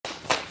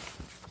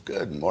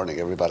Good morning,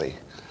 everybody,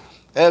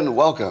 and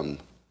welcome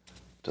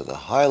to the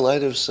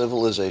highlight of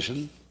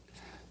civilization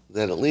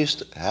that at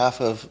least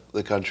half of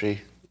the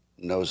country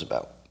knows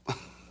about.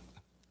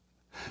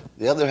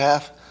 The other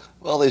half,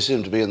 well, they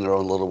seem to be in their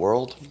own little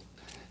world,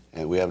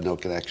 and we have no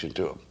connection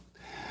to them.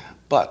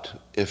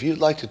 But if you'd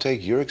like to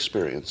take your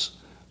experience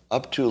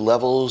up to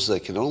levels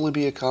that can only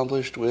be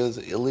accomplished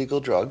with illegal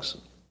drugs,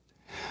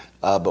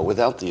 but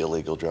without the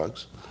illegal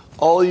drugs,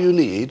 all you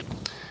need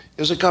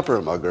is a cup or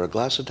a mug or a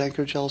glass, a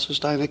tankard, chalice, a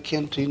stein, a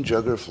canteen,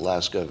 jug or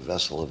flask, a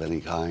vessel of any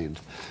kind.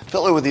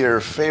 Fill it with your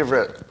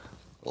favorite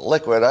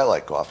liquid. I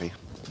like coffee.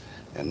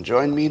 And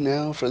join me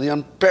now for the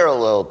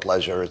unparalleled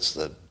pleasure. It's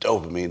the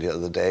dopamine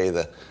of the day,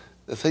 the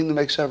thing that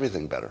makes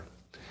everything better.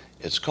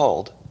 It's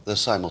called the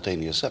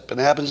simultaneous sip, and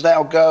it happens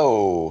now.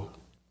 Go!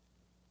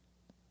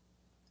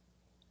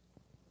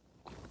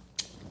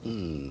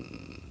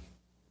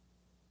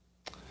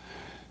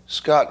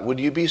 Scott, would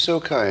you be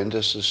so kind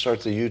as to start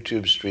the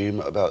YouTube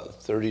stream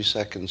about 30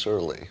 seconds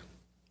early?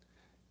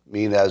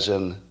 Mean as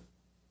in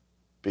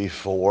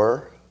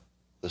before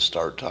the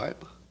start time?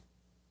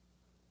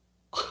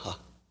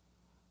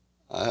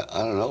 I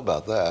don't know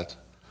about that.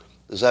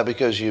 Is that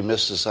because you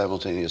missed the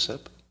simultaneous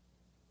sip?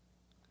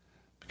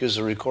 Because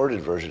the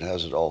recorded version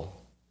has it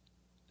all.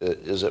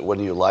 Is it when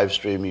you live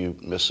stream you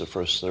miss the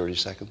first 30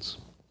 seconds?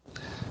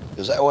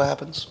 Is that what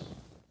happens?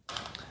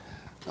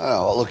 I don't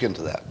know, I'll look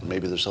into that.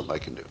 Maybe there's something I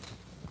can do.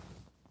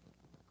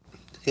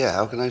 Yeah,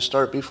 how can I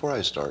start before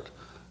I start?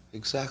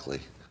 Exactly.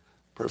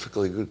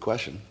 Perfectly good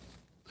question.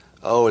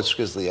 Oh, it's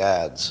because the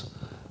ads.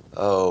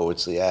 Oh,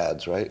 it's the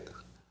ads, right?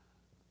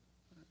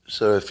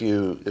 So if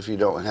you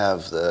don't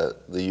have the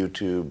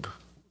YouTube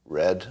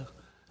red,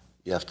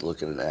 you have to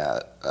look at an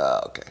ad.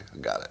 Okay, I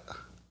got it.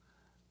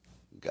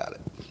 Got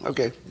it.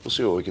 Okay, we'll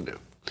see what we can do.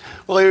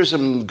 Well, here's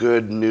some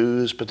good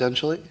news,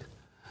 potentially.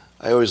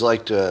 I always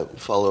like to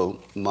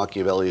follow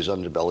Machiavelli's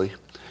Underbelly.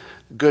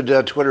 Good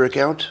Twitter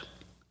account.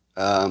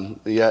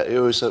 It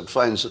always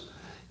finds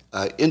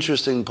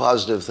interesting,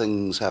 positive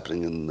things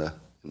happening in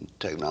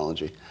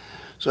technology.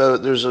 So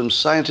there's some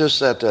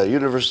scientists at the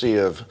University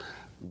of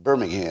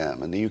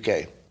Birmingham in the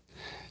UK,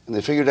 and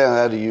they figured out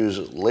how to use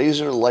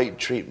laser light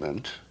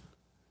treatment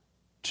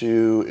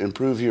to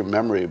improve your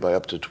memory by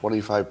up to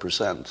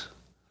 25%.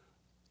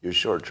 Your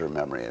short-term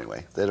memory,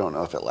 anyway. They don't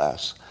know if it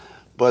lasts.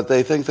 But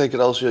they think they could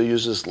also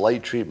use this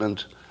light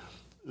treatment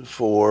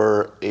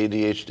for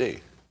ADHD.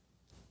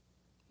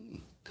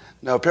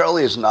 Now,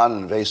 apparently it's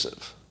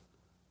non-invasive.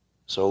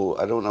 So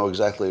I don't know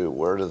exactly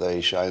where do they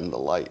shine the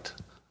light.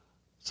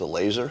 It's a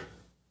laser,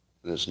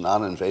 and it's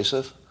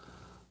non-invasive.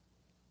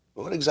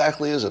 What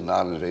exactly is a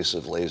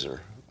non-invasive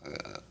laser?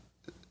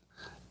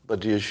 But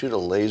do you shoot a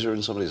laser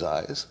in somebody's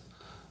eyes?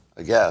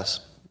 I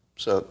guess.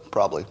 So,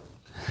 probably.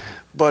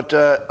 But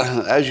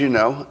as you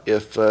know,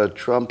 if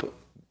Trump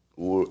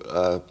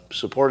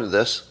supported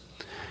this,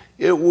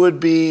 it would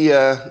be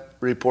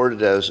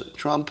reported as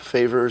Trump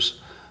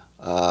favors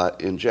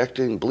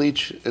injecting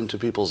bleach into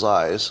people's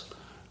eyes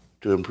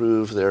to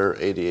improve their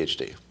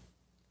ADHD.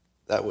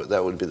 That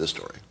would be the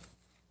story.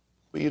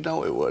 Well, you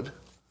know it would.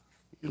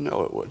 You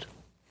know it would.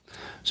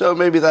 So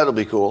maybe that'll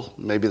be cool.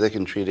 Maybe they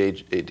can treat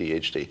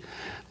ADHD.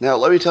 Now,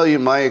 let me tell you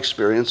my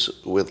experience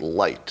with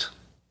light.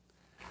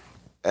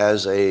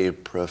 As a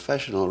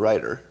professional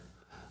writer,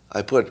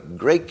 I put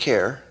great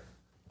care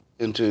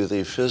into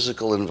the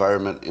physical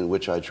environment in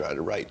which I try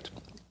to write.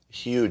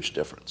 Huge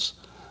difference.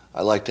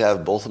 I like to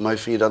have both of my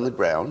feet on the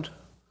ground,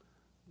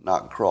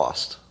 not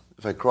crossed.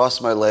 If I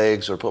cross my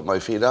legs or put my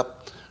feet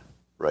up,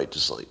 right to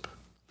sleep.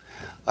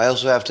 I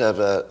also have to have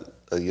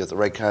the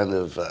right kind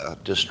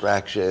of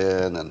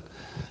distraction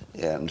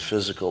and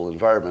physical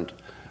environment.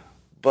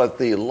 But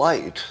the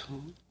light,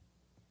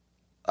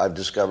 I've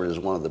discovered, is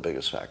one of the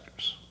biggest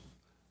factors.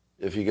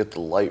 If you get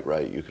the light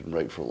right, you can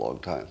write for a long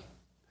time.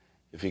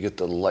 If you get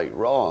the light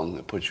wrong,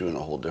 it puts you in a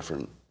whole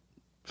different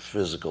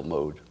physical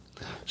mode.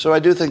 So I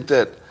do think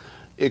that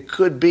it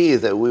could be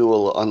that we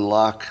will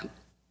unlock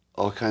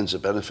all kinds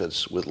of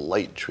benefits with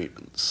light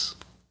treatments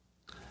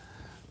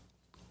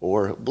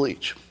or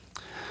bleach.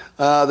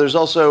 There's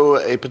also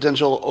a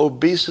potential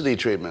obesity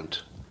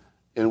treatment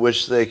in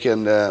which they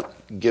can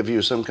give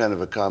you some kind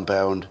of a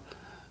compound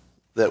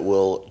that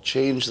will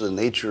change the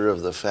nature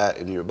of the fat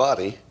in your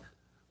body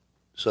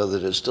so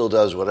that it still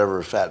does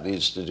whatever fat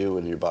needs to do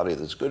in your body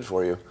that's good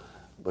for you,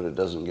 but it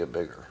doesn't get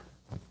bigger.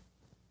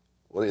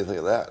 What do you think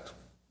of that?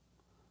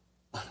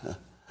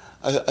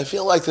 I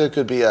feel like there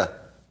could be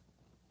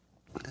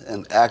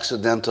an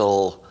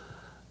accidental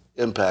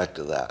impact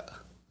of that.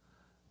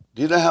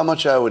 Do you know how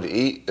much I would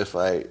eat if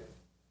I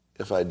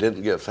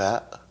didn't get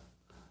fat?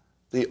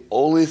 The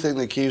only thing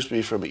that keeps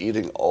me from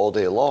eating all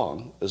day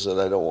long is that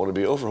I don't want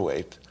to be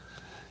overweight.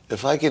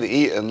 If I could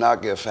eat and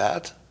not get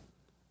fat,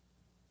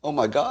 oh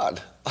my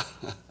God,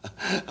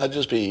 I'd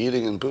just be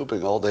eating and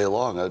pooping all day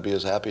long. I'd be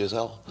as happy as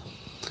hell.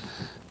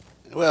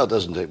 Well, it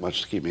doesn't take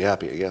much to keep me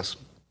happy, I guess.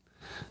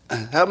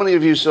 How many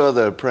of you saw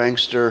the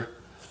prankster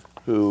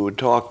who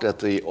talked at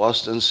the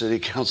Austin City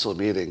Council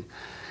meeting,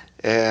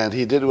 and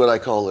he did what I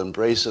call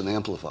embrace and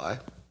amplify.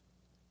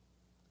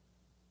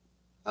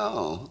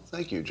 Oh,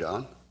 thank you,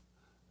 John.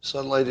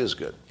 Sunlight is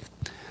good.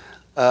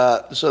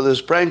 So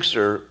this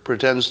prankster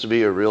pretends to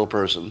be a real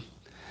person,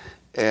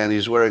 and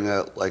he's wearing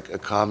a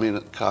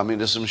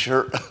communism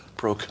shirt,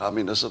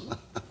 pro-communism.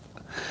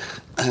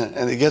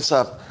 And he gets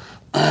up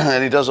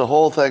and he does a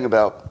whole thing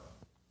about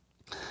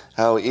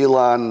how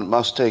Elon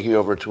Musk taking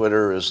over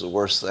Twitter is the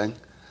worst thing.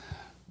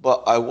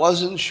 But I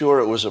wasn't sure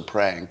it was a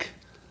prank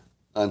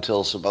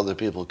until some other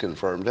people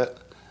confirmed it,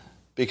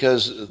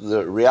 because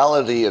the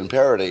reality and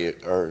parody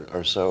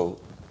are so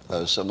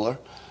similar.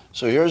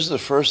 So here's the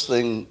first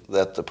thing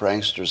that the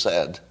prankster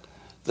said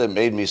that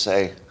made me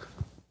say,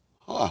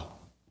 huh,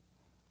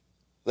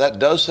 that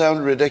does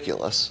sound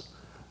ridiculous,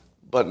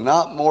 but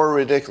not more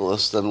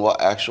ridiculous than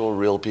what actual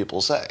real people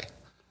say.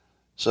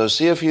 So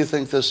see if you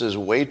think this is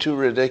way too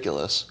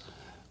ridiculous,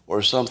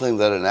 or something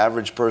that an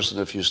average person,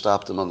 if you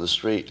stop them on the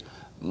street,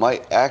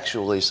 might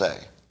actually say,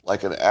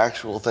 like an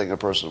actual thing a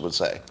person would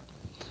say.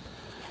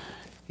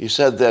 He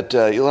said that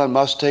Elon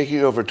Musk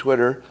taking over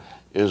Twitter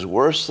is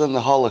worse than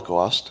the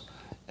Holocaust,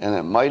 and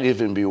it might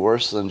even be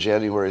worse than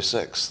January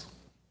 6th.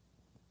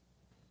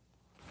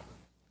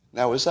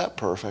 Now, is that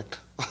perfect?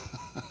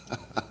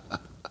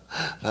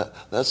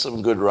 That's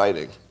some good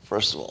writing,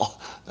 first of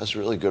all. That's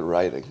really good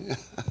writing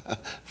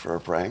for a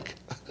prank.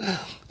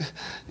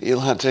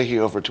 Elon taking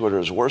over Twitter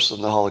is worse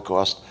than the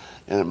Holocaust,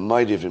 and it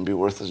might even be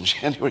worse than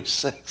January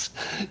 6th,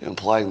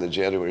 implying that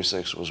January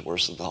 6th was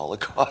worse than the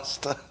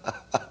Holocaust.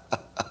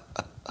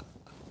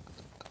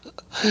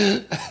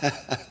 And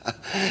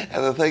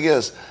the thing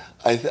is,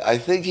 I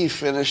think he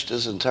finished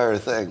his entire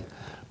thing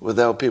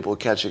without people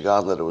catching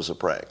on that it was a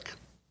prank.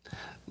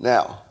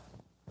 Now,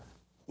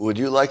 would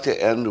you like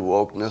to end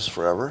wokeness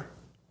forever?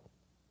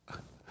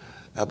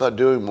 How about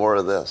doing more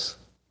of this?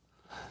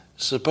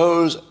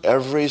 Suppose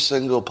every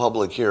single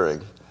public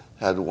hearing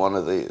had one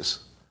of these,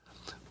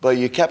 but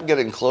you kept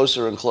getting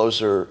closer and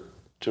closer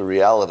to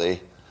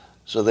reality,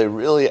 so they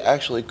really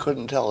actually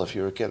couldn't tell if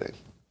you were kidding.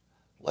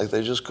 Like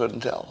they just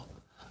couldn't tell.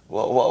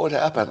 Well, what would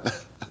happen?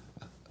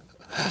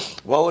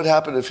 What would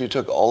happen if you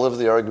took all of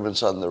the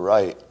arguments on the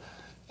right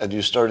and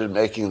you started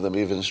making them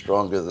even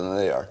stronger than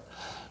they are?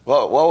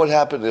 Well, what would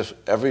happen if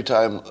every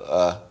time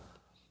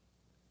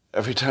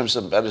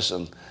some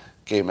medicine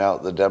came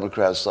out the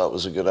Democrats thought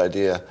was a good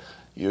idea,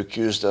 you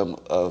accused them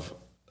of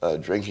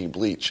drinking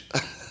bleach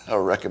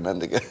or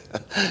recommending it?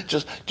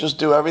 Just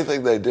do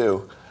everything they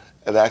do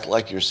and act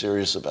like you're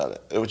serious about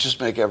it. It would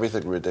just make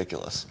everything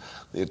ridiculous.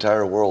 The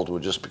entire world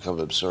would just become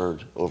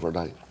absurd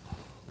overnight.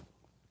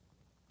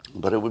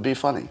 But it would be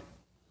funny.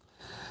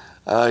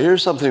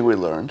 Here's something we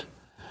learned.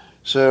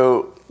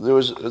 So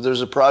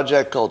there's a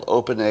project called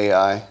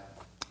OpenAI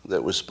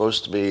that was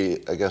supposed to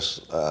be, I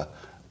guess,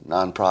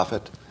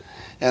 nonprofit.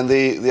 And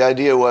the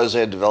idea was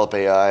they'd develop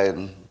AI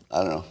and,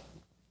 I don't know,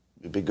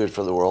 it'd be good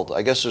for the world.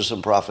 I guess there's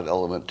some profit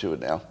element to it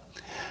now.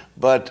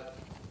 But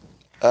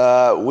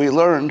we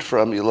learned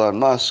from Elon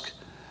Musk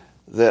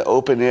that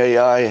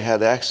OpenAI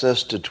had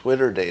access to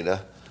Twitter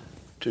data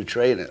to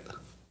train it.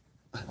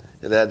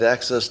 It had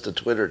access to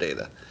Twitter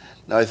data.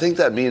 Now, I think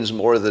that means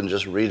more than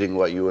just reading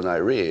what you and I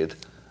read.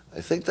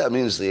 I think that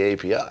means the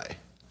API,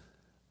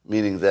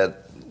 meaning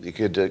that you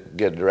could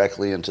get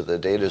directly into the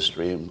data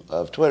stream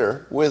of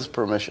Twitter with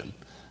permission.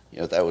 You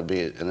know, that would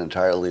be an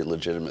entirely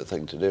legitimate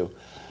thing to do.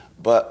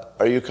 But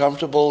are you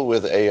comfortable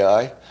with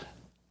AI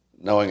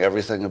knowing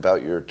everything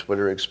about your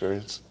Twitter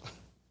experience?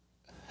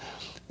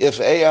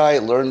 If AI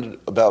learned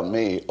about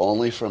me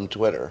only from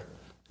Twitter,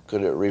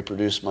 could it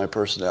reproduce my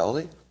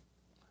personality?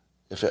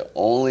 If it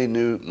only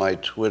knew my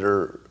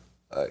Twitter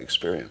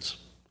experience,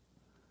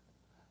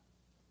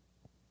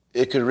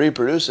 it could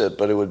reproduce it,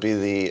 but it would be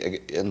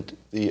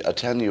the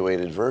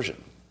attenuated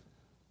version.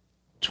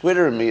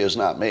 Twitter and me is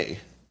not me.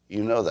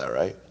 You know that,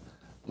 right?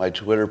 My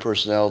Twitter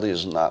personality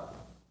is not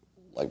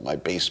like my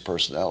base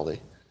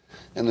personality.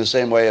 In the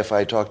same way, if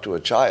I talk to a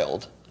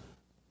child,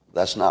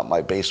 that's not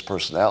my base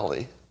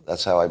personality.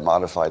 That's how I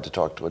modified to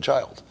talk to a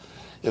child.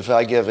 If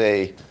I give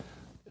a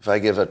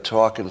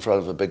talk in front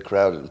of a big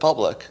crowd in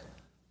public,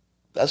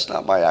 that's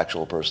not my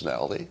actual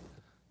personality.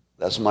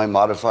 That's my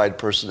modified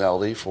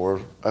personality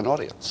for an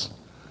audience.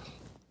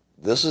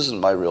 This isn't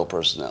my real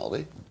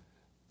personality.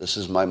 This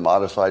is my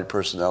modified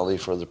personality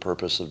for the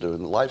purpose of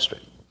doing the live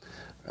stream.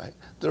 Right?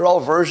 They're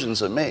all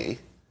versions of me,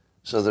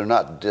 so they're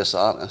not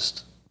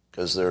dishonest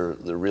because they're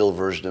the real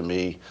version of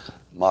me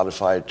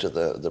modified to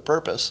the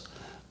purpose.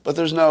 But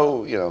there's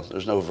no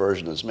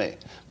version as me.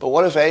 But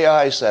what if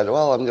AI said,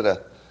 well,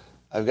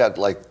 I've got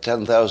like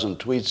 10,000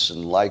 tweets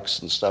and likes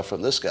and stuff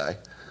from this guy.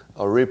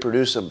 I'll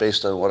reproduce them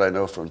based on what I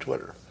know from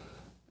Twitter.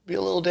 It'd be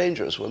a little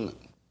dangerous, wouldn't it?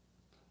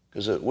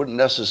 Because it wouldn't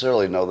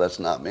necessarily know that's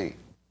not me.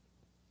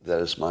 That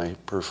is my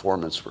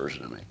performance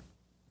version of me.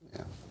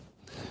 Yeah.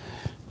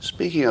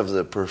 Speaking of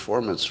the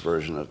performance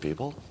version of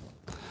people,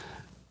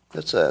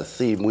 that's a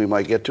theme we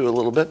might get to a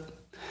little bit.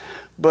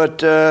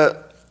 But,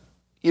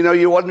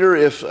 you wonder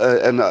if,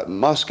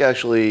 Musk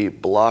actually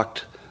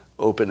blocked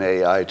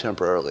OpenAI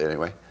temporarily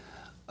anyway,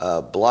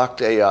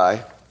 blocked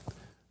AI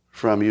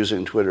from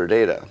using Twitter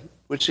data,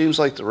 which seems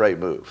like the right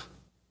move.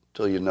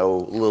 till you know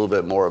a little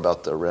bit more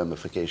about the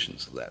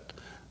ramifications of that.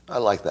 I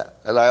like that.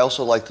 And I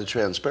also like the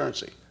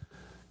transparency,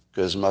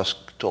 because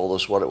Musk told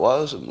us what it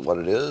was and what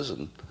it is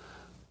and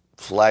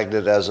flagged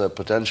it as a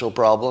potential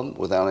problem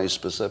without any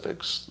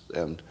specifics.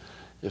 And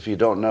if you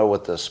don't know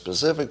what the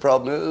specific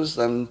problem is,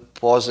 then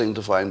pausing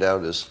to find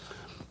out is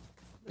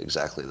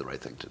exactly the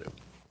right thing to do.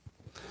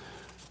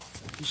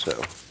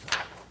 So,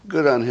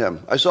 good on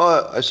him. I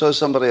saw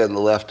somebody on the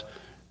left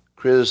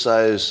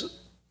criticize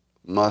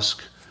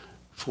Musk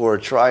for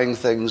trying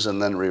things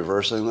and then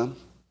reversing them.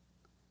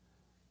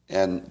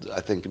 And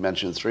I think he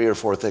mentioned 3 or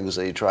 4 things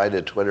that he tried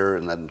at Twitter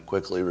and then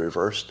quickly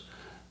reversed,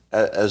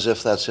 as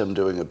if that's him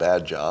doing a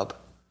bad job.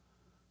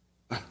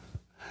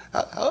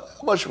 How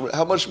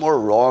much more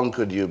wrong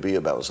could you be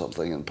about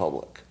something in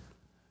public?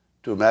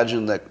 To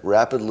imagine that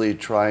rapidly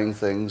trying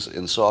things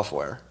in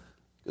software,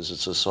 because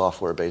it's a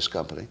software-based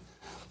company,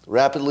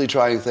 rapidly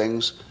trying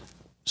things,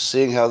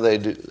 seeing how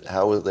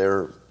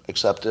they're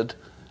accepted,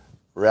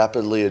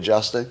 rapidly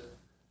adjusting,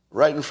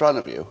 right in front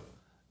of you,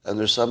 and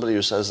there's somebody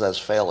who says that's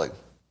failing.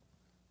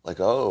 Like,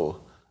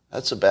 oh,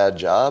 that's a bad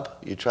job.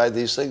 You tried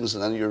these things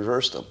and then you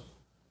reversed them.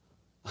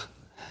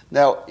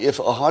 Now, if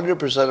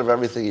 100% of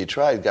everything you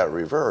tried got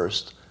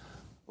reversed,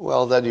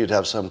 well, then you'd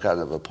have some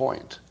kind of a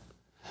point.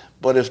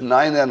 But if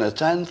 9 out of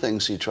 10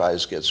 things he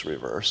tries gets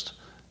reversed,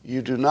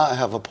 you do not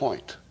have a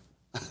point.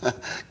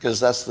 Because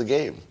that's the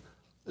game,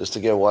 is to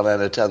get 1 out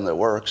of 10 that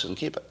works and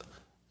keep it.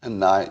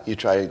 And you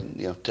try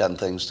 10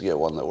 things to get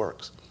 1 that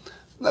works.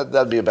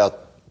 That'd be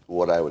about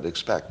what I would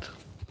expect.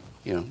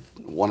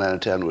 1 out of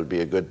 10 would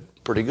be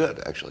pretty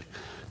good, actually,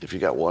 if you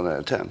got 1 out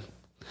of 10.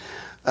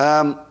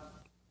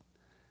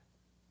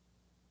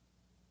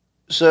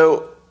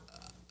 So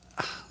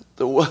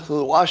the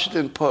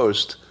Washington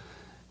Post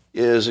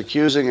is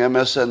accusing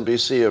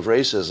MSNBC of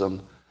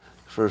racism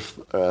for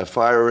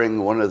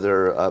firing one of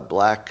their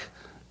black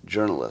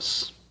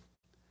journalists.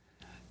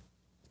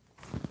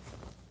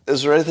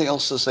 Is there anything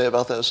else to say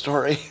about that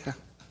story?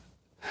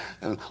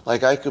 And,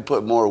 I could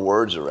put more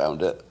words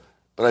around it,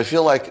 but I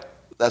feel like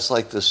that's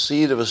like the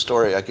seed of a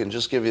story. I can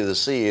just give you the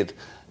seed,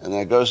 and then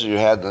it goes in your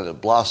head, and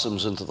it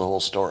blossoms into the whole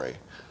story.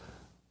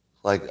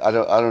 I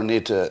don't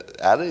need to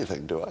add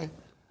anything, do I?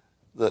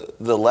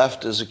 The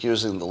left is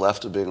accusing the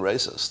left of being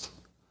racist.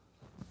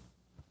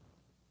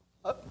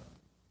 I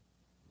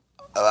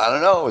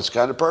don't know. It's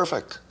kind of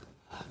perfect.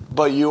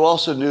 But you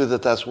also knew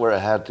that that's where it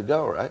had to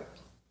go, right?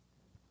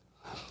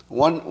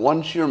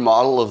 Once your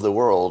model of the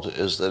world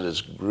is that it's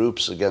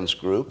groups against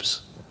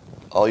groups,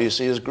 all you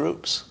see is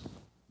groups.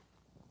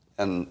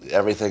 And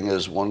everything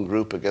is one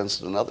group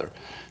against another.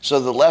 So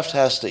the left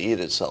has to eat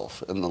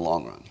itself in the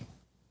long run.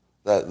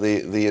 That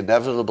the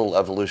inevitable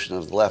evolution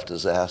of the left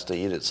is it has to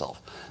eat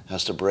itself. It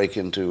has to break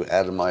into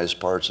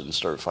atomized parts and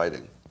start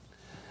fighting.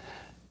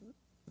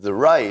 The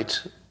right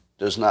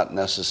does not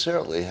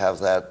necessarily have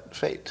that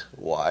fate.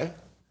 Why?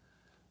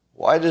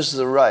 Why does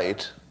the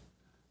right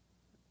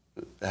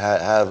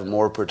have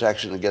more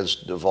protection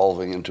against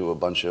devolving into a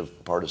bunch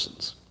of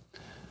partisans?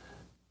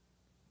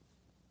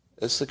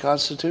 It's the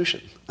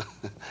Constitution.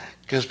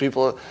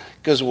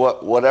 Because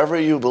whatever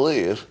you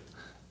believe,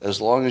 as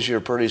long as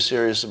you're pretty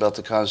serious about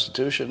the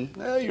Constitution,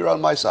 you're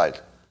on my side.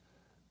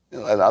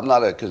 And I'm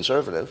not a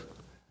conservative,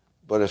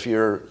 but if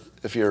you're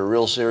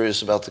real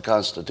serious about the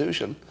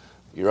Constitution,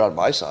 you're on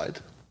my side.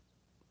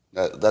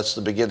 That's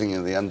the beginning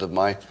and the end of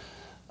my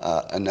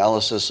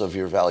analysis of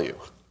your value.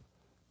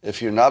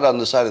 If you're not on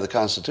the side of the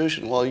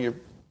Constitution, well, you're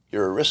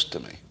a risk to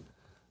me.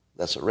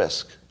 That's a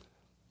risk.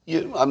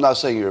 I'm not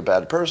saying you're a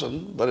bad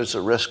person, but it's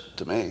a risk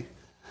to me.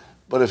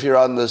 But if you're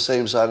on the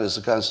same side as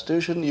the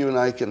Constitution, you and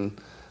I can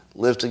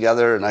live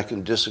together, and I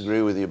can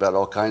disagree with you about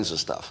all kinds of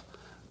stuff.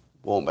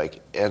 Won't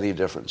make any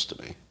difference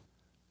to me.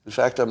 In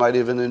fact, I might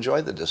even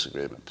enjoy the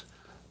disagreement.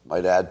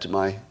 Might add to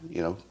my,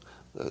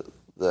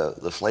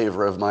 the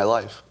flavor of my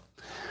life.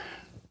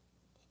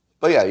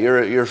 But yeah,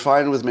 you're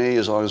fine with me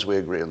as long as we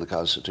agree on the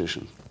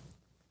Constitution.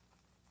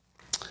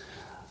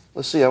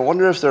 Let's see, I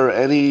wonder if there are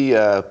any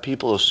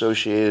people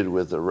associated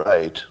with the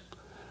right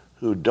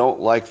who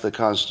don't like the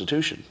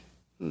Constitution.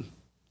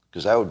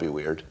 Because that would be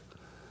weird.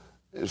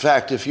 In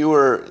fact, if you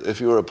were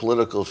a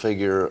political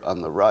figure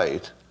on the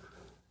right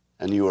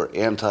and you were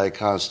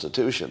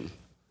anti-Constitution,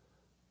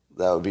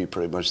 that would be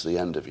pretty much the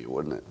end of you,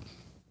 wouldn't it?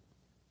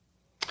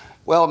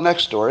 Well,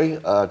 next story.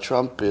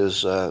 Trump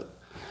is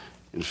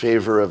in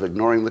favor of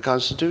ignoring the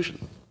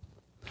Constitution.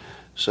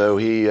 So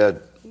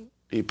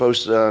he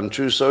posted on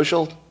Truth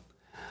Social.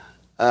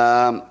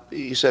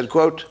 He said,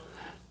 quote,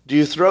 "Do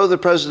you throw the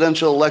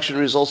presidential election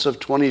results of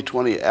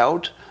 2020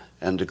 out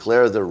and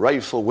declare the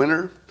rightful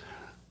winner,"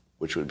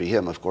 which would be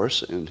him, of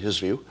course, in his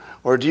view,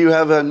 "or do you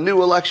have a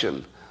new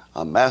election?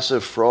 A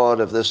massive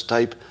fraud of this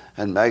type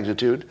and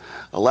magnitude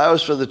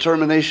allows for the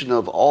termination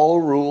of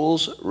all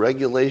rules,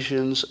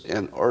 regulations,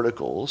 and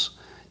articles,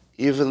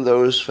 even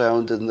those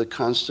found in the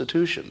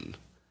Constitution,"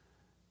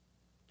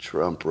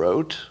 Trump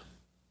wrote.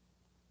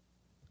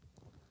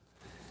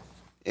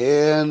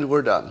 And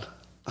we're done.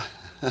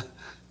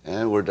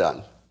 And we're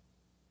done.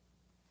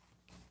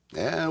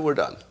 And we're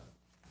done.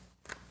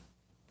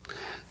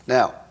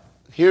 Now,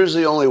 here's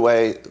the only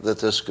way that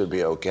this could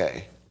be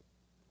okay.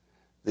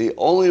 The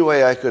only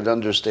way I could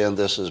understand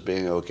this as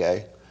being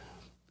okay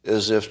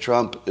is if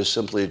Trump is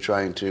simply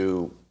trying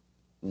to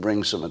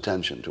bring some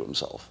attention to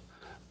himself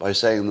by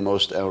saying the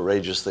most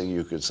outrageous thing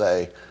you could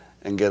say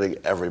and getting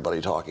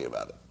everybody talking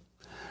about it.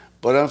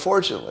 But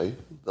unfortunately,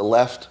 the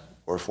left,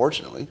 or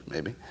fortunately,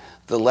 maybe,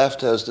 the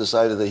left has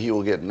decided that he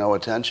will get no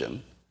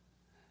attention.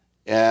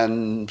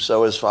 And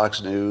so is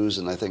Fox News,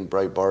 and I think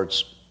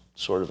Breitbart's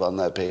sort of on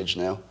that page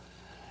now.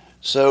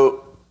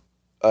 So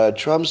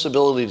Trump's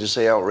ability to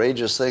say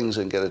outrageous things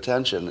and get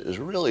attention is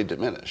really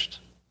diminished.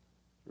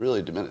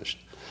 Really diminished.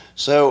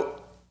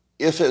 So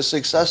if it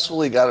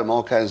successfully got him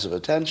all kinds of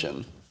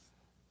attention,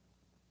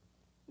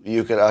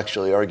 you could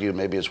actually argue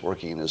maybe it's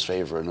working in his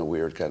favor in a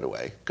weird kind of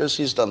way, because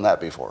he's done that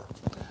before.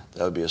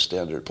 That would be a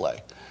standard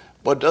play.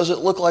 But does it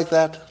look like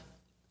that?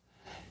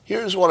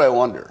 Here's what I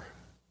wonder.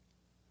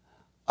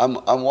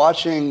 I'm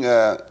watching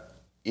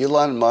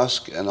Elon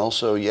Musk and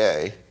also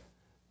Ye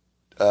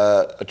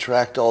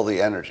attract all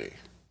the energy.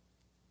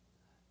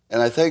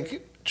 And I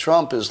think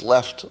Trump is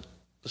left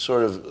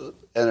sort of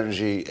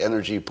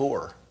energy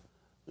poor.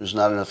 There's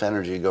not enough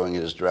energy going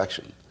in his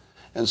direction.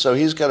 And so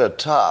he's got to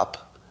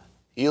top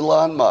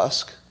Elon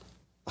Musk,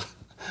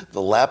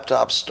 the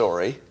laptop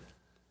story,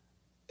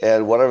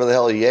 and whatever the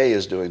hell Ye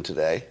is doing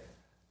today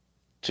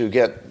to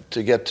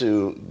get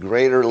to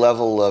greater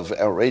level of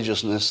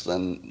outrageousness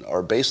than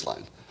our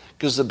baseline.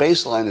 Because the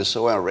baseline is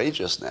so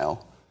outrageous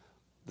now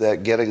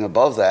that getting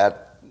above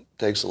that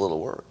takes a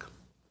little work.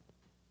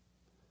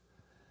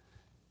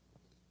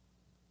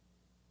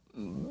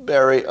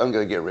 Barry, I'm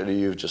going to get rid of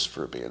you just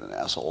for being an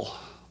asshole.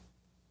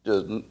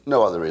 Just,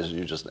 no other reason,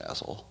 you're just an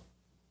asshole.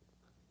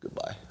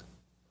 Goodbye.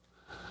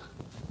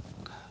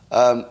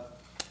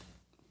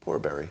 Poor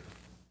Barry.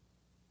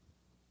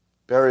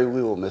 Barry,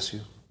 we will miss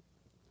you.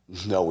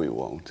 No, we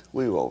won't.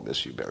 We won't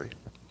miss you, Barry.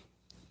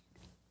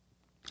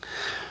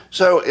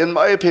 So, in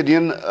my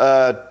opinion,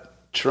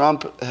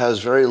 Trump has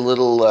very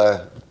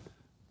little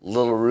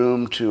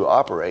room to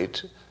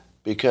operate,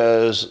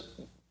 because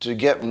to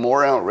get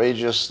more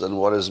outrageous than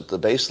what is the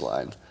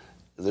baseline,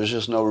 there's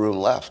just no room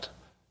left.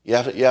 You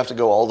have to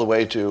go all the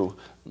way to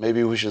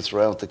maybe we should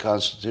throw out the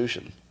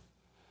Constitution.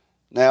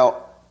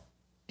 Now,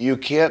 you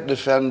can't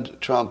defend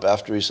Trump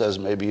after he says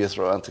maybe you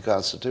throw out the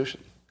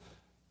Constitution,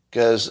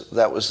 because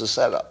that was the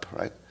setup,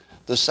 right?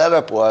 The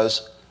setup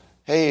was,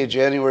 hey,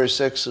 January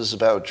 6th is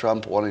about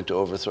Trump wanting to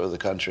overthrow the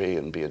country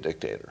and be a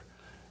dictator.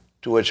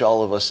 To which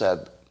all of us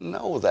said,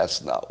 no,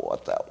 that's not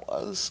what that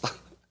was.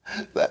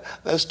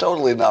 That's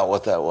totally not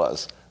what that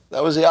was.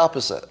 That was the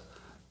opposite.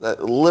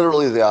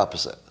 Literally the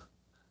opposite.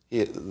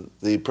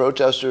 The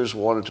protesters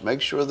wanted to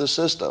make sure the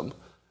system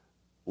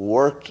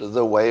worked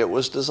the way it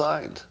was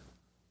designed.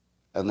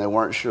 And they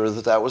weren't sure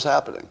that that was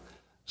happening.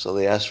 So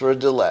they asked for a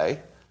delay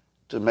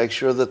to make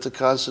sure that the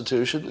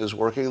Constitution is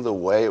working the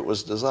way it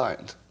was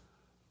designed.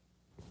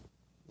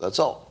 That's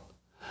all.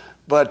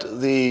 But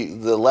the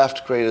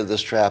left created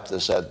this trap that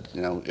said,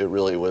 it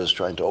really was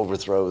trying to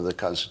overthrow the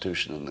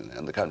Constitution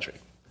and the country.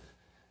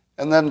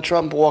 And then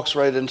Trump walks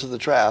right into the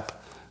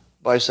trap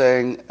by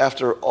saying,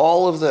 after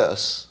all of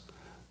this,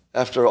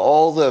 after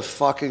all the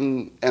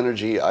fucking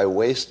energy I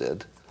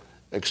wasted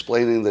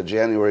explaining that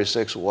January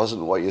 6th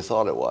wasn't what you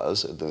thought it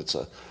was, and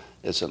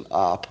it's an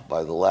op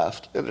by the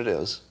left, and it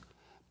is.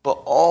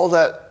 But all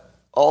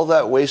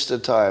that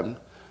wasted time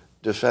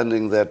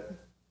defending that,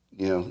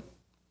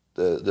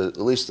 at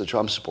least the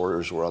Trump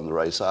supporters were on the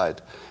right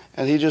side,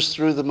 and he just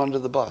threw them under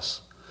the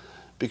bus.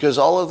 Because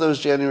all of those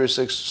January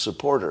 6th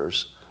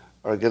supporters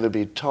are going to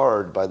be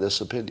tarred by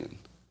this opinion.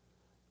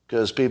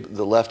 Because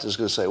the left is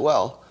going to say,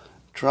 well,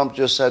 Trump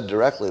just said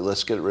directly,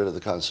 let's get rid of the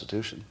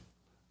Constitution.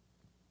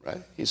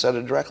 Right? He said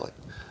it directly.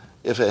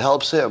 If it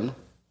helps him,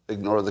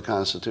 ignore the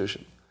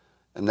Constitution.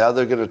 And now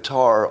they're going to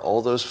tar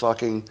all those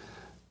fucking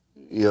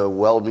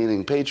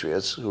well-meaning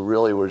patriots who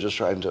really were just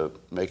trying to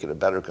make it a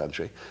better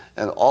country.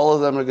 And all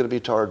of them are going to be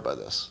tarred by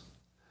this.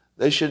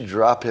 They should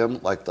drop him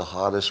like the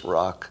hottest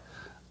rock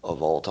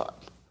of all time.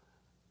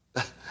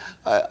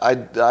 I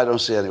don't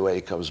see any way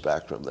he comes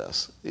back from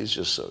this. He's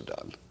just so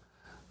done.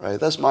 Right?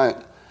 That's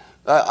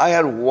I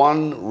had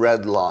one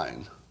red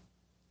line.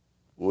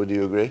 Would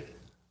you agree?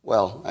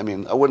 Well, I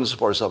mean, I wouldn't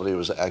support somebody who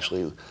was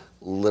actually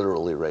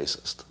literally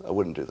racist. I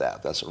wouldn't do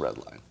that. That's a red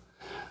line.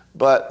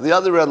 But the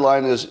other red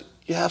line is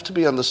you have to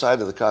be on the side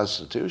of the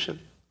Constitution.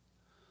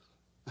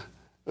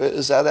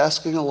 Is that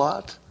asking a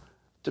lot?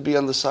 To be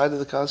on the side of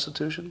the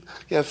Constitution?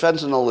 Yeah,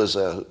 fentanyl is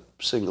a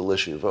single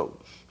issue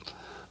vote.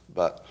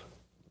 But,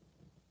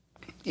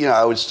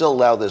 I would still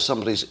allow that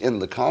somebody's in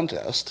the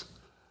contest.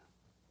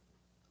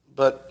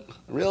 But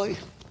really?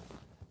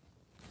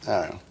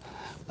 I don't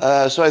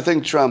know. So I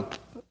think Trump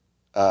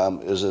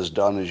is as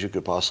done as you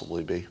could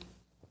possibly be.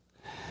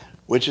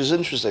 Which is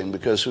interesting,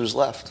 because who's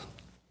left?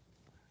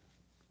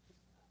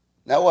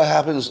 Now what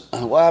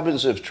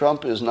happens if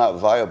Trump is not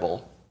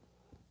viable,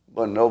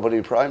 but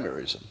nobody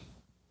primaries him?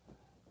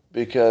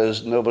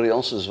 Because nobody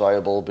else is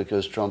viable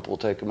because Trump will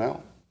take him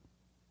out.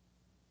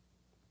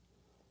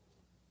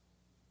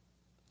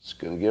 It's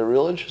going to get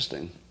real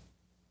interesting.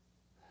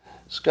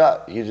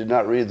 Scott, you did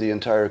not read the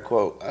entire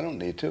quote. I don't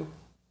need to.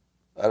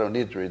 I don't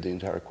need to read the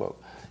entire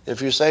quote.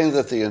 If you're saying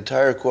that the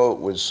entire quote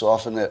would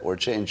soften it or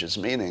change its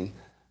meaning,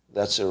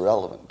 that's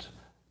irrelevant,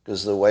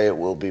 because the way it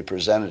will be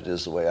presented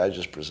is the way I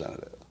just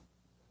presented it.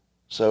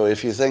 So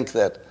if you think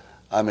that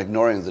I'm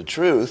ignoring the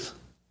truth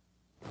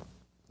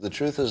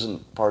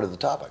isn't part of the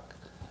topic.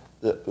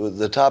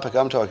 The topic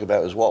I'm talking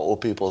about is what will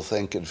people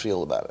think and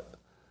feel about it.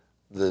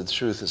 The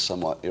truth is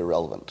somewhat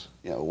irrelevant.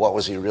 What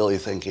was he really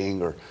thinking,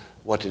 or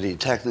what did he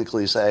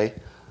technically say?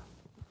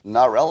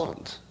 Not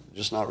relevant,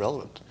 just not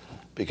relevant.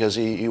 Because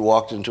he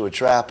walked into a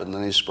trap and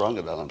then he sprung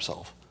it on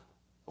himself.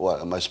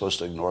 What, am I supposed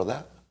to ignore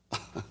that?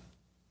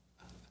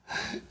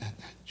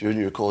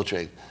 Junior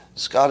Coltrane.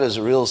 Scott is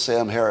a real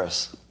Sam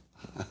Harris.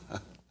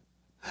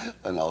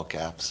 In all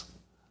caps.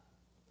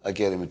 I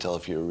can't even tell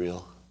if you're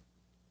real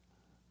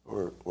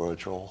or a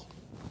troll.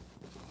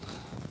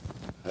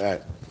 All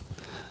right.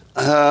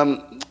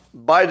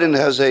 Biden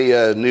has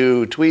a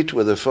new tweet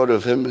with a photo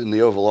of him in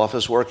the Oval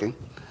Office working.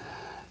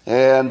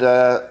 And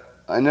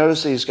I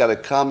noticed he's got a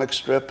comic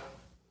strip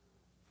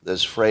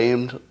that's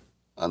framed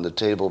on the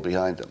table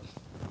behind him.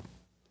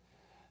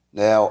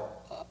 Now,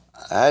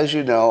 as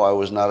you know, I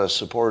was not a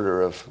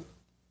supporter of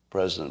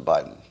President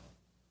Biden.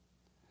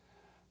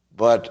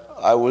 But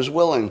I was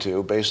willing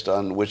to, based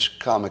on which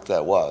comic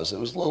that was. It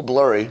was a little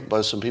blurry,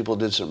 but some people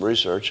did some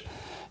research,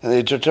 and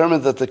they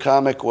determined that the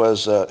comic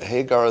was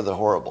Hagar the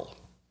Horrible.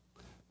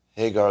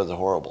 Hagar the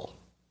Horrible.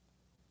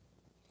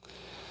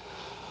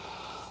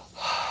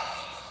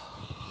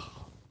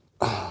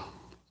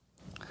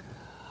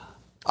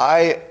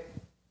 I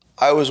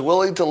was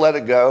willing to let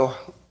it go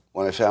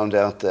when I found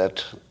out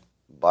that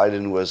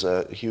Biden was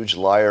a huge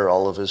liar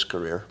all of his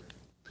career,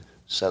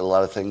 said a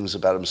lot of things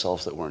about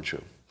himself that weren't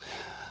true.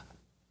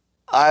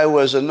 I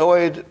was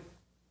annoyed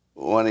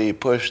when he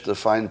pushed the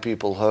Fine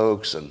People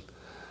hoax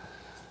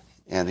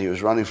and he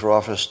was running for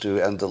office to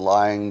end the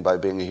lying by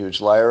being a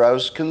huge liar. I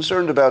was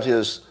concerned about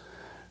his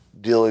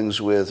dealings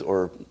with,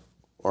 or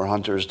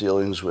Hunter's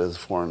dealings with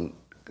foreign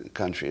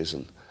countries.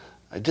 And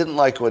I didn't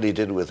like what he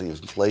did with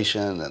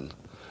inflation and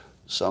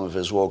some of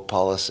his woke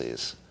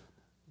policies.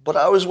 But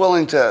I was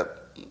willing to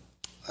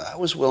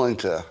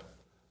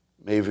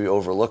maybe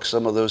overlook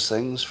some of those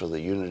things for the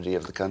unity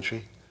of the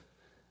country.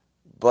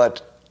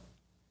 But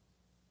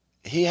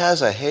he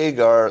has a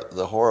Hagar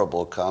the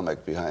Horrible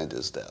comic behind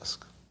his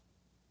desk.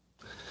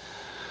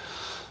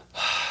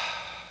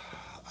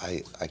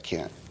 I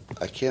can't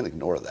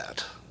ignore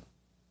that.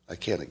 I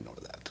can't ignore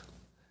that.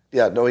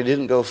 Yeah, no, he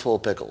didn't go full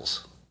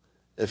pickles.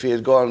 If he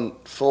had gone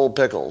full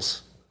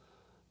pickles,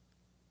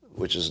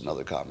 which is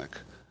another comic,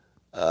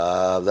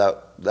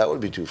 that would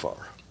be too far.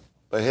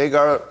 But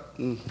Hagar,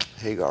 I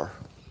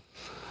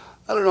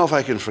don't know if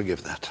I can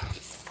forgive that.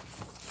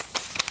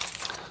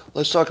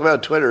 Let's talk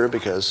about Twitter,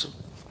 because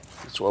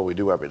it's what we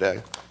do every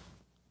day.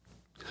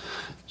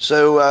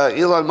 So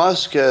Elon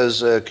Musk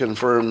has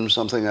confirmed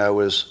something I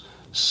was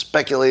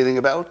speculating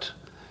about.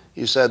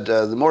 He said,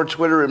 the more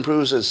Twitter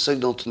improves its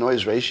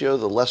signal-to-noise ratio,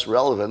 the less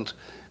relevant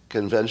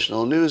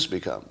conventional news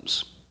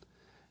becomes.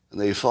 And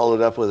they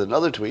followed up with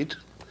another tweet.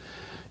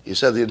 He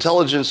said, the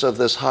intelligence of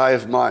this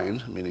hive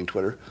mind, meaning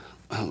Twitter,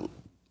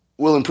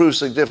 will improve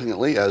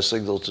significantly as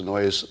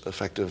signal-to-noise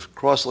effective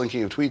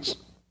cross-linking of tweets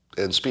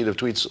and speed of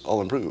tweets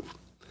all improve.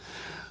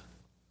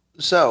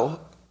 So,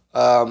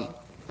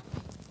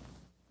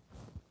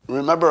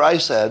 remember I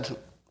said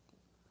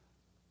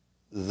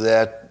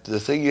that the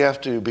thing you have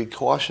to be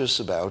cautious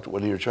about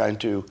when you're trying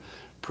to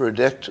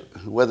predict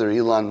whether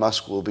Elon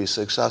Musk will be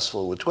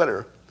successful with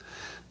Twitter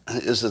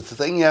is that the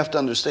thing you have to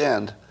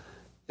understand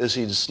is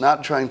he's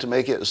not trying to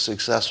make it as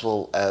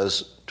successful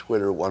as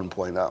Twitter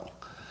 1.0.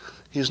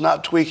 He's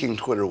not tweaking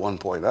Twitter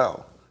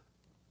 1.0.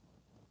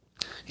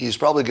 He's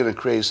probably going to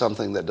create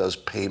something that does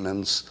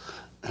payments,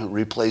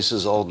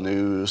 replaces all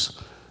news,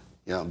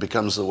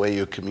 becomes the way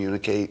you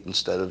communicate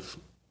instead of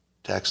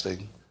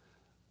texting.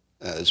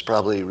 It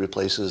probably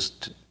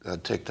replaces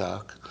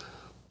TikTok.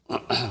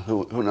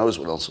 Who knows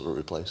what else it will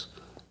replace?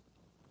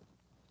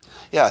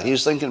 Yeah,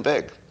 he's thinking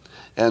big.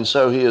 And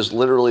so he is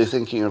literally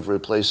thinking of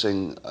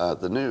replacing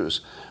the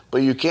news.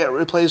 But you can't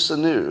replace the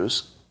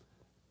news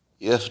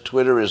if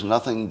Twitter is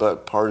nothing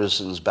but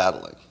partisans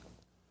battling.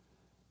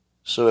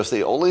 So if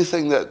the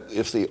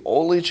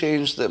only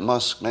change that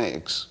Musk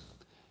makes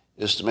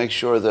is to make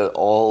sure that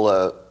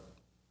all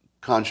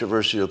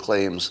controversial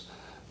claims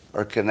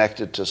are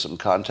connected to some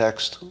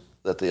context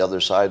that the other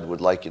side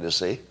would like you to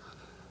see,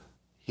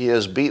 he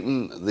has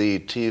beaten the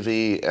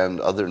TV and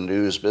other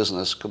news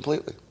business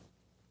completely,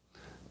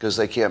 because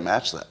they can't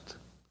match that.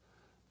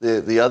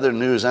 The other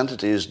news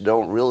entities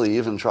don't really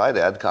even try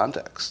to add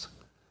context.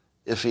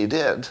 If he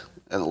did,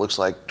 and it looks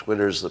like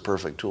Twitter's the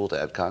perfect tool to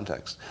add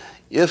context,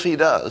 if he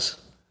does,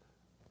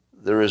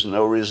 there is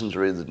no reason to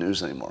read the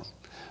news anymore.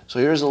 So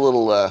here's a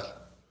little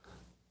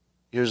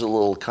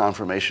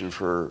confirmation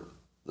for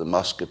the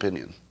Musk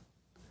opinion.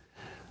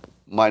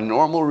 My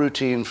normal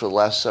routine for the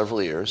last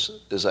several years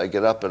is I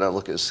get up and I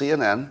look at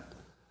CNN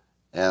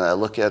and I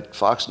look at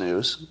Fox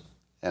News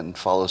and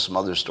follow some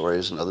other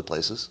stories in other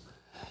places.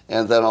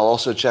 And then I'll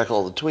also check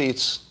all the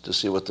tweets to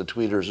see what the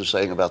tweeters are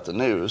saying about the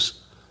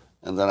news.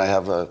 And then I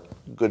have a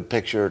good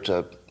picture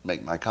to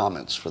make my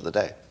comments for the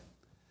day.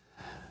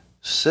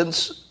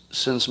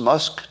 Since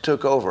Musk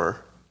took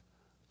over,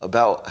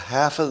 about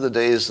half of the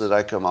days that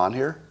I come on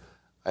here,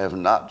 I have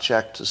not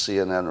checked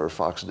CNN or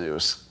Fox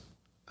News.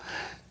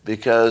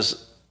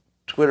 Because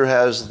Twitter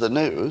has the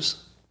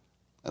news,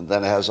 and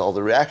then it has all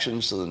the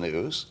reactions to the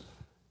news,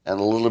 and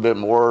a little bit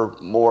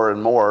more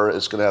and more,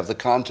 it's going to have the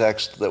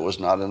context that was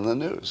not in the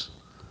news.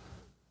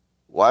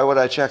 Why would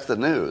I check the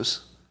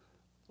news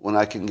when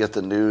I can get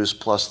the news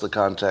plus the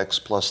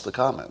context plus the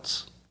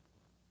comments?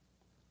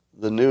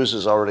 The news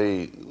is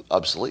already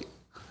obsolete.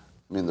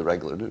 I mean, the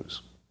regular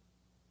news.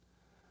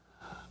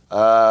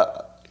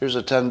 Here's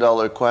a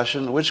 $10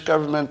 question. Which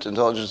government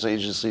intelligence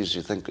agencies do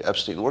you think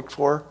Epstein worked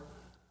for?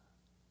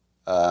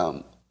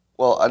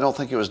 Well, I don't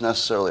think it was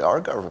necessarily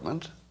our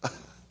government.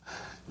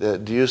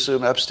 Do you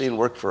assume Epstein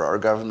worked for our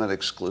government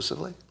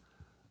exclusively?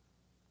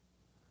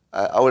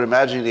 I would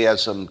imagine he had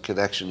some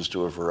connections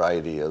to a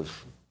variety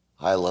of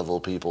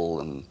high-level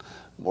people in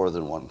more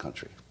than one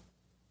country.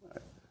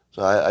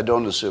 So I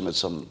don't assume it's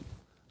some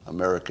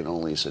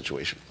American-only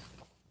situation.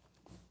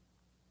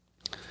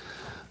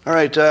 All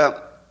right,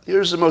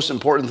 here's the most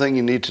important thing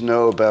you need to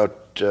know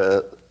about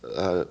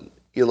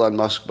Elon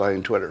Musk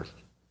buying Twitter.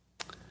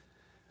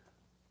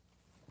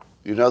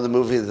 You know the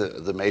movie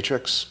The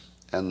Matrix?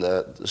 And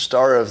the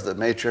star of The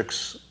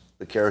Matrix,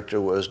 the character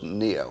was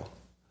Neo.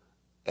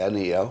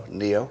 N-E-O,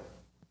 Neo.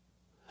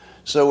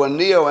 So when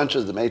Neo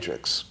entered The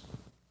Matrix,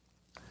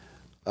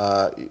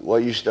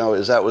 what you should know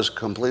is that was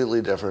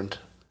completely different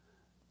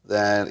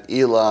than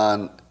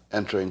Elon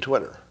entering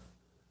Twitter.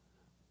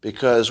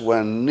 Because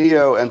when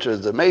Neo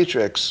entered The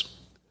Matrix,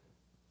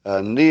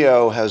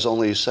 Neo has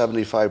only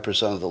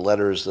 75% of the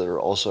letters that are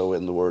also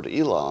in the word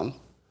Elon.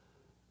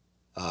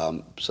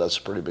 So that's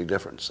a pretty big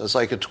difference. That's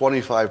like a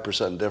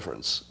 25%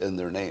 difference in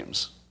their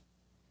names.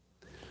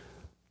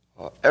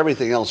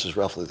 Everything else is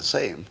roughly the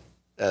same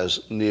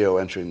as Neo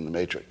entering the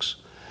Matrix,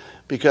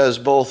 because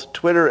both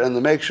Twitter and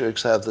the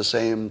Matrix have the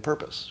same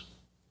purpose.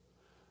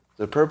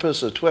 The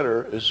purpose of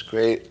Twitter is to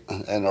create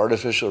an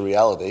artificial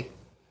reality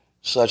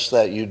such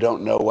that you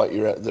don't know what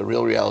the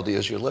real reality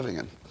is you're living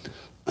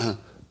in.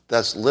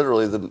 That's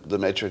literally the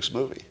Matrix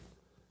movie.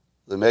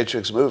 The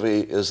Matrix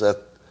movie is that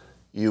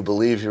you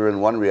believe you're in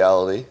one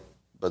reality,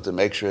 but the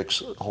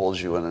Matrix holds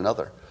you in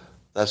another.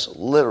 That's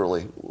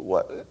literally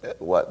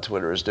what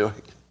Twitter is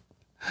doing.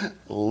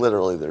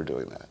 Literally, they're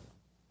doing that.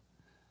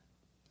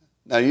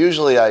 Now,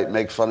 usually I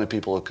make fun of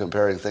people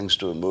comparing things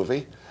to a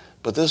movie,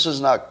 but this is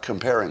not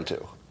comparing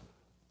to.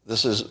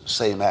 This is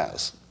same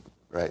as,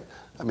 right?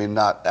 I mean,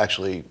 not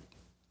actually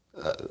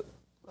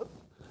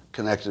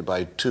connected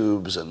by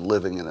tubes and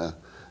living in a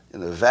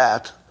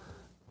vat,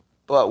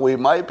 but we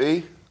might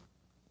be.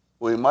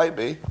 We might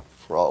be,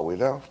 for all we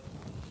know.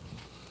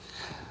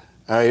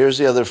 All right, here's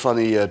the other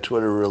funny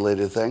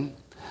Twitter-related thing.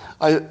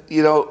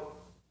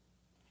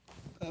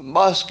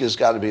 Musk has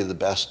got to be the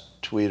best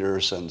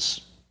tweeter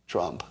since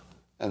Trump,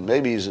 and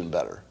maybe he's even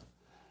better.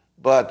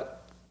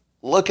 But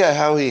look at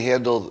how he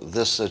handled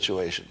this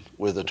situation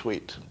with a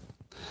tweet.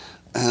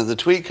 The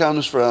tweet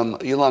comes from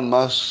Elon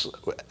Musk's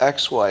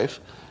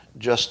ex-wife,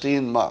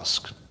 Justine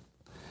Musk.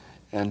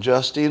 And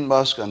Justine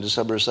Musk, on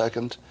December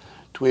 2nd,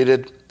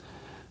 tweeted,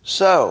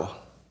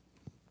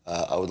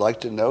 I would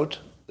like to note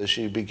that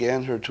she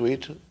began her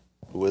tweet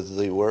with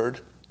the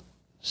word,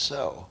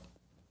 so.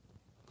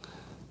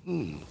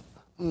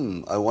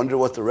 I wonder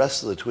what the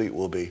rest of the tweet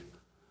will be.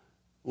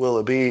 Will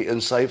it be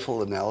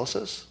insightful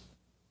analysis?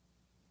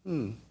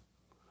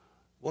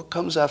 What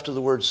comes after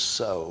the word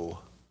so?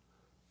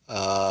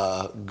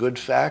 Good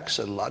facts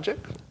and logic?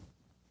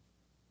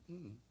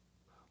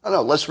 I don't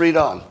know, let's read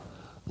on.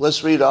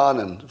 Let's read on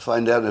and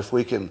find out if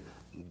we can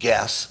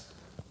guess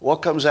what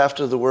comes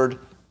after the word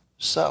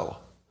so.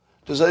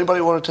 Does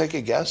anybody want to take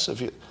a guess?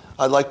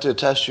 I'd like to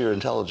test your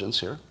intelligence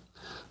here.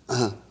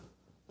 Do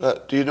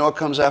you know what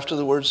comes after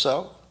the word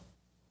so?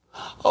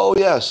 Oh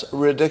yes,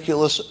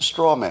 ridiculous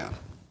straw man.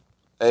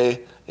 A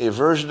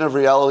version of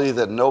reality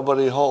that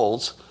nobody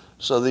holds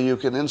so that you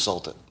can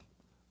insult it.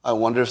 I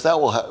wonder if that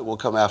will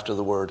come after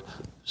the word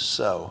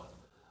so.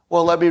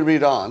 Well, let me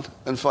read on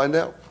and find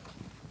out.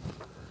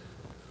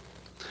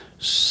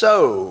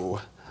 So,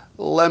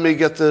 let me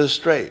get this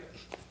straight.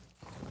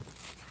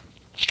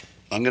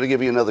 I'm going to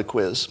give you another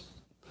quiz.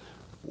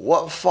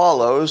 What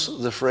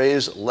follows the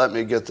phrase, let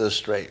me get this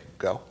straight?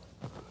 Go.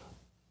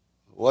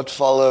 What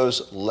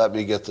follows, let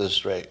me get this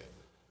straight?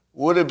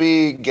 Would it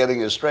be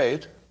getting it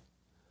straight?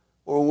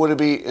 Or would it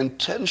be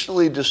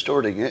intentionally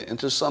distorting it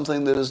into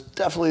something that is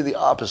definitely the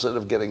opposite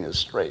of getting it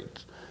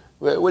straight?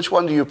 Which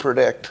one do you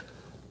predict?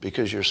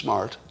 Because you're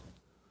smart.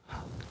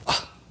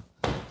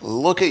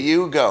 Look at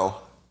you go.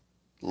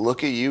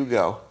 Look at you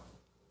go.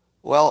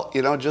 Well,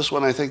 just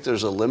when I think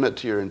there's a limit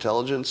to your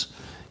intelligence,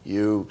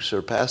 you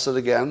surpass it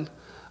again.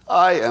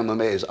 I am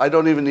amazed. I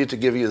don't even need to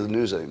give you the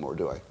news anymore,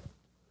 do I?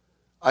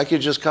 I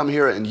could just come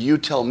here and you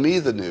tell me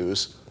the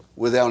news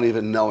without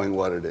even knowing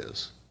what it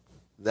is.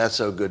 That's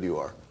how good you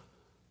are.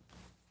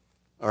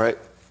 All right,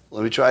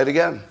 let me try it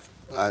again.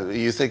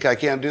 You think I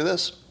can't do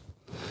this?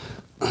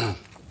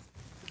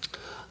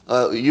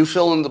 You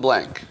fill in the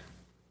blank.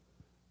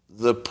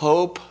 The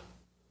Pope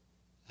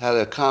had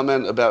a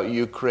comment about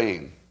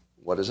Ukraine.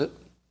 What is it?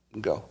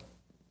 Go.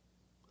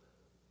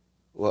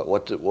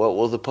 What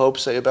will the Pope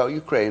say about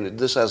Ukraine?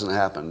 This hasn't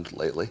happened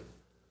lately.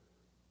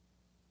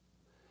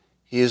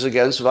 He is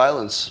against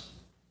violence.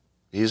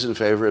 He's in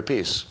favor of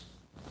peace.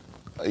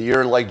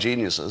 You're like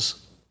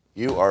geniuses.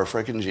 You are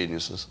freaking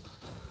geniuses.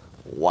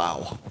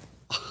 Wow.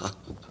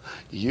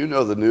 You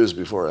know the news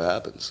before it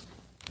happens.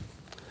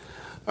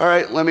 All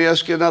right, let me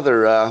ask you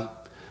another.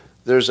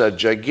 There's a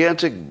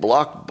gigantic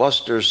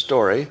blockbuster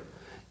story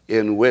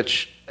in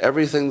which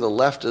everything the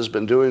left has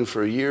been doing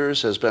for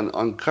years has been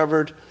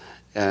uncovered,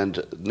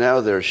 and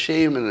now their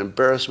shame and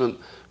embarrassment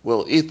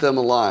will eat them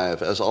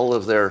alive as all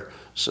of their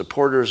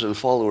supporters and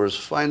followers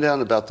find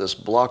out about this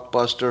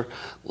blockbuster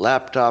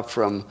laptop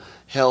from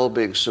hell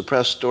being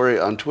suppressed story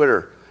on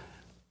Twitter.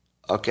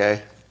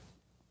 Okay,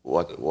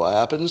 what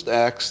happens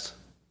next?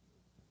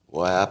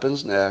 What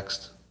happens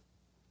next?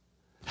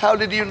 How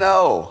did you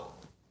know?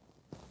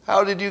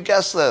 How did you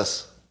guess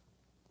this?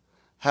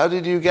 How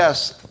did you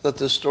guess that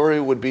the story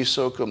would be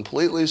so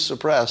completely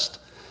suppressed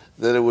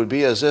that it would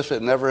be as if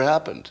it never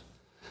happened?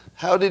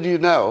 How did you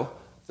know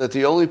that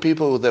the only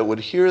people that would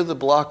hear the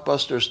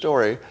blockbuster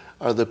story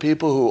are the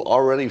people who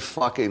already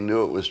fucking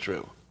knew it was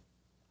true?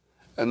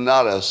 And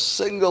not a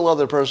single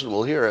other person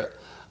will hear it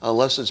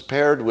unless it's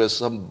paired with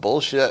some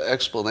bullshit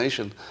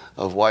explanation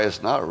of why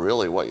it's not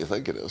really what you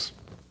think it is.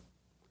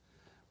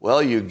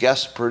 Well, you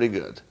guessed pretty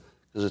good,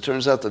 because it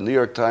turns out the New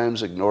York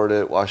Times ignored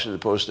it, Washington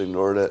Post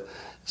ignored it,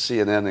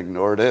 CNN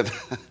ignored it,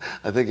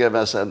 I think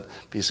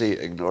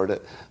MSNBC ignored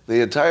it. The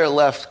entire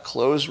left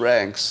closed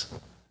ranks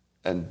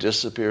and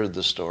disappeared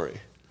the story,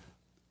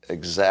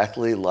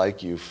 exactly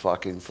like you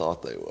fucking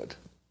thought they would.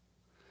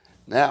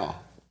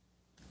 Now,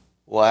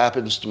 what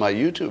happens to my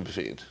YouTube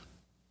feed?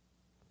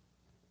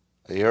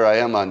 Here I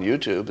am on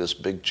YouTube, this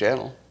big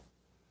channel.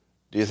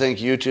 Do you think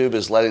YouTube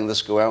is letting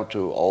this go out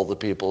to all the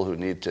people who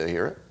need to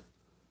hear it?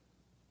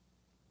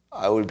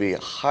 I would be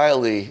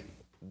highly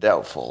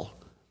doubtful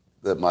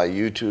that my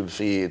YouTube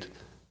feed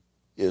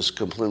is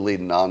completely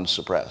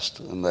non-suppressed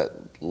and that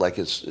like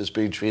it's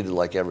being treated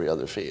like every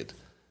other feed.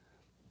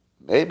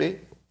 Maybe.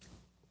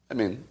 I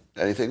mean,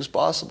 anything's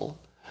possible.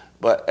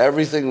 But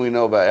everything we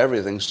know about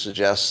everything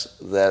suggests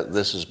that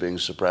this is being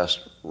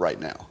suppressed right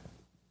now.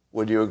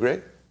 Would you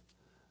agree?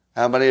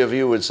 How many of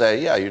you would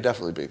say, yeah, you're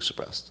definitely being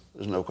suppressed?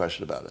 There's no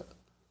question about it.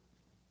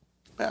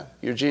 Yeah,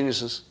 you're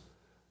geniuses.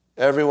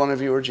 Every one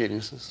of you are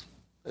geniuses.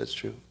 It's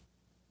true.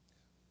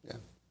 Yeah.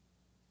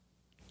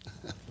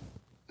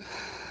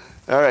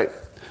 All right.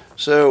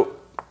 So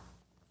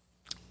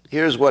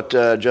here's what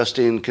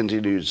Justine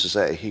continues to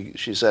say.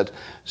 She said,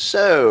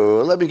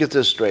 so let me get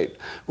this straight.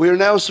 We are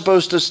now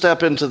supposed to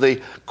step into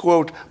the,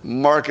 quote,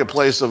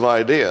 marketplace of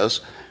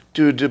ideas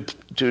to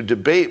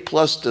debate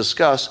plus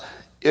discuss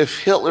if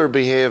Hitler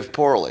behaved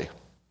poorly,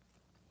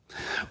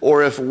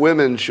 or if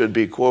women should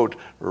be, quote,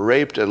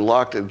 raped and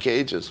locked in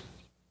cages.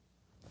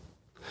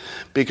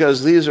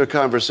 Because these are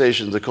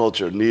conversations the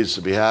culture needs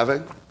to be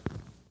having.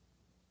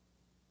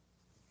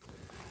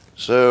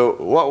 So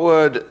what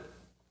would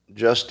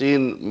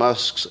Justine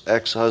Musk's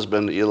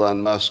ex-husband,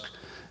 Elon Musk,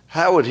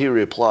 how would he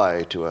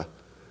reply to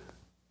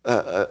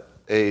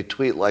a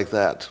tweet like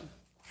that?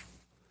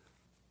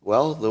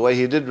 Well, the way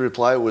he did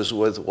reply was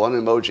with one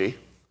emoji,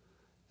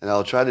 and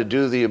I'll try to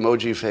do the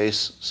emoji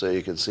face so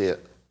you can see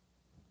it.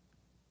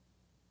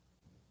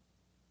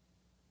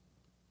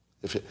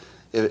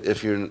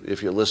 If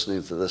you're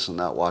listening to this and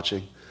not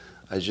watching,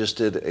 I just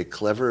did a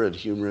clever and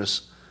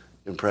humorous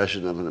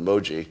impression of an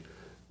emoji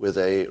with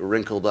a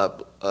wrinkled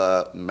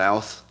up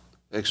mouth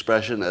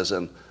expression, as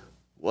in,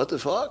 what the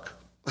fuck?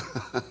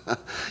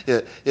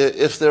 Yeah,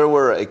 if there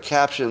were a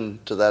caption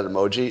to that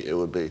emoji, it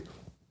would be,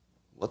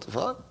 what the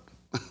fuck?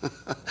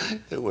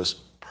 It was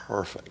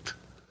perfect.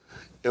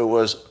 It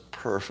was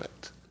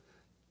perfect.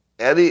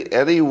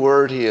 Any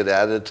word he had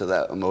added to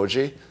that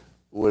emoji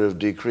would have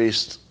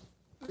decreased,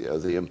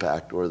 the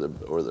impact or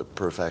the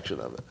perfection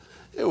of it.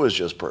 It was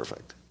just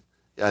perfect.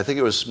 Yeah, I think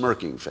it was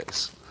smirking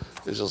face.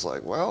 It's just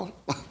like, well,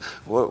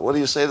 what do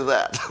you say to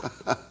that?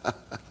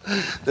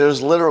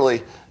 There's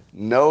literally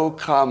no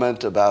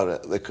comment about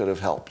it that could have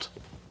helped.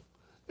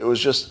 It was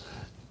just,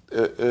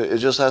 it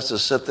just has to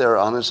sit there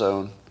on its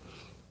own.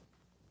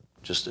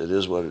 Just, it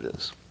is what it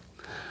is.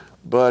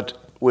 But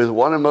with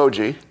one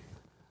emoji,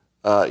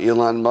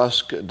 Elon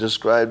Musk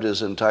described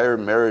his entire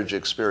marriage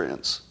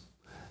experience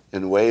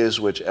in ways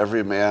which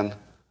every man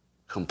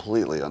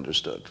completely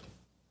understood.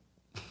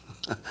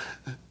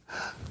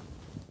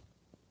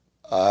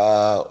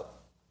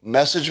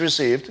 Message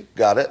received,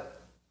 got it.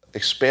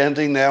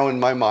 Expanding now in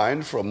my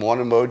mind from one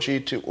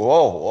emoji to,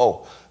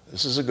 whoa,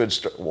 this is a good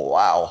story.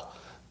 Wow.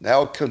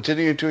 Now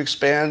continuing to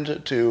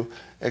expand to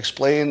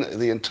explain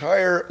the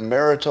entire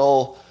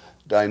marital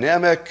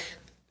dynamic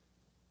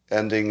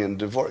ending in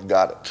divorce.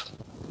 Got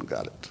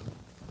it.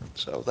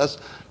 So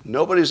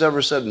nobody's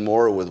ever said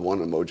more with one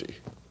emoji.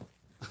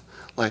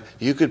 Like,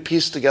 you could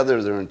piece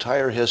together their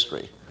entire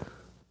history.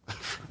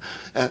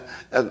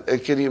 and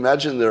can you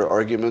imagine their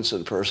arguments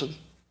in person?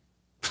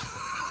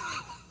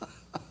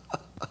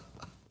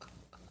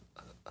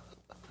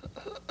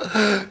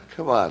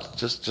 Come on,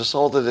 just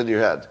hold it in your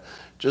head.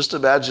 Just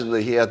imagine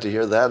that he had to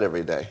hear that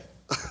every day.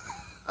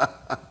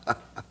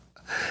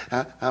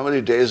 How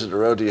many days in a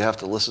row do you have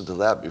to listen to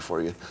that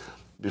before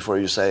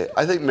you say,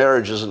 I think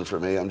marriage isn't for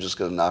me, I'm just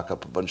going to knock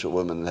up a bunch of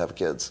women and have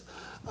kids?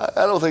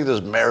 I don't think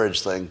this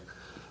marriage thing,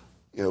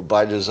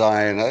 by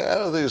design, I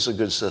don't think it's a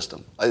good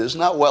system. It's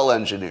not well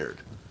engineered.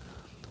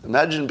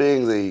 Imagine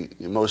being the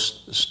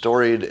most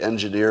storied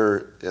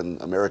engineer in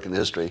American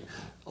history,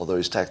 although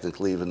he's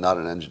technically even not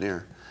an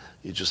engineer.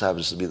 He just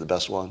happens to be the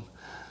best one.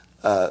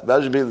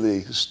 Imagine being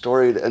the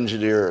storied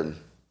engineer, and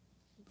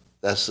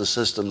that's the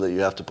system that you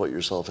have to put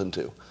yourself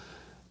into.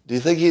 Do you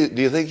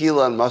think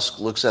Elon Musk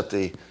looks at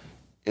the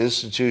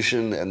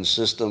institution and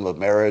system of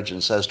marriage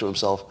and says to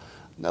himself,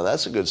 now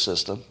that's a good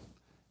system.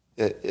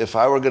 If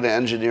I were going to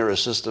engineer a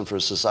system for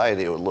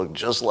society, it would look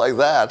just like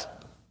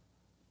that?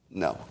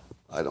 No,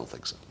 I don't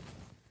think so.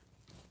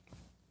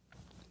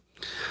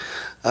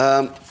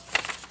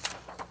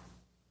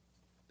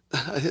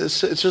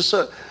 It's just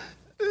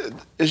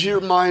is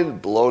your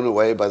mind blown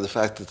away by the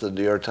fact that the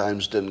New York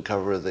Times didn't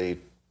cover the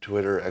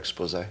Twitter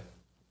expose? Like,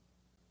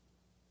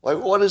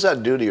 what does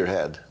that do to your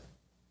head?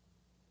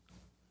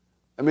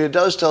 I mean, it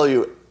does tell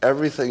you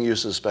everything you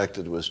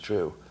suspected was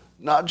true,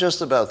 not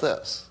just about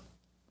this,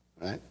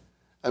 right?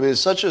 I mean,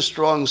 it's such a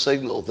strong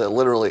signal that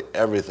literally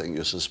everything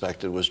you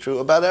suspected was true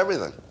about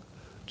everything,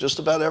 just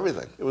about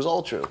everything. It was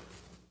all true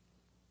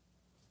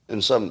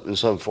in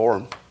some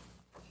form.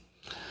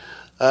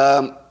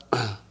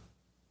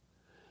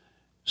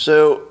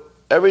 So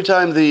every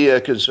time the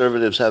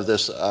conservatives have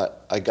this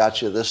I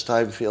got you this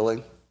time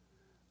feeling,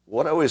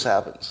 what always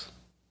happens?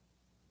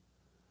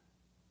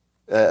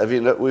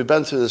 We've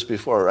been through this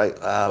before, right?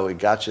 We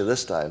got you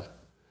this time.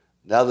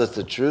 Now that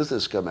the truth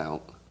has come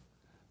out,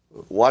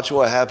 watch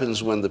what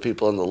happens when the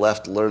people on the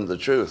left learn the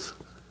truth.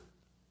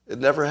 It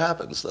never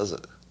happens, does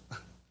it?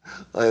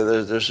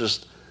 It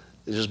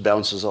just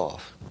bounces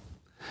off.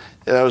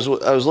 And I was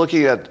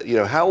looking at,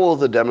 how will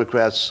the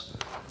Democrats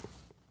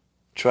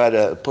try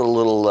to put a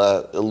little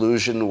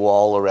illusion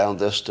wall around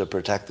this to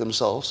protect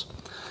themselves?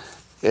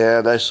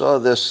 And I saw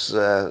this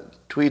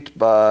tweet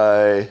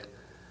by,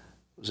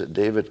 was it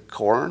David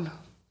Korn?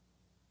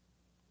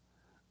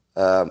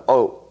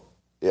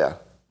 Yeah.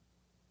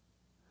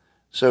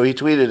 So he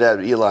tweeted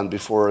at Elon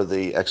before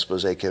the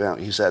expose came out.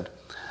 He said,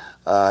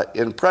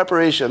 in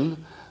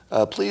preparation,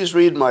 please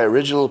read my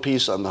original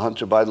piece on the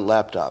Hunter Biden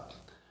laptop.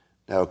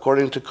 Now,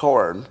 according to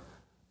Korn,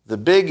 the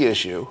big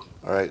issue,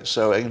 all right,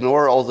 so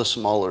ignore all the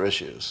smaller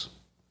issues,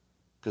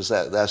 because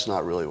that's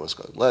not really what's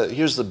going on.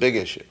 Here's the big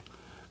issue,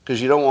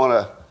 because you don't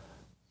want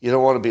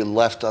to be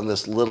left on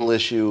this little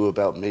issue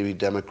about maybe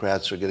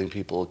Democrats are getting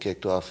people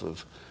kicked off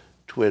of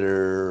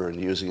Twitter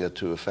and using it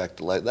to affect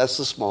the life. That's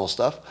the small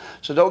stuff.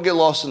 So don't get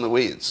lost in the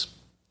weeds,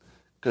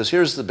 because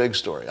here's the big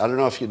story. I don't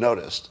know if you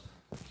noticed,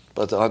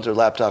 but the Hunter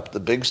laptop, the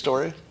big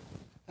story,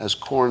 as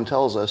Korn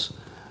tells us,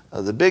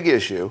 the big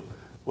issue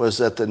was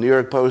that the New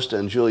York Post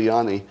and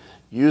Giuliani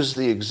used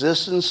the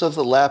existence of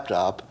the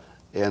laptop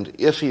and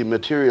iffy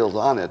materials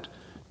on it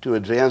to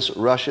advance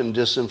Russian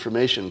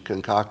disinformation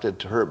concocted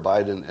to hurt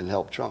Biden and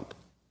help Trump.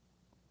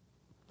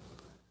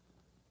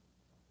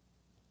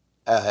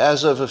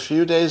 As of a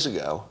few days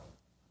ago,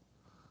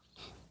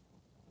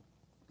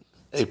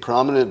 a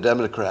prominent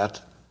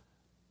Democrat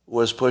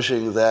was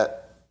pushing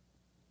that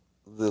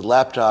the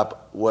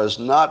laptop was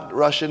not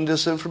Russian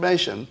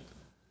disinformation,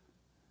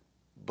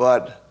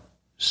 but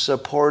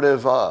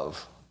supportive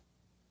of.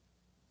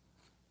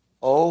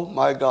 Oh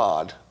my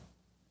God.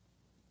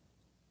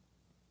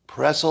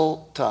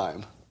 Pretzel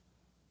time.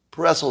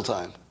 Pretzel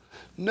time.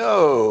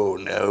 No,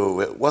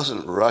 it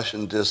wasn't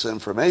Russian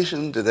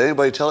disinformation. Did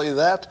anybody tell you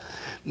that?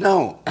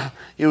 No,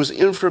 it was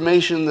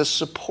information that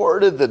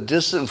supported the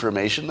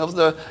disinformation of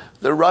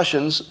the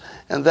Russians,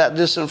 and that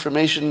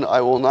disinformation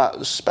I will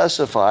not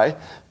specify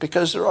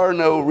because there are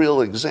no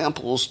real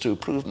examples to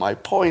prove my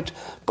point,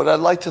 but I'd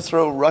like to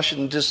throw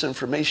Russian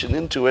disinformation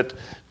into it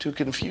to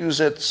confuse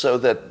it so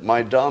that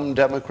my dumb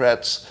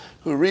Democrats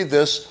who read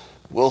this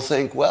will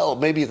think, well,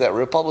 maybe that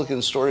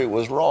Republican story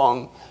was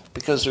wrong,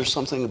 because there's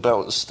something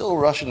about still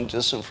Russian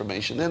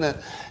disinformation in it.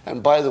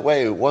 And by the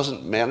way,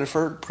 wasn't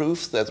Manafort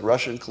proof that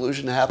Russian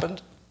collusion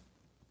happened?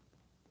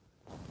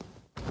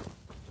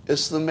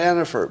 It's the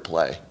Manafort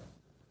play.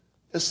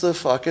 It's the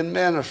fucking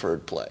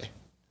Manafort play.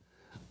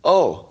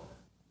 Oh,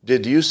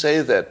 did you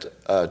say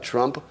that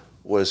Trump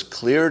was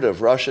cleared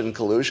of Russian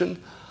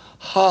collusion?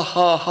 Ha,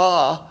 ha,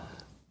 ha.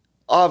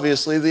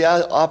 Obviously, the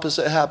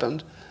opposite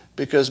happened,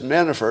 because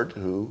Manafort,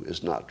 who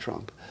is not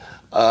Trump,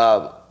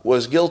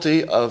 was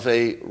guilty of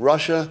a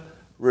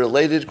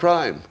Russia-related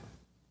crime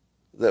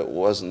that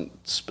wasn't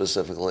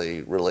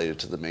specifically related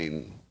to the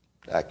main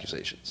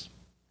accusations.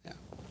 Yeah.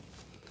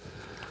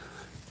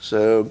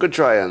 So good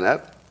try on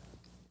that.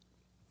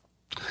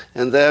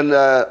 And then,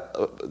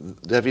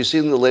 have you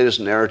seen the latest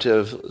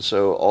narrative?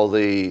 So all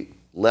the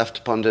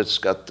left pundits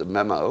got the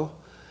memo.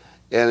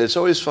 And it's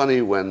always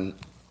funny when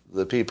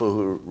the people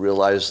who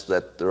realize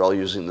that they're all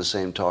using the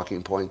same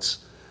talking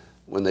points,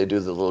 when they do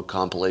the little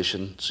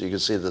compilation, so you can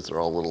see that they're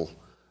all little,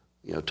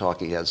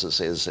 talking heads that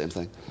say the same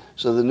thing.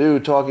 So the new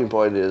talking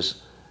point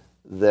is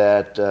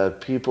that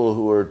people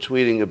who are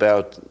tweeting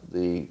about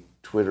the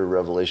Twitter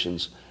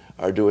revelations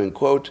are doing,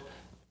 quote,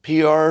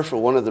 PR for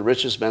one of the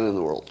richest men in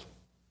the world.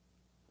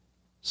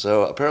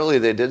 So apparently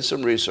they did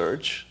some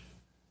research,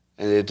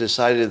 and they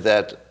decided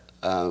that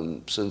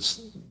since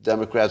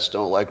Democrats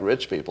don't like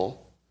rich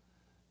people,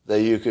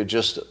 that you could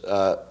just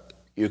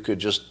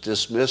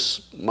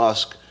dismiss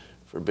Musk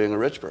for being a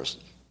rich person,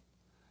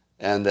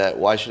 and that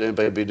why should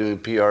anybody be doing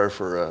PR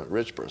for a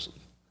rich person?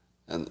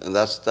 And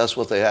that's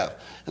what they have.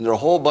 And there are a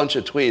whole bunch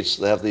of tweets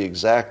that have the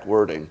exact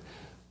wording,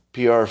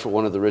 PR for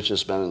one of the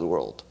richest men in the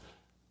world.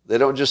 They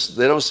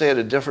don't say it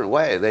a different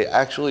way. They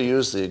actually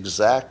use the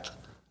exact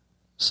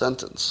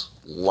sentence.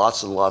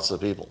 Lots and lots of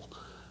people.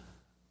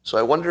 So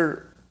I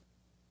wonder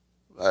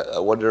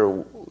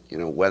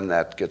when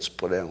that gets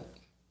put out.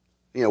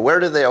 Where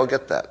do they all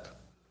get that?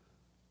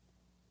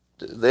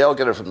 They all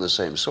get it from the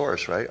same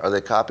source, right? Are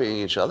they copying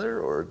each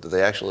other, or do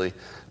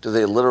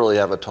they literally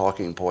have a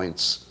talking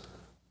points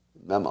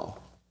memo?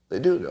 They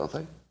do, don't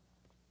they?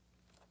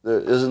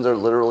 Isn't there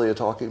literally a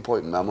talking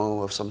point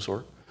memo of some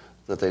sort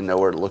that they know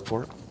where to look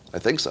for it? I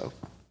think so.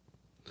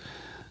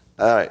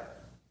 All right.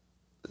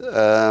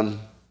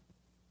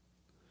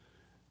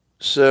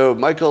 So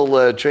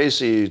Michael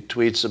Tracy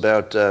tweets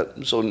about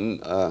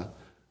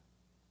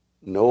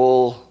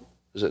Noel,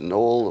 is it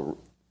Noel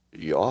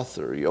Yoth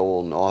or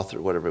Yoel Noth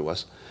or whatever it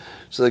was?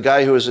 So the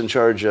guy who was in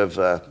charge of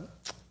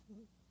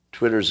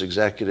Twitter's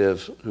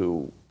executive,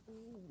 who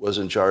was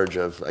in charge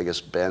of, I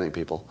guess, banning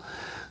people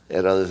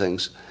and other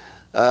things,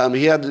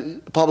 he had a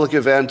public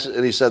event,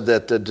 and he said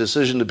that the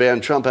decision to ban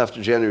Trump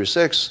after January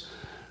 6th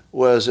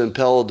was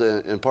impelled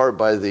in part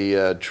by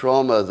the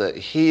trauma that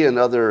he and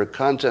other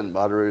content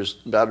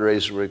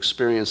moderators were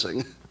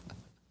experiencing.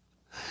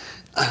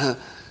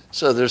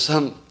 So there's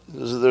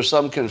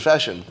some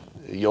confession.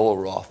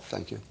 Yoel Roth,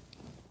 thank you.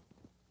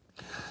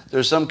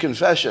 There's some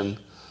confession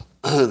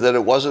that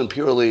it wasn't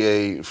purely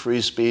a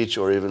free speech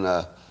or even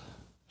a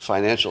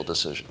financial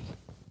decision.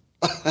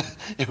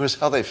 It was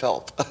how they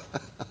felt.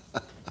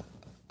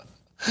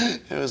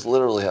 It was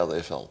literally how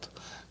they felt.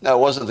 Now,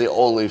 it wasn't the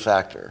only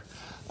factor.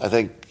 I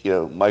think,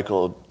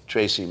 Michael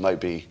Tracy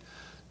might be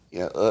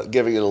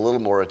giving it a little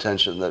more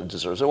attention than it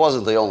deserves. It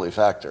wasn't the only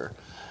factor.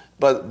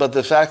 But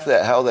the fact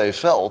that how they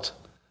felt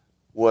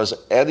was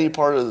any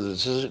part of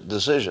the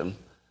decision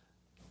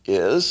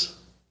is,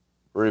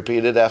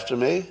 repeat it after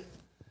me,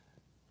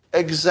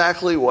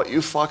 exactly what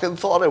you fucking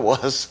thought it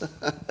was.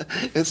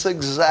 It's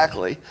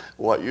exactly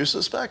what you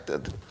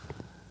suspected.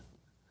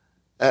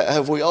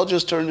 Have we all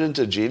just turned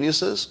into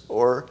geniuses?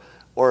 Or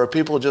are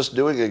people just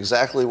doing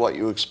exactly what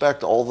you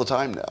expect all the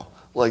time now?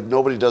 Like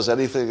nobody does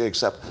anything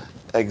except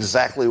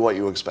exactly what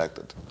you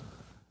expected.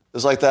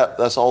 It's like that.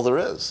 That's all there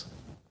is.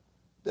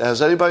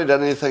 Has anybody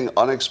done anything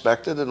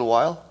unexpected in a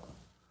while?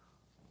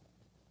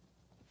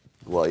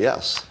 Well,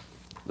 yes.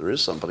 There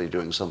is somebody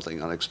doing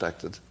something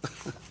unexpected.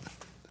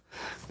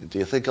 Do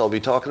you think I'll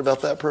be talking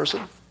about that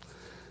person?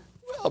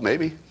 Well,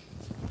 maybe.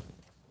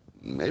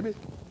 Maybe.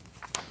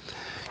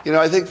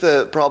 I think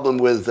the problem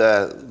with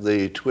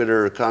the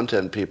Twitter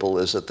content people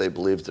is that they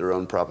believe their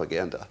own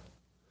propaganda.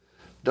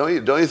 Don't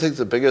you think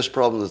the biggest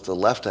problem that the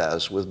left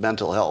has with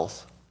mental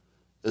health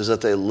is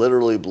that they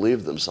literally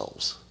believe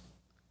themselves?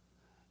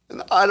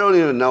 And I don't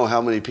even know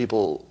how many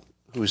people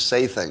who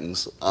say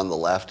things on the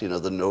left,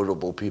 the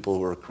notable people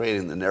who are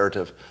creating the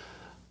narrative,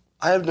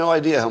 I have no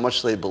idea how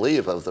much they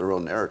believe of their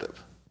own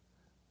narrative.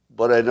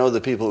 But I know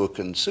the people who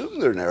consume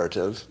their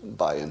narrative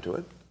buy into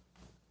it.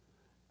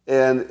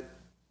 And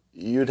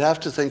you'd have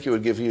to think it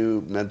would give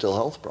you mental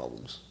health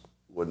problems,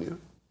 wouldn't you?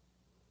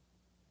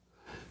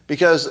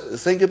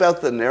 Because think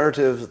about the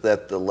narrative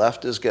that the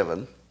left is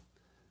given,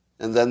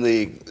 and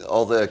then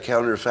all the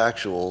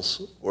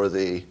counterfactuals or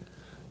the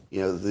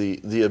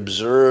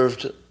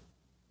observed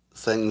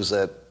things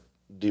that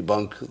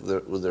debunk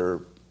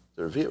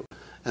their view.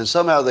 And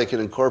somehow they can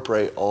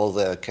incorporate all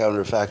the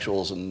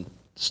counterfactuals and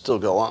still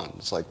go on.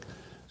 It's like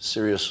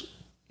serious,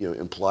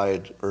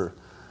 implied, or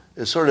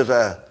it's sort of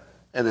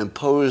an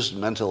imposed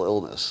mental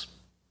illness.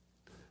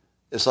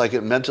 It's like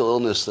a mental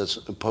illness that's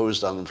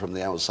imposed on them from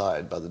the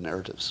outside by the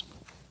narratives.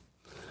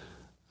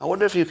 I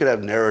wonder if you could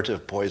have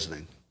narrative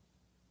poisoning.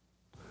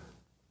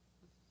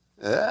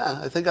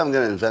 Yeah, I think I'm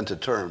going to invent a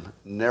term,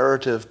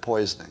 narrative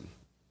poisoning.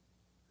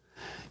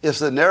 If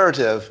the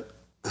narrative,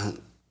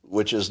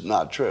 which is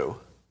not true,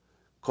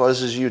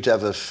 causes you to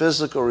have a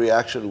physical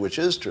reaction which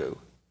is true,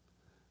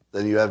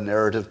 then you have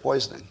narrative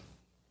poisoning.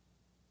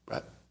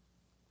 Right?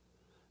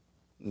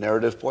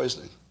 Narrative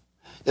poisoning.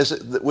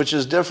 Which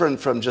is different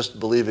from just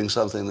believing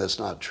something that's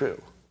not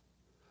true.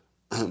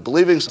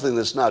 Believing something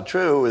that's not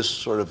true is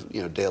sort of,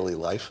 daily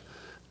life.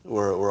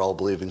 We're all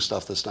believing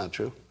stuff that's not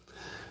true.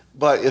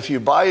 But if you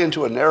buy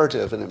into a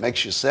narrative and it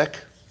makes you sick,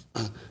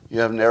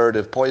 you have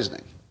narrative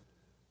poisoning.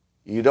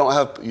 You're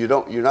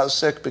not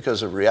sick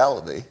because of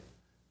reality,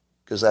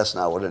 because that's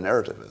not what a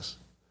narrative is.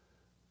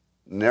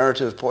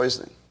 Narrative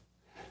poisoning.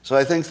 So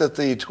I think that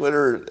the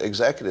Twitter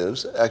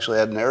executives actually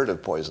had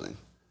narrative poisoning,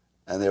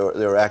 and they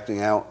were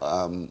acting out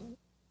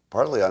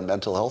partly on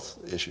mental health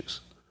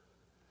issues.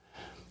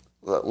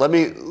 Let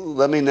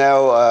me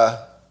now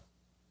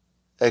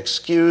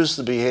excuse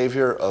the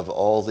behavior of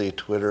all the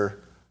Twitter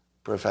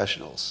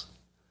professionals.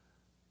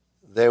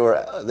 They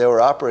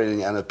were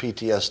operating on a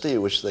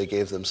PTSD which they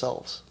gave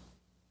themselves.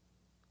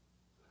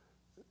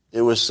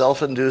 It was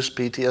self-induced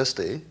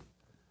PTSD.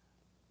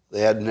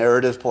 They had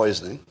narrative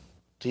poisoning,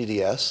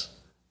 TDS,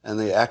 and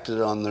they acted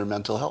on their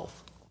mental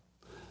health.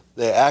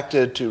 They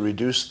acted to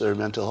reduce their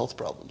mental health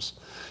problems.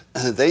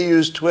 They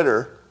used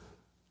Twitter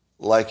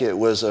like it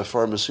was a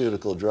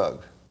pharmaceutical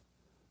drug,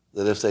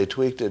 that if they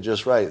tweaked it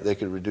just right, they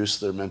could reduce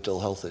their mental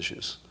health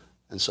issues.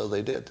 And so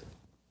they did.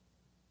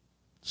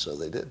 So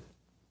they did.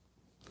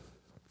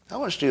 How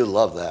much do you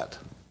love that?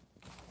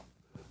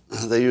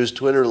 They used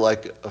Twitter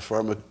like a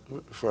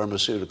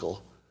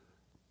pharmaceutical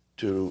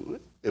to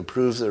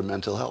improve their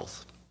mental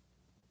health.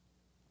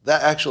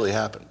 That actually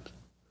happened,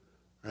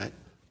 right?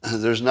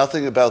 There's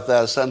nothing about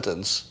that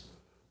sentence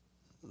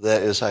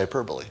that is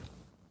hyperbole.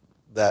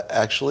 That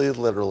actually,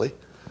 literally,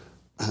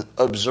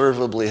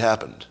 observably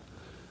happened.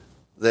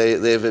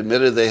 They've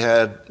admitted they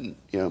had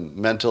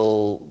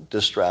mental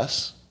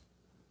distress.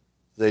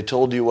 They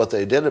told you what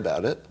they did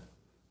about it.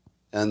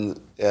 And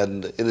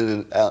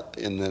in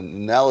an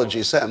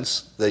analogy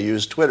sense, they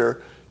used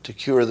Twitter to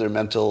cure their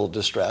mental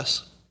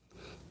distress,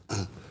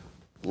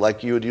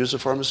 like you would use a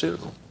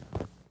pharmaceutical.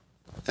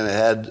 And it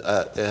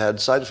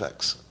had side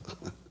effects.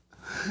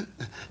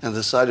 And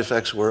the side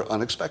effects were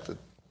unexpected.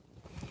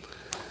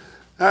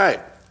 All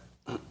right.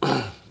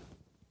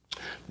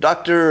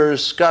 Dr.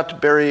 Scott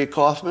Barry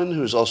Kaufman,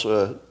 who's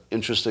also an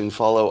interesting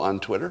follow on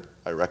Twitter,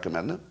 I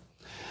recommend it.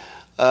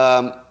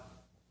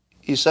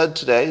 He said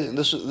today, and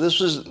this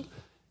was,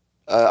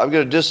 I'm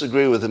going to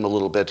disagree with him a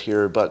little bit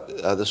here, but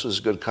this was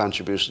a good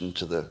contribution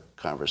to the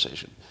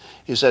conversation.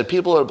 He said,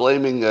 people are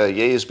blaming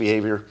Ye's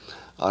behavior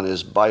on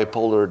his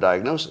bipolar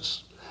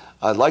diagnosis.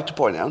 I'd like to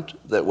point out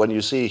that when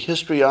you see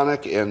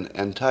histrionic and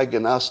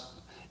antagonistic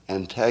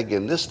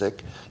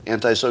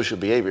antisocial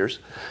behaviors,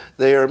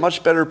 they are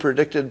much better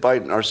predicted by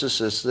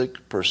narcissistic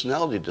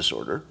personality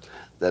disorder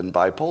than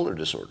bipolar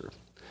disorder.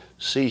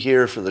 See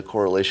here for the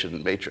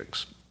correlation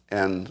matrix.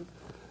 And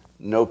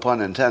no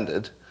pun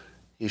intended,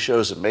 he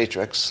shows a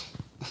matrix,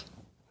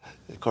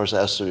 of course it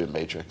has to be a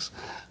matrix,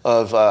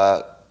 of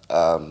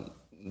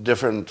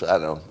different,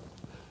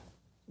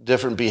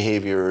 different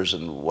behaviors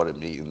and what it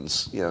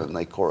means, and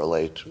they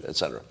correlate,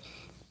 etc.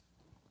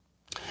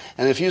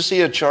 And if you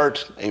see a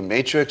chart, a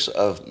matrix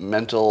of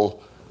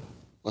mental,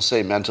 let's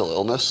say mental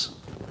illness,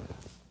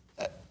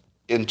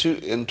 in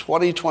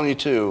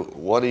 2022,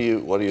 what do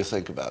you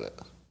think about it?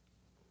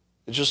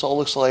 It just all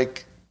looks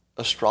like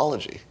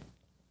astrology.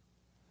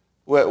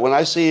 When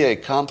I see a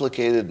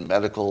complicated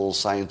medical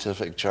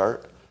scientific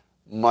chart,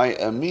 my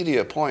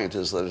immediate point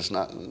is that it's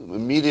not,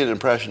 immediate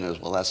impression is,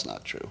 well, that's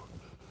not true.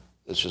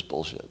 It's just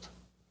bullshit.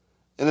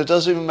 And it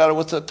doesn't even matter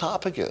what the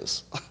topic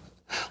is.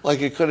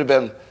 Like it could have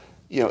been,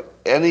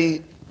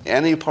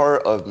 any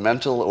part of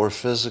mental or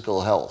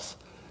physical health.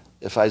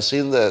 If I'd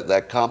seen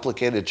that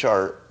complicated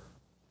chart,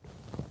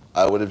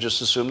 I would have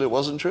just assumed it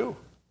wasn't true.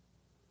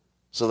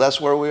 So that's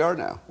where we are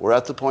now. We're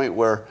at the point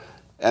where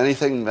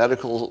anything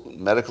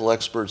medical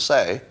experts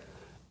say,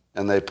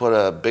 and they put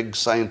a big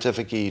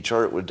scientific-y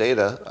chart with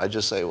data, I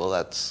just say, well,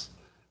 that's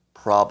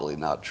probably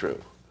not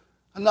true.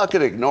 I'm not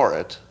going to ignore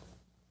it,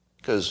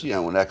 because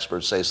when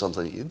experts say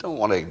something, you don't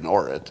want to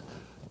ignore it.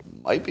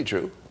 It might be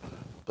true,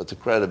 but the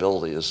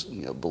credibility is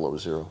below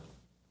zero.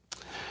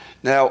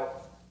 Now,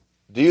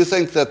 do you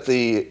think that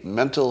the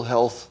mental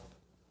health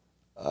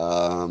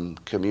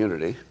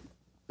community,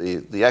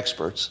 the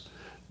experts,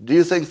 do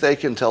you think they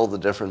can tell the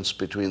difference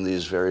between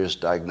these various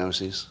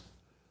diagnoses?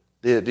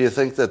 Do you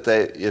think that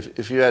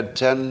if you had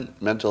 10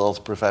 mental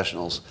health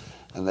professionals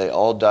and they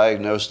all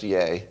diagnosed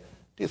EA,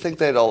 do you think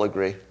they'd all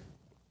agree?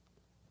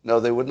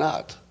 No, they would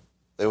not.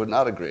 They would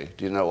not agree.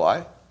 Do you know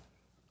why?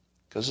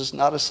 Because it's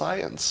not a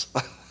science.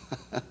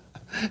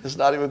 It's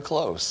not even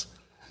close.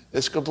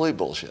 It's complete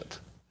bullshit.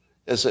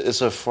 It's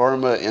a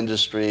pharma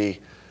industry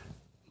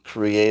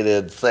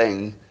created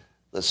thing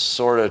that's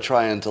sort of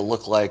trying to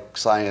look like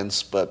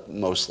science, but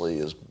mostly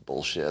is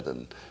bullshit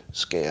and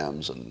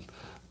scams and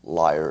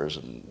liars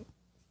and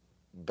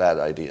bad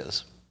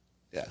ideas.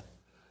 Yeah.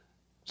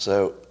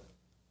 So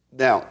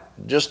now,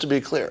 just to be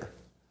clear,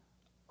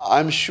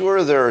 I'm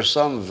sure there are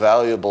some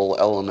valuable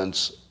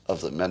elements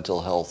of the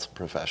mental health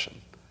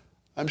profession.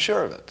 I'm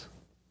sure of it.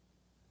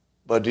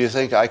 But do you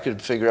think I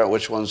could figure out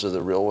which ones are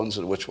the real ones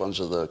and which ones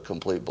are the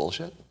complete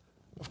bullshit?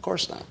 Of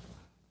course not,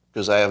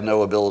 because I have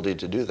no ability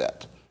to do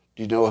that.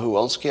 Do you know who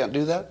else can't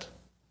do that?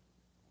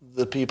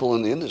 The people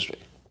in the industry.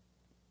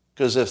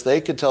 Because if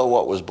they could tell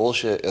what was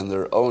bullshit in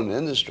their own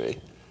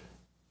industry,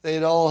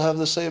 they'd all have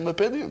the same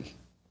opinion.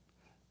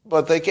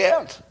 But they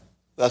can't.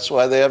 That's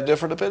why they have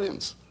different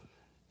opinions.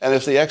 And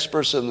if the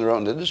experts in their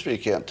own industry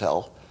can't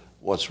tell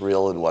what's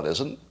real and what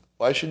isn't,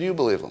 why should you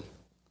believe them?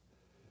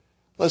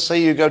 Let's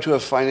say you go to a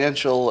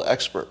financial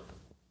expert.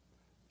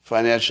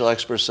 Financial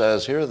expert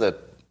says,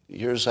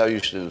 here's how you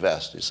should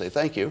invest. You say,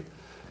 thank you.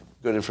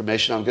 Good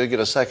information. I'm going to get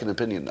a second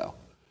opinion now.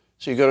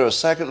 So you go to a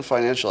second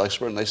financial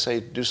expert and they say,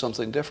 do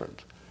something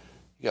different.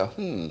 You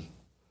go,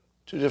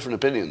 two different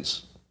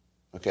opinions.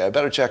 Okay, I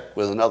better check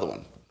with another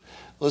one.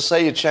 Let's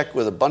say you check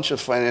with a bunch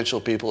of financial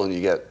people and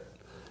you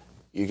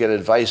get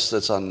advice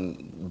that's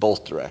on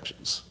both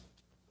directions.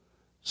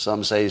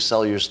 Some say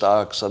sell your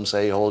stock, some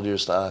say hold your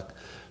stock,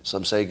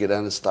 some say get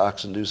into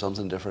stocks and do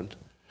something different.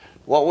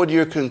 What would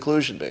your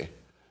conclusion be?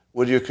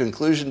 Would your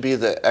conclusion be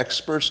that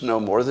experts know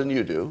more than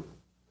you do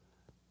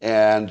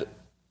and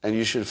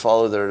you should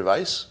follow their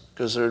advice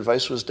because their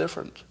advice was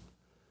different?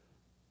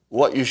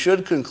 What you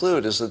should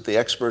conclude is that the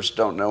experts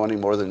don't know any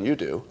more than you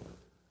do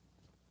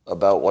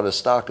about what a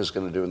stock is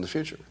going to do in the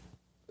future,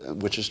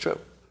 which is true.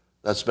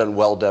 That's been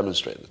well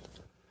demonstrated.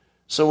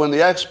 So when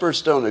the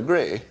experts don't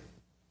agree,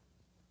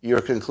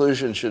 your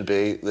conclusion should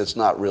be that it's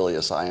not really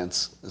a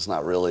science.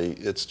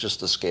 It's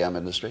just a scam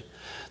industry.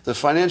 The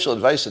financial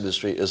advice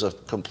industry is a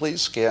complete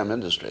scam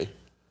industry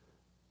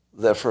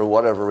that for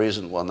whatever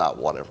reason, well, not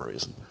whatever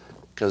reason,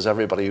 because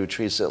everybody who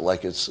treats it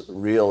like it's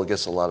real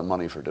gets a lot of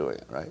money for doing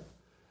it, right?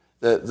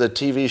 The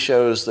TV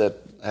shows that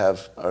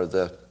have,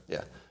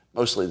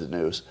 mostly the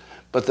news,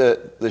 but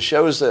the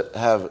shows that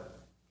have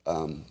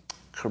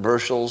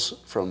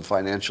commercials from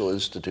financial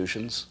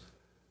institutions,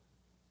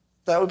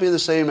 that would be the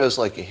same as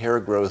like hair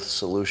growth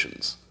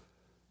solutions.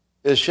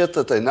 It's shit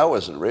that they know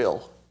isn't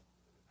real.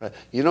 Right?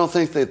 You don't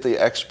think that the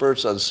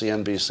experts on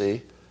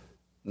CNBC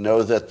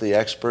know that the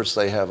experts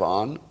they have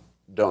on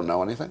don't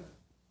know anything?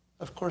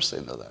 Of course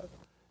they know that.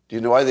 Do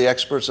you know why the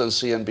experts on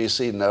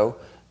CNBC know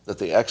that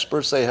the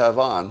experts they have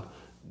on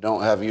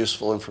don't have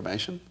useful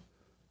information?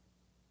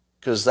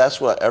 Because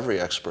that's what every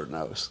expert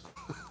knows.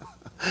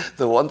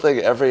 The one thing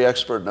every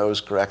expert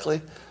knows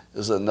correctly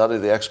is that none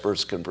of the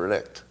experts can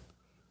predict.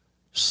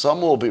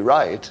 Some will be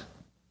right,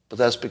 but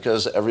that's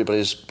because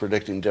everybody's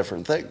predicting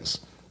different things.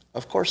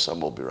 Of course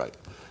some will be right.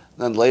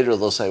 Then later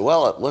they'll say,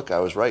 well, look, I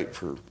was right.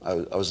 I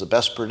was the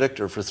best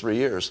predictor for 3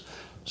 years,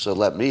 so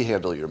let me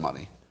handle your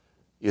money.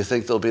 You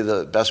think they'll be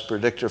the best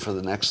predictor for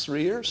the next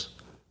 3 years?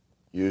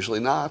 Usually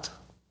not.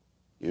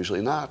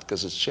 Usually not,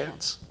 because it's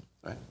chance,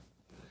 right?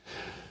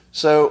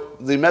 So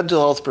the mental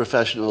health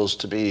professionals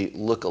to me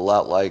look a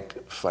lot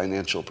like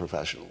financial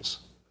professionals,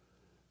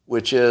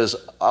 which is,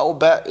 I'll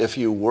bet if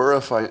you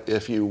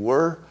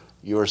were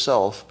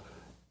yourself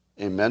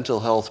a mental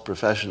health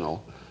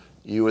professional,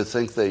 you would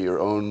think that your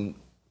own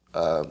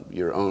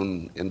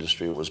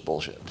industry was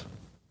bullshit.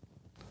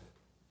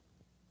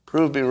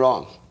 Prove me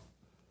wrong.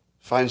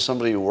 Find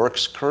somebody who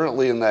works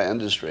currently in that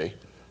industry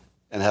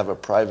and have a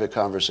private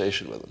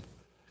conversation with them.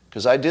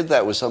 Because I did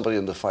that with somebody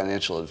in the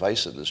financial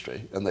advice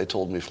industry, and they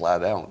told me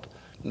flat out,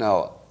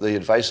 no, the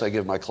advice I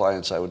give my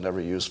clients I would never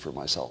use for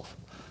myself.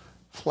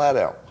 Flat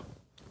out.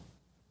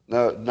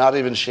 No, not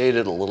even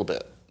shaded a little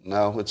bit.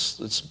 No,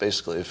 it's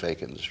basically a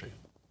fake industry.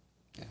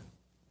 Yeah.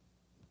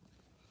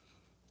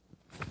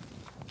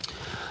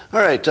 All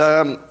right.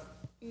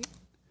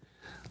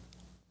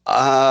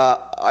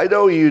 I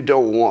know you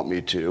don't want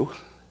me to,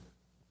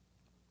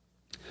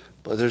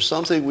 but there's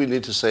something we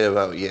need to say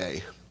about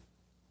Ye.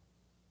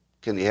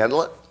 Can you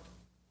handle it?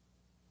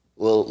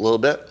 A little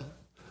bit?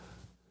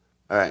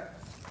 All right.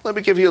 Let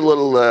me give you a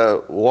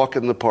little walk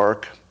in the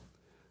park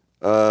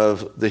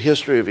of the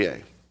history of Ye.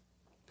 And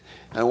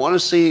I want to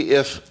see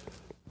if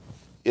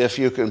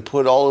you can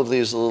put all of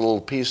these little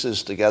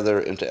pieces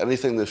together into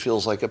anything that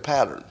feels like a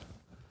pattern.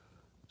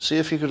 See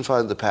if you can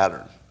find the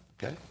pattern,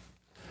 okay?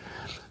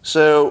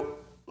 So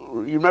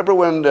you remember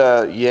when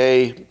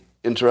Ye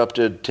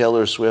interrupted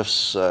Taylor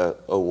Swift's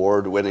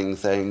award-winning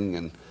thing,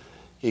 and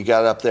he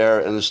got up there,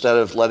 and instead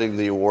of letting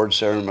the award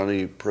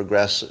ceremony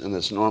progress in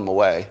its normal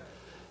way,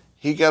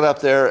 he got up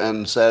there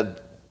and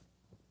said,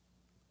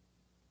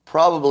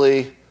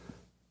 probably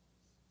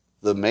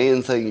the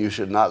main thing you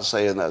should not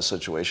say in that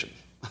situation,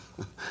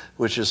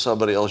 which is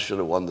somebody else should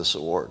have won this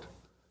award.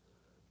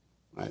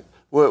 Right?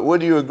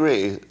 Would you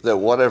agree that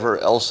whatever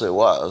else it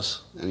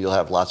was, and you'll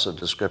have lots of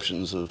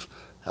descriptions of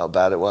how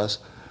bad it was,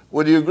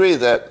 would you agree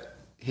that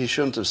he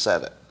shouldn't have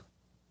said it?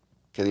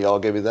 Can you all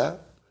give me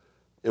that?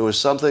 It was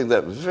something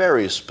that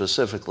very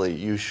specifically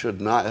you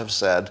should not have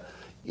said,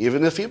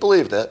 even if you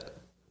believed it,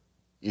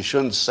 you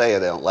shouldn't say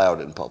it out loud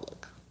in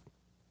public.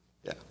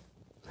 Yeah.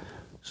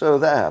 So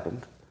that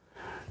happened.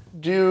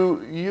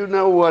 Do you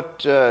know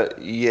what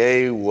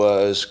Ye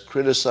was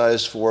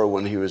criticized for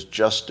when he was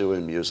just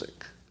doing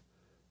music?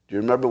 Do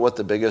you remember what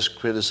the biggest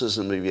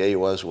criticism of Ye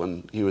was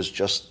when he was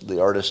just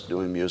the artist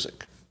doing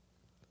music?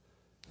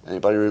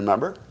 Anybody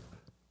remember?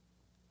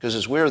 Because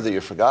it's weird that you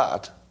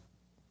forgot.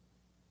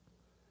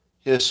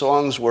 His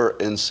songs were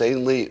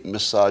insanely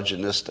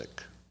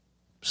misogynistic,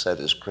 said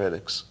his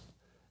critics.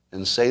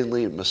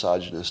 Insanely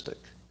misogynistic.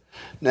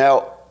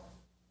 Now,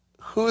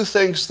 Who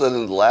thinks that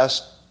in the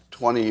last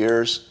 20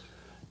 years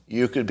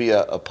you could be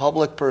a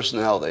public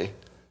personality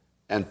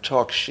and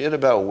talk shit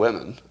about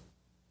women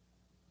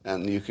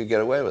and you could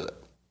get away with it?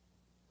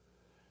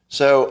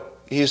 So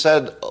he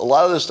said a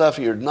lot of the stuff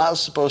you're not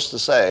supposed to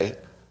say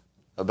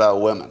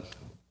about women,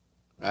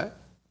 right?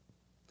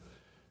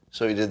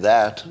 So he did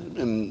that,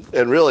 and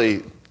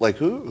really, like,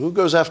 who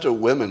goes after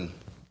women,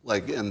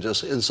 like, and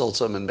just insults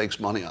them and makes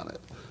money on it?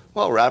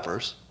 Well,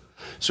 rappers.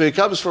 So he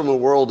comes from a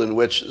world in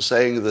which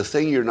saying the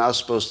thing you're not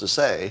supposed to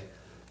say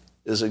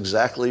is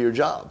exactly your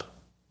job,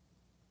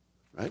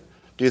 right?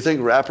 Do you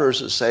think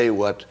rappers say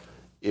what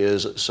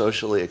is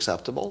socially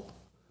acceptable?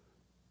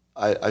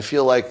 I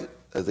feel like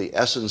the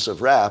essence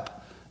of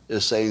rap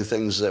is saying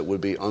things that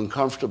would be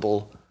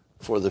uncomfortable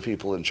for the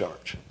people in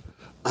charge.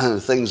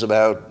 Things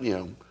about,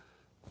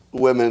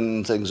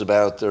 women, things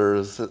about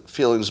their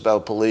feelings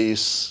about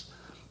police,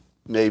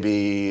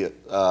 maybe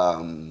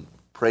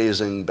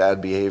praising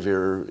bad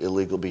behavior,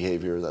 illegal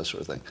behavior, that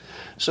sort of thing.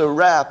 So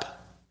rap,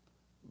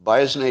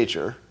 by its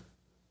nature,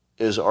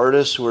 is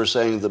artists who are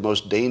saying the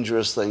most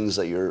dangerous things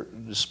that you're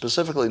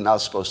specifically not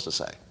supposed to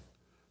say,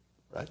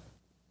 right?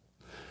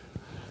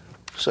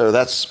 So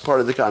that's part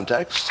of the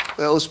context.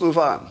 Now let's move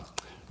on.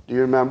 Do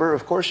you remember?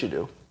 Of course you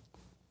do.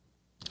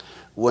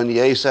 When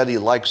Ye said he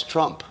likes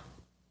Trump,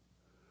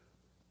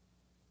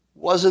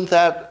 wasn't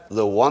that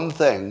the one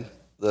thing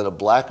that a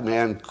black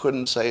man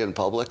couldn't say in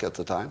public at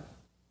the time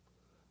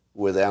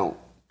without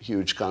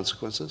huge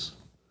consequences?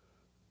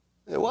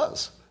 It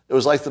was. It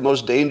was like the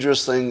most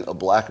dangerous thing a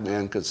black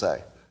man could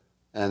say.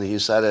 And he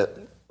said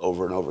it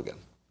over and over again.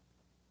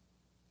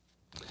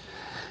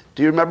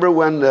 Do you remember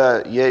when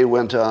Ye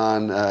went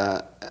on,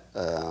 I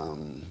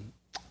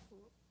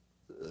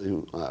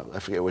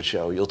forget which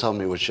show, you'll tell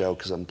me which show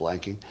because I'm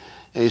blanking,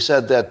 and he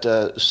said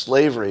that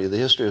slavery, the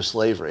history of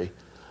slavery,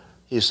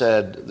 he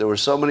said there were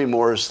so many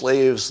more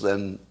slaves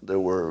than there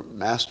were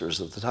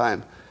masters at the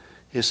time.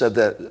 He said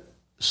that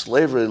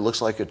slavery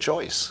looks like a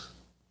choice.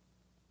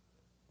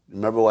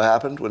 Remember what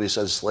happened when he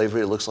said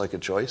slavery looks like a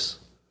choice?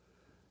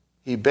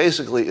 He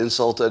basically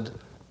insulted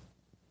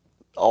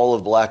all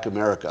of black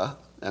America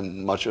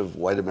and much of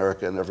white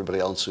America and everybody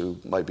else who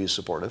might be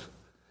supportive.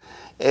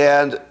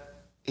 And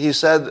he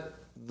said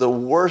the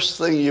worst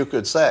thing you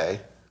could say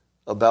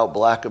about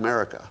black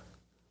America.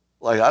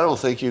 Like, I don't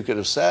think you could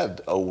have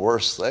said a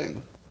worse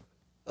thing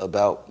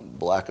about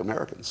black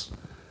Americans.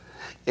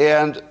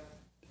 And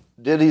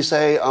did he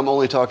say, I'm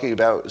only talking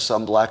about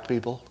some black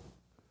people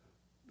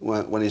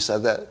when he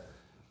said that?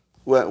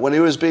 When he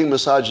was being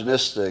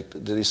misogynistic,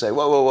 did he say,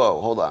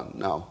 whoa, hold on,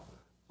 no.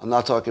 I'm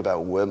not talking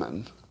about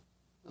women.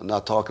 I'm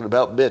not talking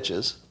about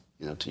bitches,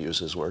 to use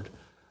his word.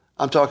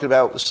 I'm talking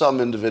about some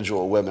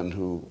individual women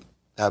who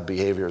have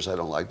behaviors I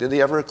don't like. Did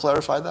he ever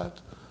clarify that?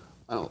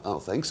 I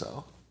don't think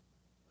so.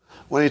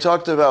 When he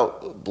talked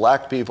about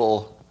black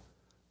people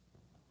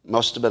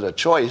must have been a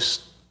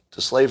choice to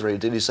slavery,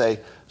 did he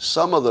say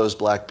some of those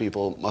black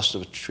people must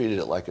have treated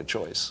it like a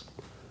choice?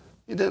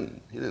 He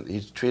didn't. He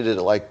treated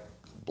it like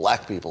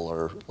black people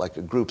or like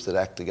a group that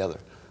act together.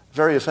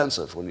 Very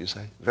offensive, wouldn't you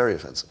say? Very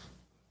offensive.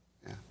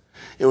 Yeah.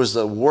 It was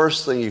the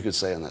worst thing you could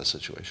say in that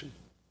situation.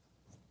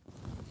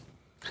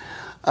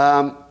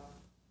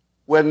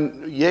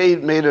 When Ye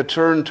made a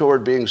turn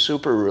toward being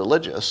super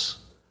religious,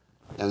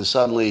 and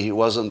suddenly he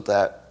wasn't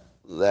that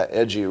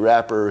edgy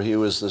rapper, he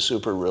was the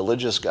super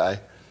religious guy,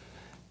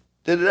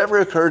 did it ever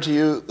occur to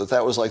you that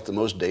that was like the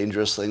most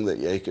dangerous thing that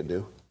Ye could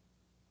do?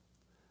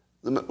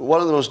 One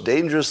of the most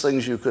dangerous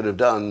things you could have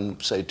done,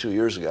 say 2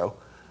 years ago,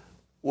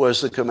 was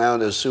to come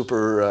out as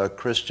super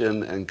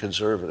Christian and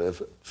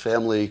conservative,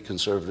 family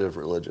conservative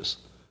religious.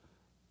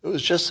 It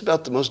was just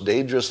about the most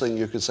dangerous thing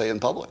you could say in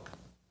public,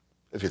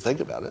 if you think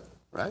about it,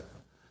 right?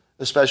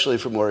 Especially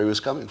from where he was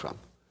coming from.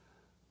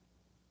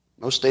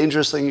 Most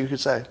dangerous thing you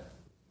could say.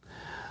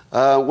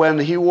 When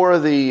he wore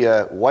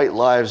the White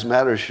Lives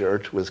Matter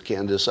shirt with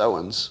Candace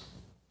Owens,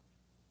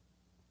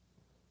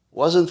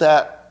 wasn't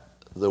that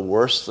the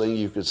worst thing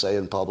you could say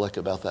in public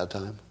about that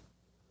time?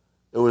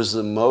 It was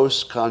the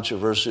most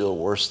controversial,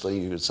 worst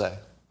thing you could say.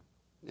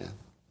 Yeah.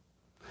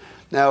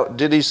 Now,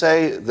 did he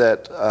say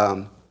that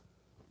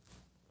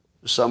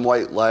some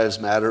white lives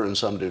matter and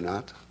some do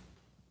not?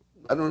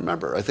 I don't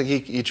remember. I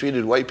think he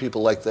treated white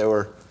people like they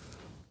were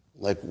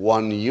like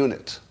one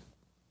unit.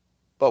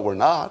 But we're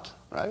not,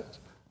 right?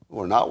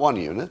 We're not one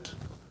unit.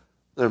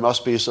 There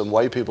must be some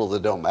white people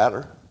that don't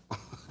matter,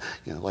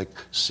 like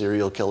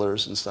serial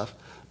killers and stuff.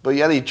 But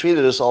yet he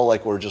treated us all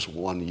like we're just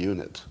one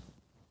unit.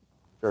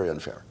 Very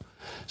unfair.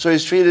 So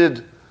he's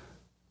treated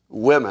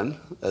women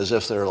as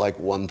if they're like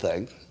one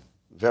thing.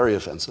 Very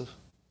offensive.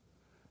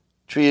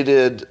 He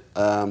treated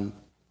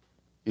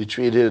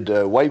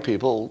white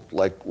people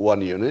like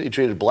one unit. He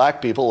treated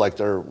black people like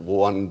they're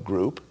one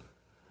group.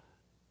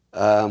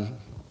 And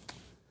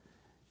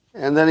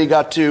then he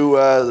got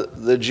to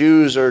the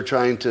Jews are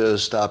trying to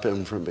stop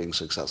him from being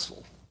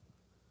successful.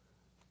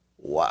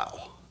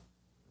 Wow.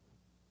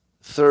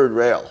 Third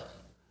rail.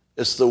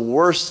 It's the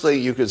worst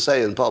thing you could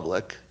say in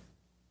public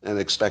and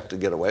expect to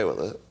get away with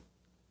it,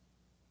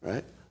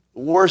 right?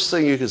 Worst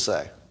thing you could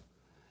say.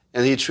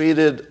 And he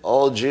treated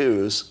all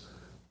Jews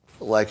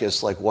like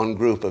it's like one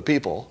group of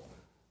people,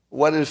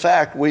 when in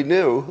fact we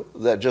knew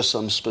that just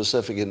some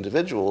specific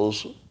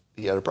individuals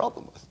he had a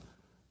problem with.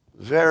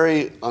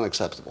 Very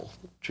unacceptable,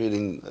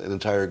 treating an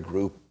entire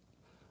group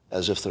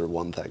as if they're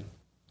one thing.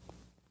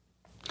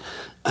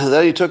 And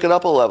then he took it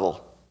up a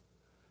level.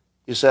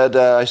 He said,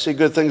 I see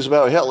good things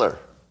about Hitler.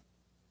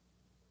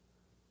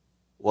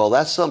 Well,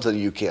 that's something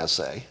you can't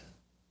say.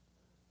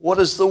 What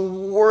is the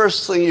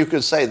worst thing you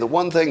could say? The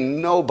one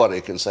thing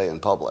nobody can say in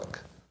public.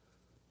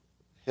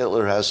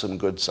 Hitler has some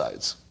good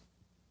sides.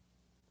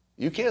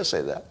 You can't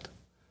say that.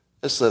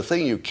 It's the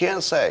thing you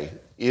can't say.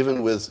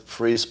 Even with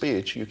free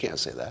speech, you can't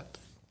say that.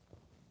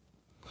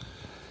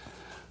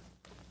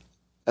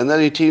 And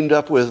then he teamed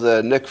up with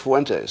Nick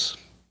Fuentes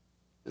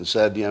and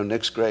said,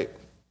 Nick's great.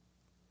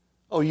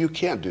 Oh, you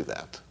can't do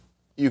that.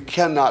 You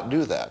cannot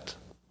do that.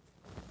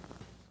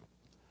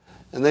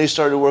 And then he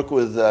started to work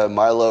with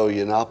Milo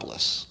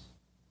Yiannopoulos.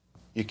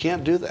 You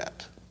can't do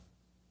that.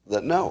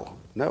 No.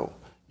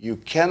 You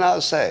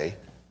cannot say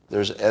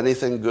there's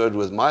anything good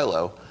with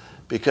Milo,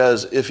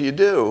 because if you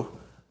do,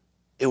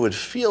 it would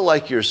feel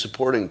like you're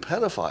supporting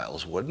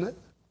pedophiles, wouldn't it?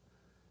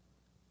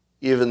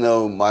 Even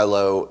though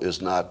Milo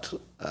is not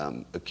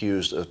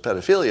accused of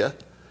pedophilia,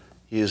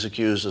 he is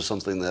accused of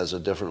something that has a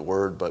different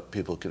word, but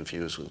people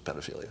confuse with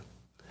pedophilia.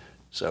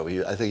 So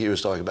I think he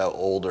was talking about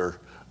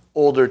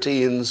older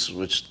teens,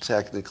 which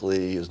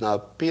technically is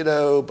not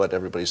pedo, but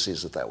everybody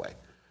sees it that way,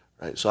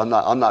 right? So I'm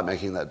not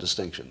making that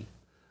distinction.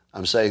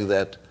 I'm saying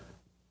that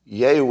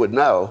Ye would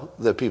know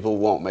that people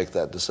won't make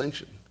that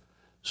distinction.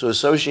 So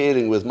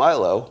associating with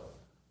Milo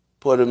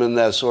put him in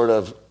that sort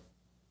of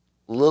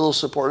little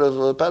supportive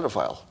of a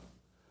pedophile.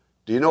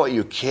 Do you know what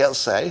you can't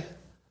say?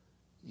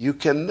 You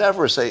can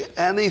never say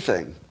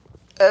anything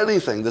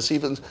that's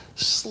even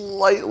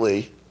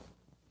slightly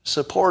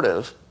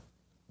supportive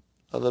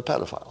of a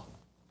pedophile.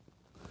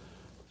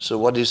 So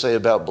what do you say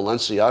about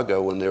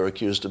Balenciaga when they were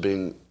accused of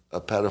being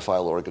a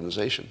pedophile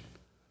organization?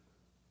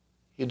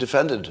 He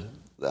defended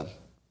them.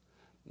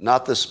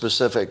 Not the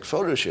specific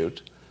photo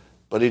shoot,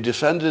 but he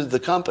defended the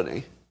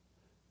company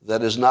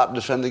that is not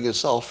defending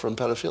itself from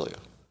pedophilia.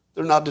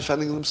 They're not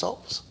defending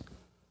themselves.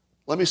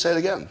 Let me say it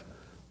again.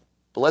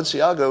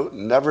 Balenciaga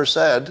never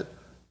said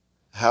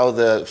how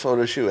the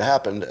photo shoot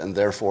happened and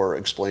therefore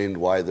explained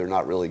why they're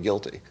not really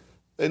guilty.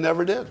 They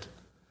never did.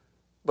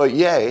 But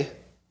Ye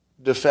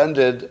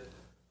defended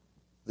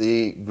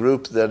the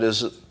group that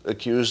is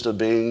accused of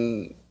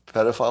being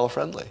pedophile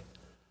friendly.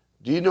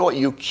 Do you know what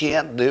you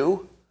can't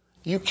do?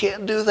 You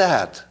can't do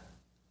that.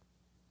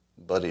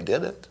 But he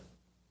did it.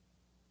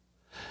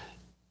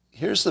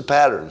 Here's the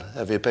pattern.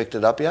 Have you picked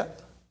it up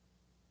yet?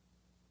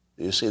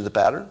 Do you see the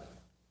pattern?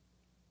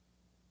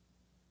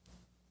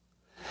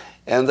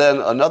 And then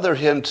another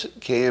hint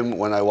came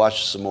when I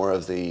watched some more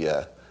of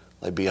the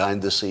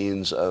behind the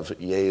scenes of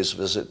Ye's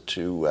visit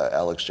to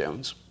Alex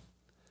Jones.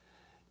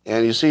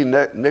 And you see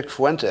Nick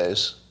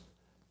Fuentes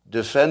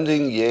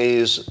defending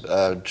Ye's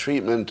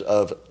treatment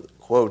of,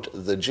 quote,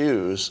 the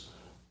Jews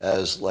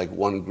as like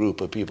one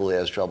group of people he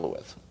has trouble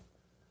with.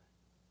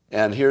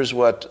 And here's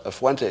what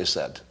Fuentes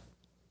said.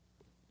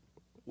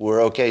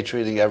 We're okay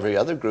treating every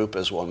other group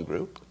as one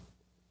group.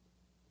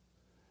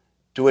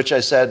 To which I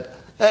said,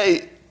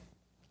 hey,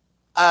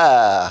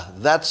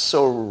 that's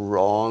so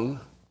wrong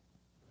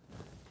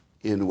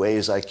in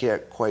ways I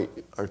can't quite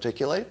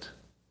articulate.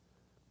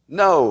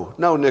 No,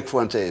 Nick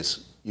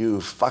Fuentes,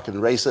 you fucking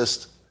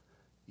racist.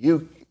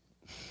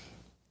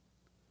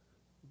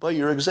 But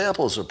your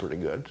examples are pretty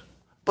good.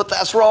 But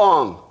that's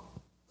wrong.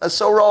 That's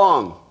so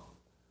wrong.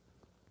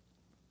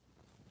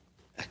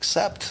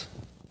 Except,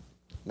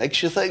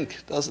 makes you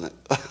think, doesn't it?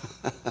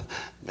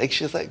 Makes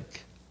you think.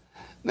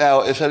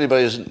 Now, if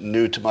anybody's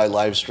new to my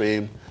live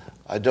stream,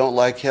 I don't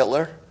like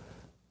Hitler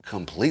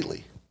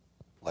completely.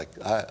 Like,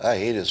 I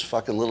hate his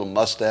fucking little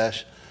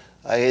mustache.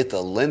 I hate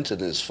the lint in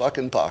his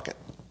fucking pocket.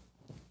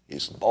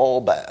 He's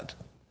all bad.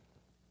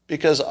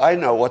 Because I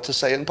know what to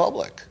say in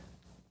public,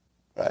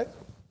 right?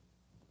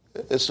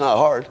 It's not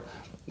hard.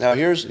 Now,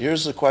 here's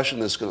the question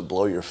that's going to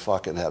blow your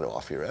fucking head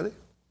off. You ready?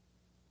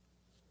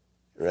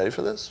 You ready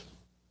for this?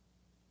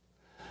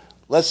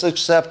 Let's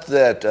accept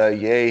that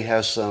Ye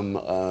has some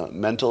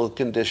mental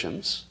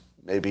conditions.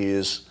 Maybe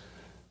he's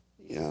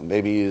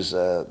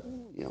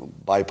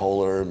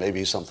bipolar. Maybe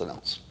he's something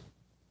else.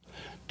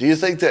 Do you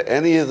think that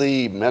any of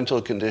the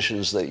mental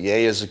conditions that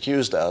Ye is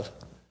accused of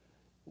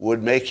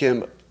would make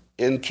him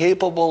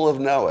incapable of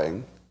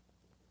knowing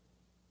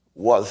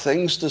what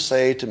things to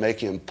say to make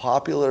him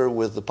popular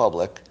with the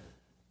public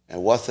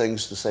and what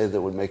things to say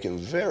that would make him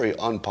very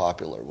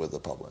unpopular with the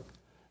public?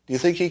 Do you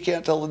think he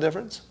can't tell the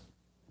difference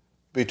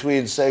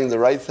between saying the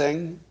right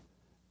thing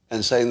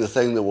and saying the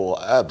thing that will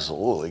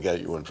absolutely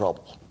get you in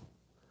trouble?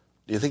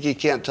 Do you think he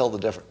can't tell the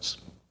difference?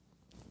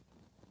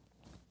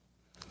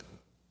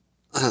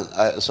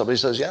 Somebody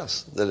says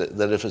yes,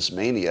 that if it's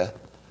mania,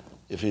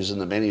 if he's in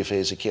the mania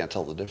phase, he can't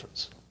tell the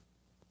difference.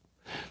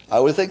 I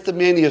would think the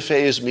mania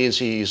phase means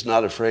he's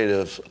not afraid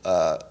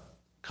of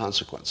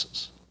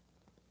consequences.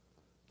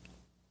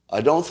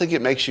 I don't think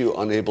it makes you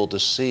unable to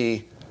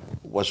see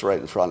what's right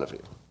in front of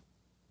you.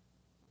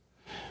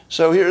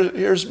 So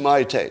here's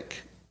my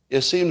take.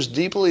 It seems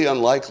deeply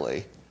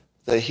unlikely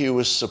that he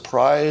was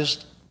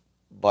surprised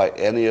by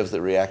any of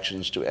the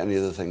reactions to any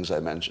of the things I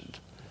mentioned.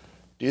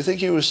 Do you think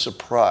he was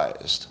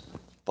surprised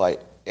by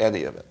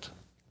any of it?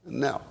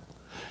 No.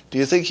 Do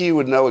you think he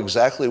would know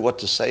exactly what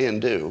to say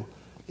and do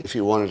if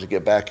he wanted to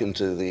get back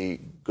into the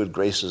good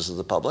graces of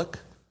the public?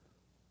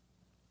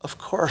 Of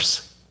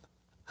course.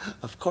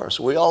 Of course.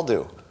 We all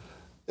do.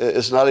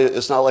 It's not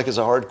like it's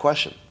a hard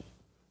question.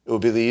 It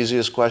would be the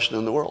easiest question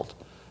in the world.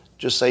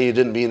 Just say you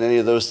didn't mean any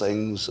of those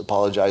things,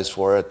 apologize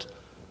for it,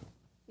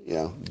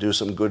 do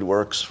some good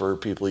works for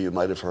people you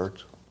might have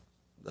hurt,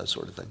 that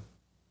sort of thing.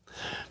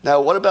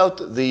 Now, what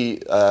about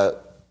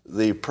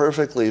the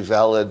perfectly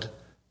valid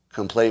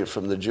complaint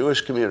from the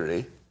Jewish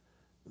community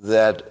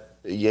that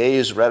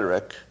Ye's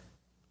rhetoric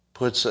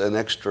puts an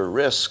extra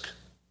risk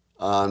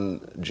on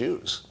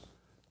Jews?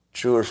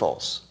 True or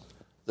false?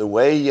 The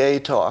way Ye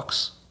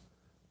talks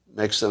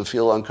makes them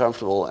feel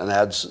uncomfortable and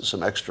adds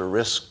some extra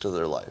risk to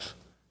their life.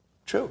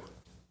 True.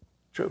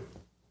 True.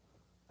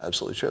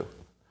 Absolutely true.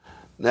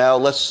 Now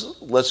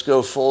let's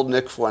go full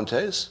Nick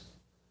Fuentes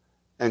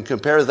and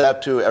compare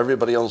that to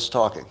everybody else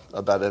talking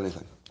about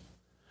anything.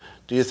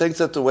 Do you think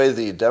that the way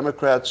the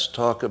Democrats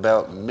talk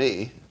about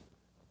me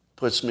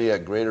puts me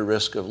at greater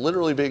risk of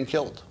literally being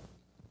killed?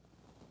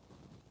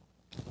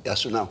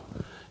 Yes or no?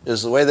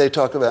 Is the way they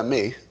talk about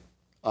me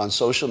on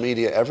social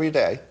media every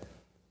day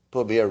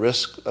put me at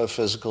risk of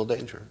physical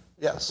danger?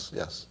 Yes,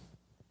 yes.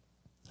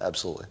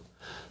 Absolutely.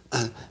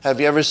 Have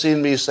you ever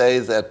seen me say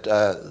that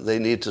they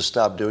need to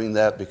stop doing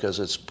that because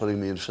it's putting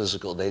me in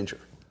physical danger?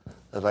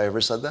 Have I ever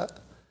said that?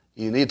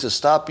 You need to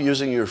stop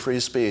using your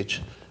free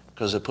speech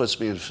because it puts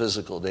me in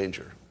physical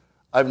danger.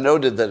 I've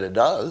noted that it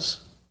does.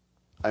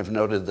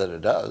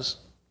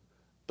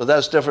 But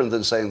that's different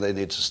than saying they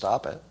need to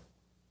stop it.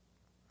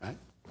 Right?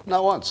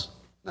 Not once.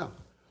 No.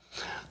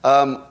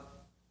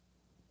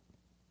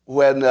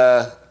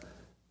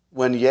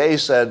 When Ye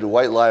said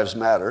white lives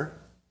matter,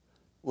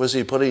 was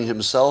he putting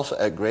himself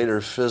at greater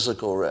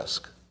physical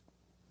risk?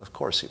 Of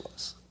course he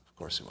was. Of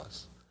course he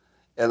was.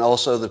 And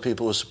also the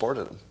people who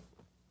supported him.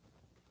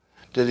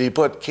 Did he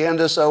put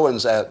Candace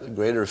Owens at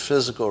greater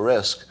physical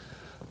risk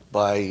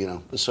by,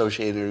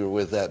 associating her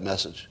with that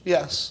message?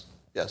 Yes.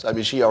 Yes. I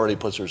mean, she already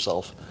puts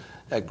herself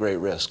at great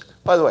risk.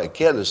 By the way,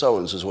 Candace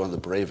Owens is one of the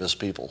bravest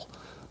people,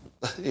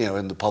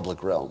 in the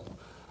public realm.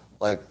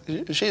 Like,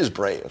 she's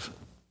brave.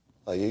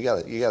 Like, you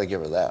gotta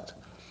give her that.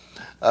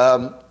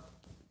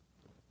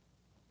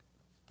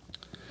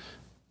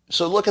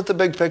 So look at the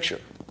big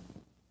picture.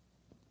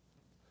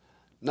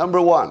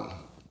 Number one,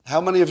 how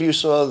many of you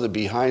saw the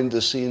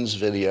behind-the-scenes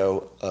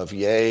video of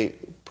Ye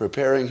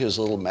preparing his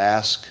little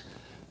mask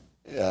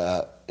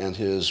and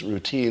his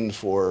routine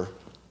for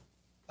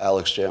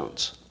Alex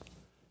Jones?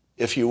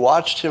 If you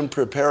watched him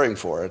preparing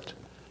for it,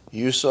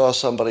 you saw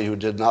somebody who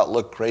did not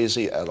look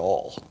crazy at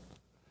all.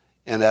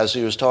 And as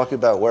he was talking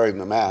about wearing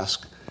the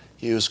mask,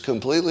 he was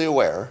completely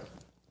aware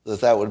that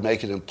that would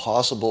make it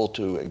impossible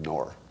to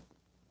ignore.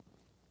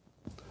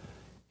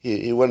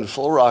 He went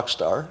full rock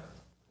star,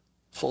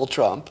 full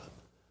Trump,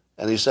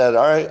 and he said,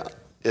 all right,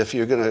 if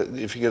you're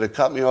gonna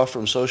cut me off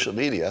from social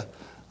media,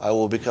 I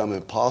will become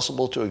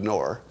impossible to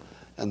ignore,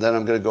 and then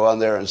I'm gonna go on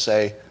there and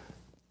say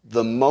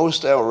the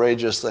most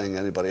outrageous thing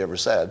anybody ever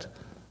said,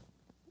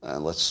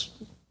 and let's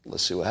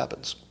see what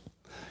happens.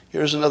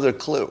 Here's another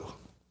clue.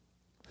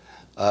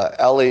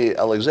 Ali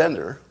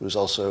Alexander, who's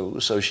also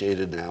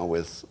associated now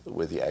with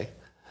Ye,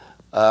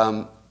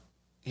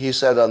 he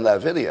said on that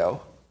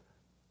video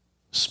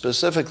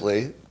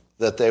specifically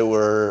that they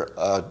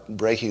were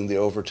breaking the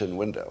Overton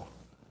window.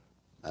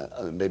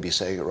 I may be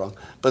saying it wrong,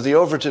 but the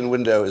Overton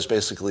window is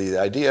basically the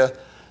idea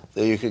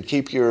that you could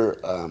keep your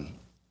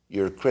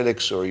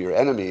critics or your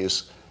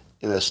enemies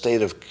in a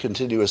state of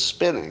continuous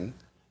spinning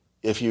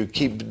if you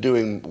keep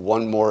doing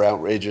one more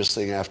outrageous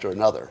thing after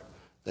another.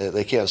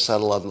 They can't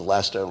settle on the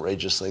last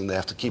outrageous thing. They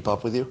have to keep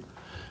up with you.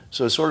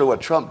 So it's sort of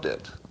what Trump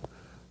did.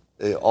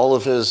 All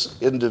of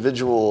his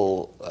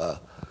individual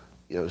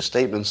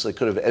statements that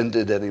could have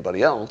ended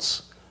anybody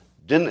else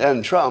didn't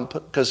end Trump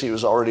because he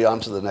was already on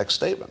to the next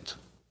statement.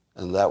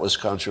 And that was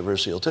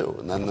controversial too.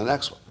 And then the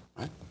next one,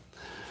 right?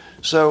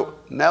 So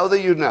now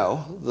that you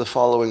know the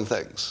following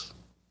things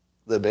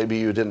that maybe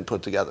you didn't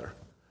put together.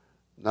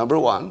 Number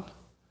one,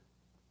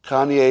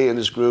 Kanye and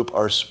his group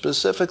are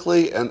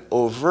specifically and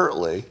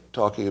overtly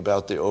talking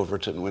about the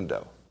Overton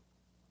window.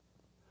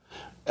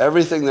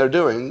 Everything they're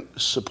doing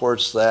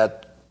supports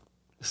that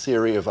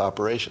theory of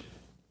operation.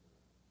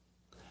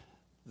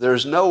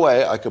 There's no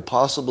way I could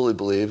possibly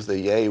believe that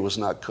Ye was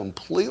not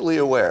completely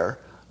aware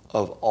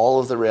of all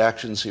of the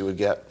reactions he would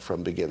get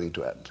from beginning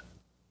to end.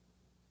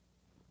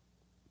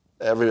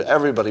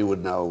 Everybody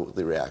would know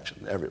the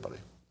reaction, everybody.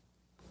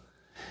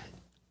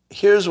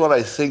 Here's what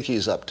I think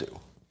he's up to.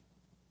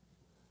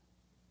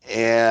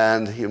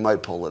 And he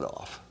might pull it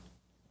off.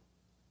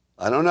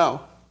 I don't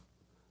know.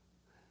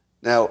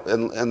 Now,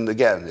 and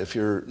again, if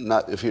you're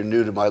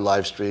new to my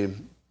live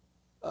stream,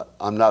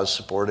 I'm not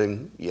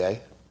supporting Ye.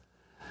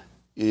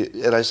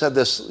 And I said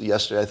this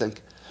yesterday, I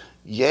think.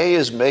 Ye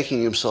is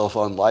making himself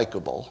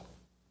unlikable,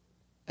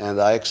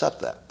 and I accept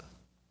that.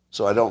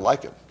 So I don't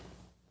like him.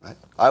 Right?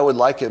 I would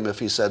like him if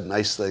he said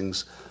nice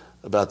things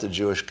about the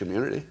Jewish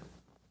community.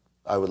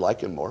 I would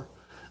like him more.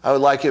 I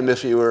would like him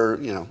if he were,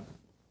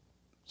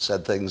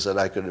 said things that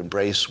I could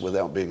embrace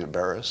without being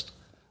embarrassed.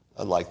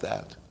 I'd like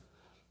that.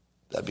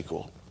 That'd be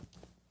cool.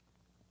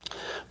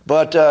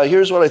 But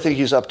here's what I think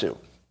he's up to.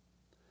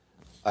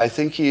 I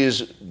think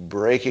he's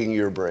breaking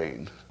your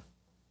brain.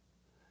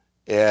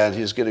 And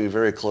he's getting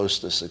very close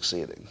to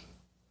succeeding.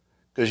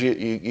 Because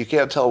you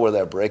can't tell where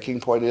that breaking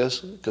point is,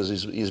 because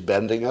he's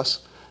bending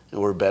us, and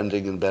we're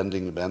bending and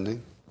bending and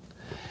bending.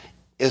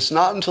 It's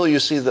not until you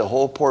see the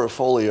whole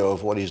portfolio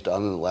of what he's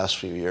done in the last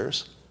few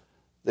years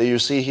that you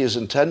see he's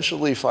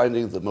intentionally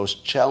finding the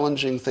most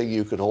challenging thing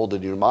you could hold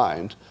in your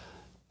mind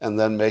and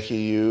then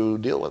making you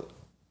deal with it.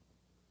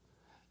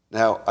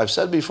 Now, I've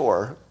said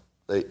before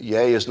that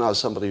Ye is not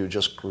somebody who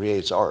just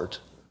creates art.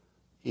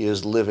 He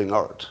is living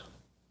art.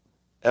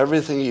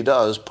 Everything he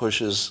does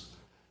pushes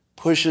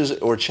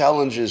or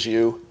challenges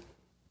you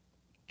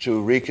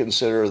to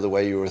reconsider the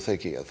way you were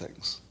thinking of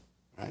things.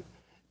 Right?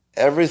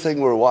 Everything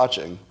we're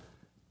watching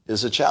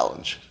is a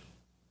challenge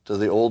to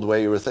the old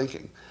way you were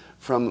thinking.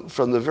 From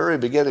the very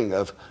beginning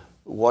of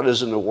what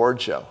is an award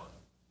show,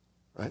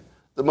 right?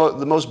 The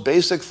most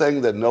basic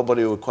thing that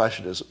nobody would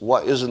question is,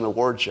 what is an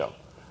award show?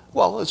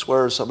 Well, it's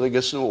where somebody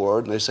gets an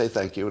award and they say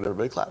thank you and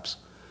everybody claps.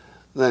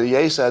 And then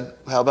Ye said,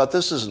 how about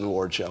this as an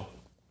award show?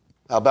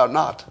 How about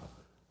not?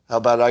 How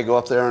about I go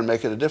up there and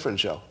make it a different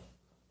show?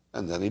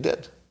 And then he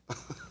did.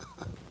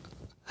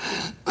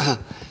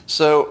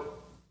 So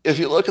if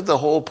you look at the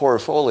whole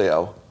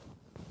portfolio,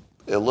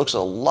 it looks a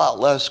lot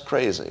less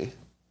crazy,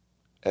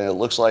 and it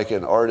looks like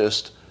an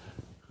artist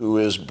who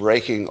is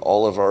breaking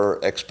all of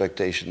our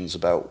expectations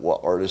about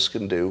what artists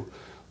can do,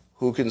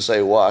 who can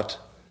say what,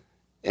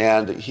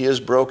 and he has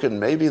broken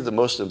maybe the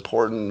most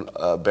important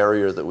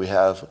barrier that we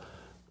have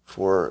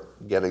for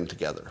getting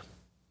together,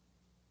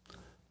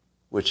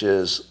 which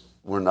is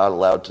we're not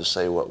allowed to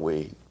say what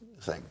we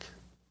think.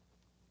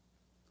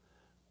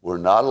 We're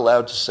not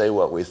allowed to say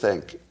what we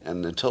think,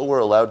 and until we're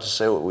allowed to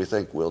say what we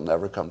think, we'll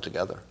never come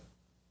together.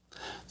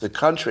 The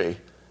country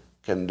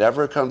can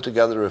never come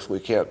together if we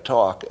can't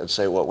talk and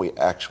say what we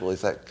actually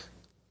think,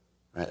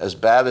 right? As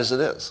bad as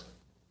it is,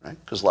 right?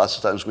 Because lots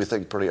of times we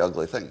think pretty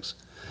ugly things.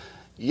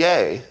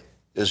 Ye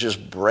is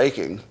just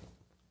breaking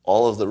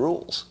all of the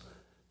rules.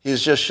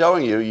 He's just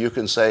showing you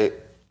can say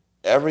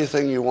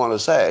everything you want to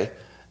say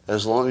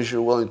as long as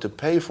you're willing to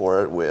pay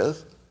for it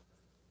with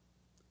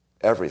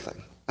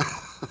everything.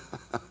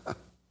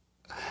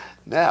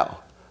 Now,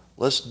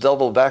 let's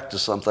double back to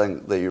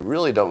something that you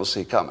really don't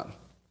see coming.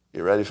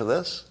 You ready for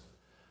this?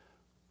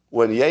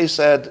 When Ye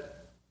said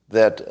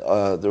that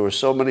there were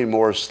so many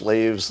more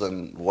slaves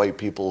than white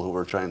people who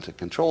were trying to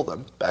control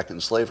them back in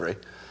slavery,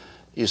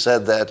 he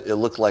said that it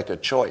looked like a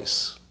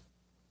choice.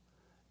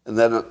 And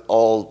then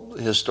all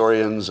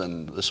historians,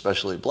 and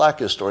especially black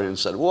historians,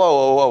 said, whoa,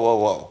 whoa, whoa, whoa,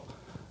 whoa.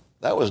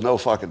 That was no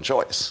fucking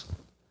choice.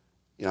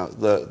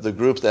 The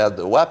group that had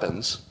the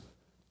weapons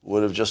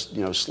would have just,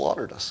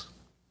 slaughtered us.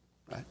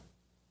 Right?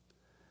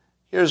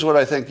 Here's what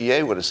I think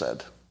Ye would have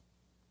said,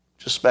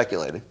 just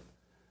speculating,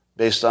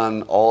 based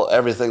on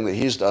everything that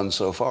he's done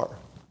so far.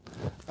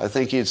 I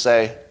think he'd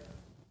say,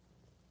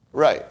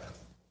 right.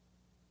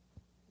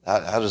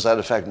 How does that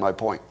affect my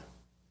point?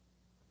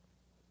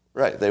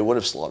 Right, they would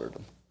have slaughtered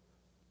them.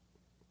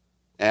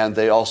 And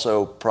they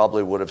also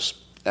probably would have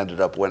ended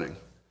up winning.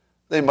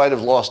 They might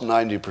have lost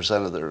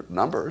 90% of their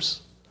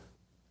numbers,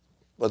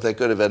 but they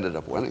could have ended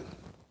up winning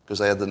because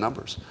they had the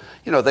numbers.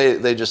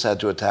 They just had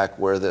to attack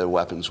where the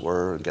weapons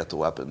were and get the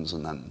weapons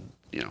and then,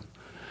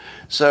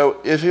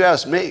 So if you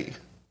ask me,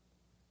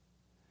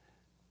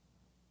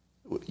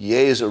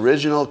 Ye's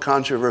original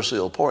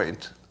controversial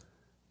point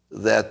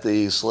that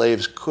the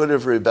slaves could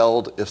have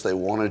rebelled if they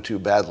wanted to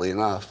badly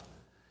enough,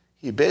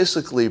 he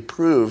basically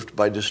proved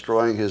by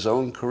destroying his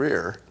own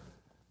career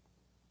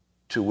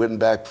to win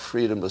back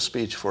freedom of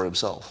speech for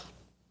himself.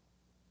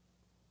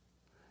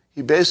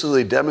 He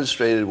basically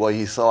demonstrated what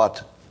he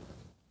thought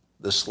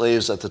the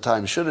slaves at the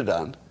time should have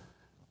done,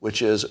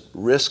 which is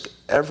risk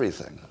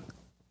everything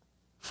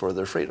for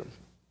their freedom.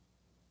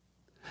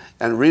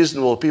 And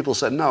reasonable people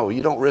said, no,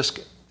 you don't risk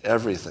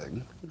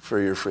everything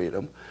for your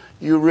freedom.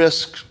 You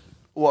risk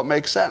what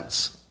makes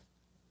sense.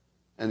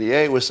 And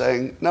Ye was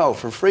saying, no,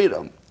 for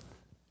freedom,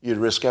 you'd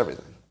risk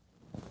everything.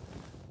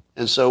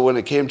 And so when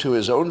it came to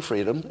his own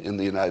freedom in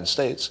the United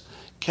States,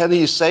 can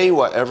he say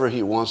whatever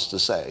he wants to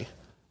say,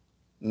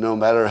 no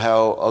matter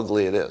how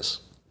ugly it is?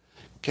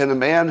 Can a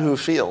man who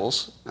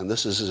feels, and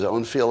this is his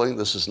own feeling,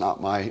 this is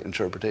not my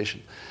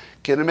interpretation,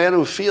 can a man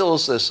who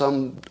feels that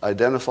some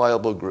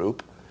identifiable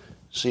group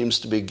seems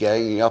to be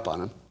ganging up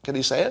on him, can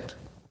he say it?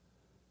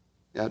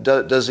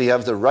 Does he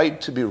have the right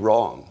to be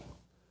wrong?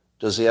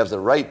 Does he have the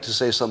right to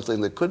say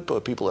something that could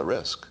put people at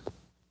risk?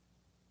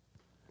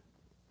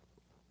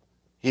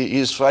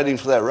 He's fighting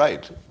for that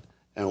right.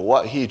 And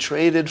what he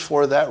traded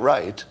for that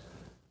right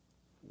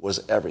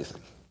was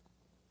everything.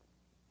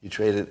 He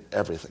traded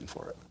everything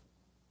for it.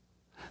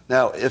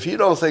 Now, if you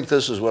don't think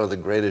this is one of the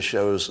greatest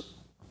shows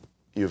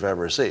you've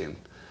ever seen,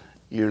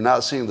 you're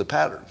not seeing the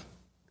pattern.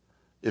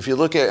 If you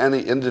look at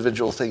any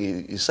individual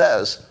thing he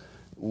says,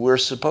 we're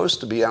supposed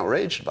to be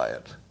outraged by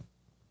it.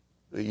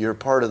 You're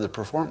part of the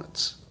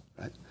performance,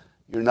 right?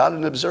 You're not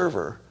an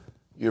observer.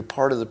 You're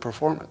part of the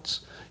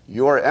performance.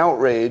 Your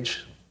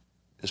outrage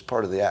is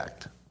part of the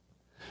act.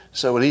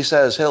 So when he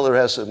says Hitler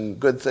has some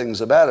good things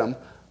about him,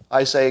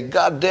 I say,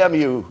 God damn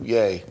you,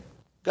 yay.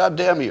 God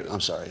damn you. I'm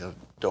sorry, I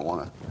don't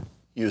want to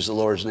use the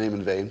Lord's name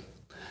in vain.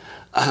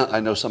 I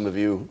know some of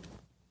you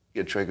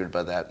get triggered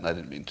by that, and I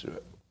didn't mean to do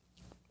it.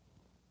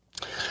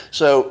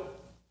 So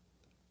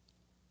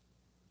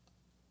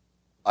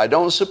I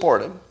don't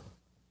support him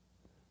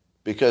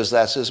because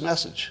that's his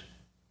message.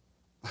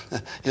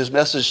 His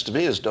message to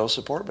me is don't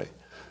support me,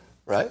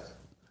 right?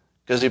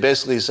 Because he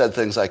basically said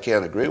things I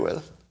can't agree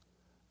with,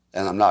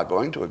 and I'm not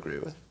going to agree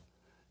with.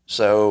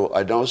 So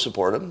I don't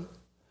support him.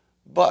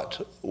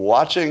 But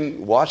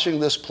watching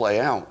this play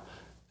out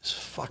is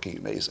fucking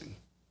amazing.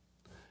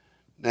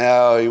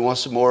 Now, you want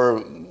some more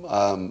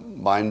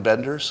mind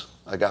benders?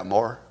 I got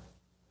more.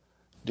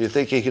 Do you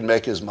think he can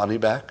make his money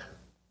back?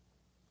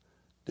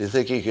 Do you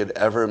think he could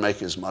ever make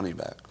his money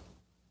back?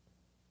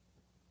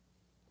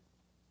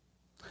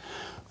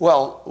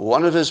 Well,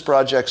 one of his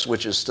projects,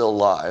 which is still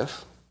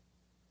live,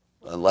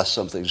 unless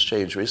something's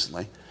changed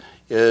recently,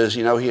 is,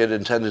 he had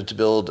intended to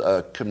build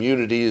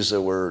communities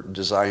that were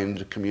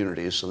designed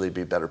communities so they'd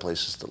be better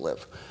places to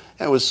live.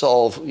 And it would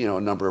solve,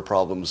 a number of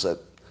problems that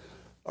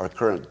our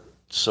current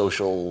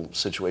social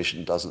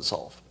situation doesn't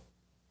solve.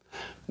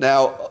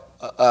 Now,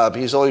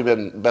 he's only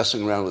been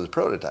messing around with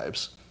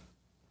prototypes.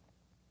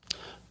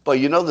 But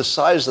the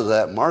size of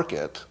that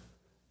market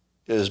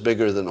is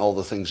bigger than all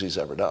the things he's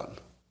ever done,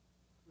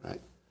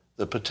 right?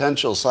 The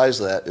potential size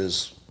of that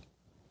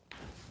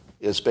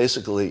it's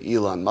basically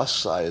Elon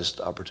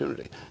Musk-sized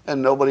opportunity.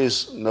 And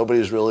nobody's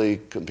really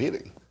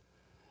competing.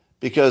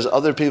 Because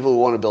other people who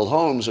want to build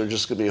homes are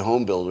just going to be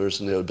home builders,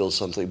 and they would build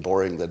something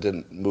boring that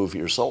didn't move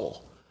your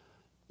soul.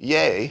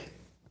 Ye,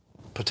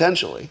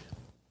 potentially,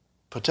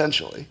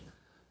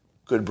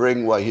 could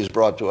bring what he's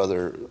brought to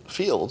other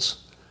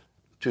fields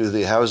to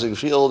the housing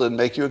field and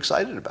make you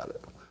excited about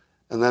it.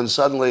 And then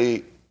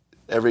suddenly,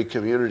 every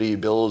community he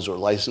builds or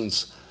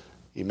license,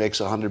 he makes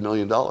 $100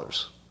 million.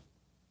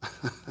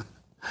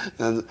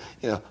 And,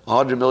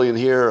 $100 million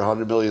here,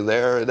 $100 million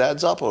there, it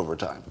adds up over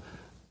time.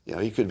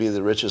 He could be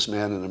the richest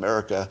man in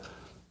America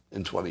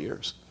in 20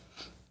 years.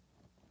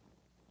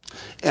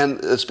 And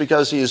it's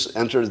because he's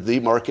entered the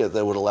market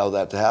that would allow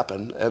that to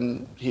happen,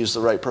 and he's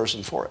the right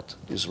person for it.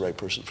 He's the right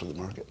person for the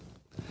market.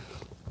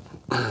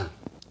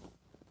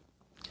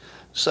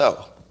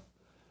 So,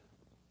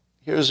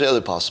 here's the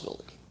other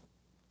possibility.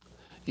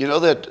 You know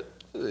that,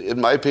 in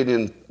my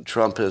opinion,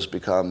 Trump has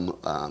become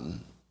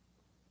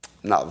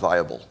not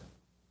viable.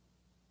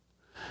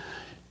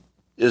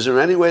 Is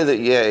there any way that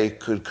Ye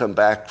could come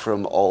back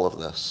from all of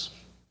this?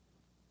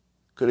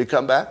 Could he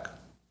come back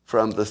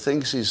from the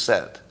things he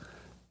said?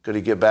 Could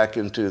he get back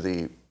into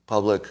the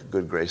public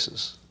good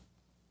graces?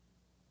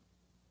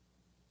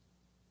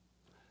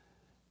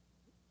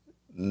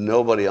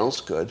 Nobody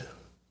else could,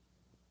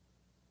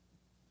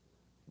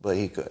 but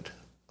he could.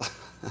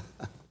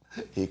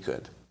 He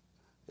could.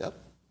 Yep.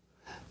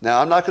 Now,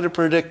 I'm not going to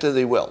predict that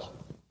he will.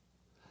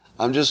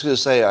 I'm just going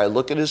to say I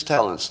look at his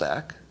talent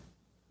stack,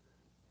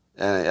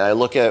 and I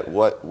look at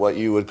what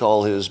you would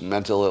call his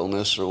mental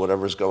illness or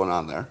whatever's going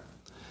on there,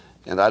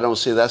 and I don't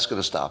see that's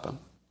going to stop him.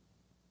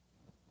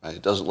 Right?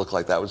 It doesn't look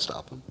like that would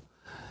stop him.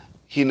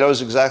 He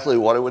knows exactly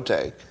what it would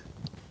take.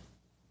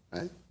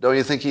 Right? Don't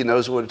you think he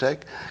knows what it would take?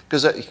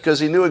 Because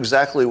he knew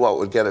exactly what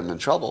would get him in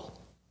trouble.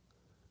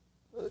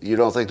 You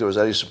don't think there was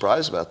any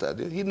surprise about that,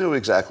 do you? He knew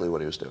exactly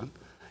what he was doing.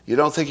 You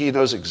don't think he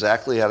knows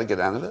exactly how to get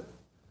out of it?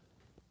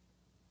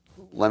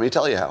 Let me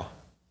tell you how.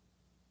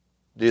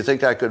 Do you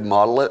think I could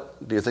model it?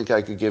 Do you think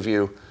I could give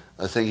you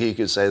a thing he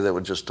could say that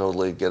would just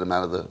totally get him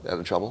out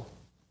of trouble?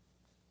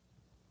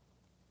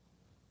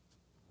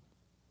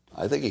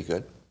 I think he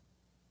could.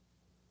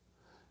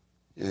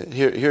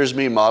 Here's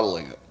me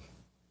modeling it.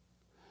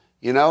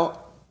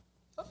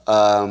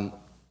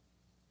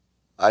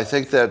 I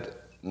think that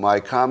my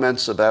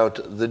comments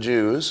about the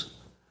Jews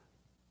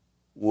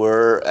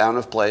were out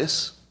of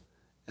place,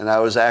 and I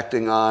was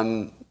acting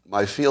on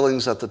my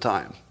feelings at the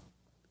time.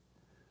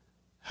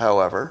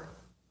 However,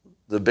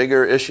 the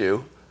bigger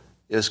issue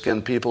is,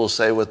 can people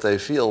say what they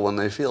feel when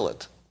they feel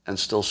it and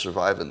still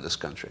survive in this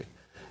country?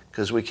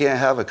 Because we can't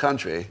have a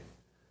country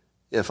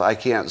if I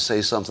can't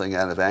say something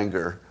out of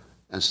anger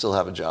and still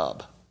have a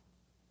job.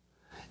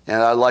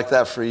 And I'd like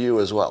that for you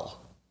as well.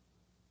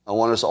 I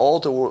want us all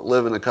to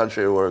live in a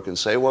country where we can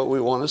say what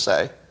we want to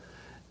say,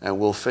 and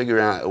we'll figure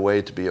out a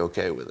way to be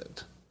okay with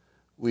it.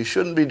 We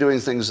shouldn't be doing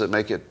things that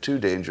make it too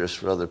dangerous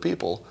for other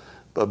people,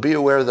 but be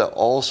aware that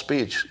all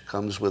speech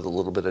comes with a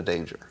little bit of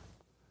danger,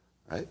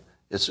 right?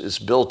 It's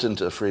built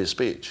into free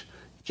speech.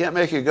 You can't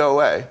make it go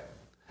away.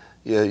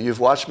 You've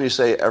watched me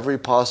say every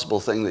possible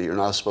thing that you're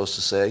not supposed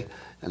to say,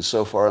 and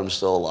so far I'm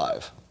still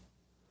alive.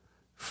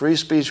 Free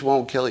speech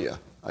won't kill you.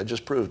 I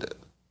just proved it.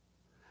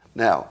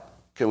 Now,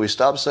 can we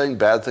stop saying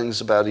bad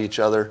things about each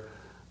other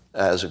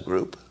as a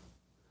group?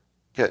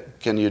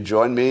 Can you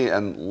join me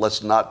and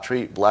let's not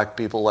treat black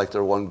people like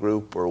they're one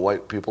group, or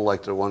white people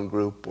like they're one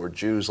group, or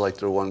Jews like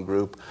they're one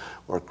group,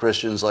 or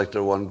Christians like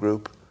they're one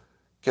group?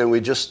 Can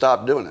we just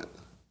stop doing it?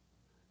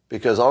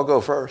 Because I'll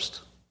go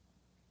first.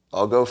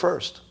 I'll go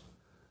first.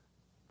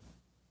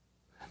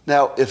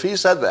 Now, if he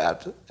said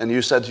that, and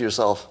you said to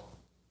yourself,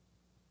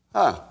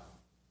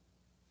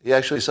 he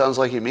actually sounds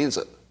like he means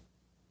it.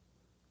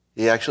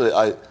 He actually,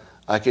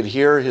 I could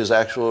hear his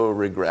actual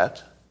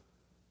regret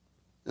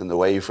in the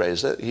way he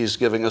phrased it. He's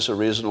giving us a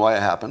reason why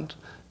it happened.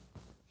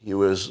 He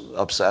was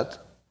upset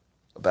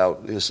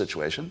about his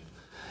situation.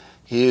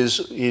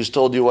 He's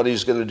told you what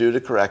he's going to do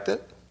to correct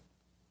it.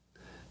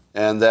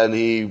 And then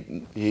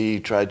he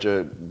tried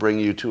to bring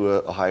you to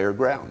a higher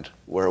ground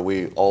where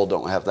we all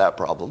don't have that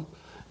problem,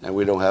 and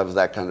we don't have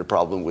that kind of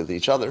problem with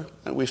each other.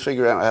 And we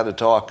figure out how to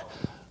talk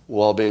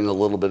while being a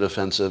little bit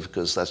offensive,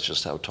 because that's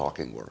just how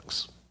talking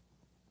works.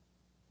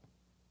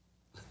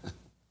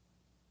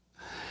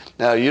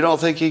 Now, you don't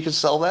think he could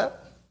sell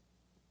that?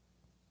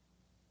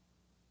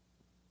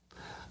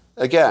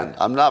 Again,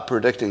 I'm not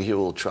predicting he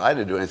will try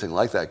to do anything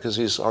like that, because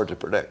he's hard to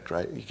predict,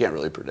 right? You can't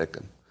really predict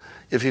him.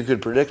 If you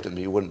could predict him,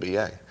 he wouldn't be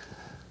gay.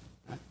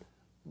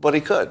 But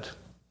he could.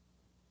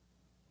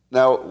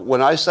 Now,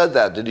 when I said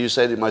that, did you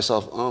say to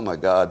myself, oh my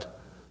God,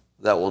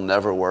 that will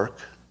never work?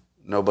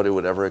 Nobody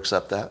would ever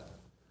accept that?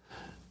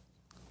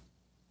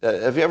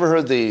 Have you ever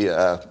heard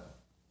there's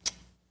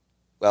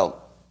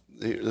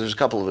a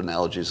couple of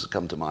analogies that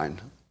come to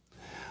mind.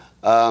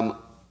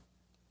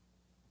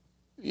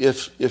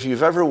 If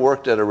you've ever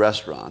worked at a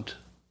restaurant,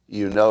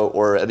 you know,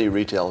 or any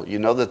retail, you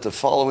know that the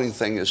following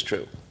thing is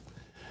true.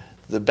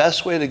 The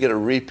best way to get a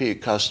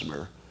repeat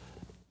customer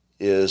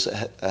is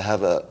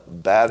have a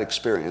bad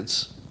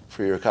experience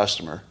for your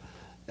customer,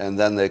 and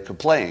then they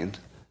complain,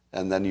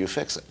 and then you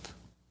fix it.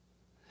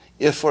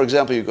 If, for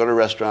example, you go to a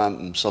restaurant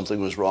and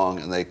something was wrong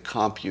and they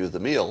comp you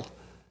the meal,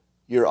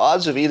 your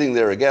odds of eating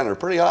there again are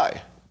pretty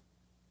high.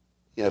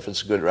 You know, if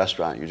it's a good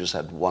restaurant, you just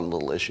had one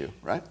little issue,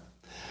 right?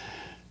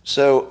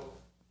 So,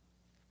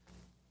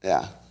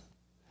 yeah.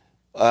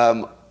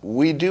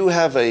 We do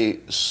have a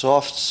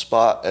soft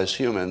spot as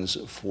humans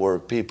for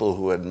people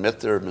who admit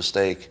their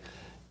mistake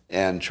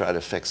and try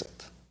to fix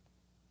it.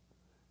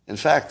 In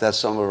fact, that's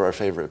some of our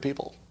favorite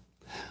people.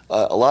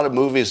 A lot of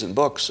movies and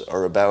books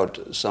are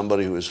about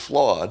somebody who is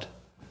flawed,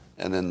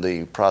 and in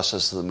the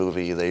process of the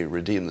movie, they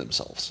redeem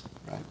themselves,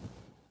 right?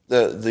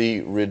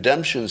 The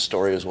redemption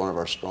story is one of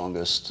our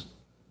strongest,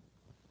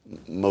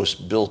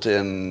 most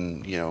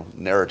built-in,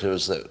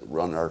 narratives that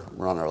run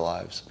our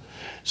lives.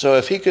 So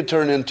if he could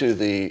turn into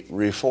the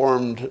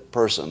reformed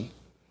person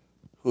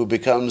who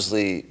becomes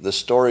the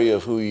story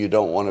of who you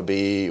don't want to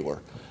be,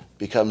 or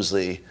becomes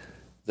the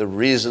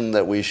reason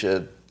that we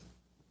should,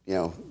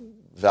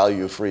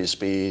 value free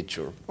speech,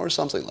 or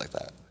something like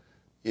that,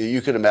 you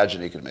could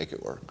imagine he could make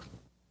it work.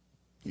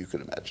 You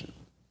could imagine.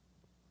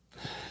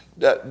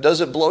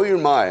 Does it blow your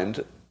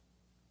mind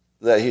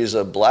that he's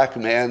a black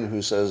man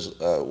who says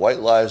white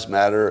lives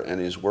matter, and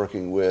he's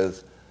working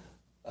with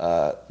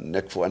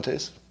Nick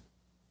Fuentes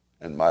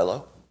and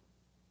Milo?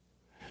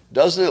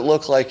 Doesn't it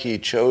look like he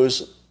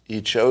chose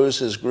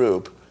his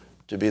group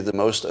to be the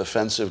most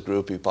offensive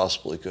group he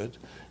possibly could?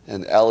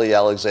 And Ali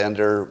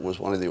Alexander was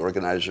one of the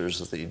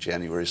organizers of the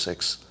January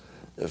 6th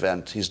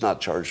event. He's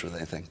not charged with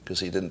anything because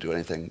he didn't do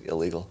anything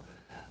illegal.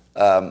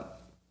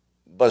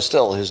 But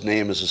still, his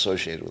name is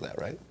associated with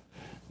that, right?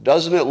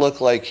 Doesn't it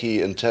look like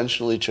he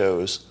intentionally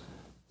chose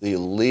the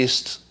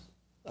least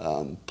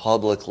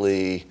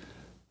publicly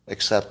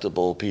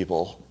acceptable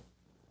people?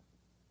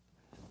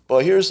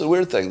 But here's the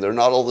weird thing. They're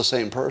not all the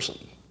same person.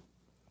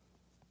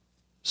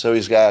 So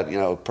he's got,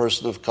 a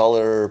person of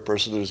color, a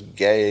person who's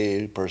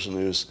gay, a person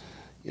who's,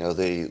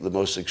 the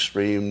most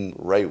extreme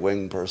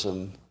right-wing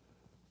person.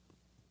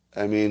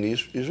 I mean,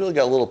 he's really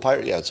got a little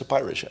pirate. Yeah, it's a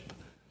pirate ship.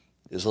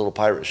 It's a little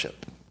pirate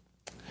ship.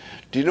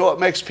 Do you know what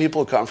makes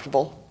people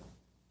comfortable?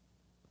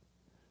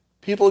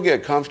 People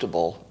get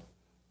comfortable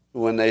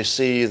when they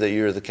see that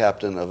you're the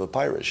captain of a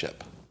pirate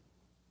ship.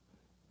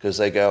 Because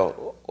they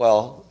go,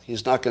 well,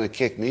 he's not going to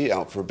kick me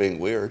out for being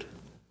weird,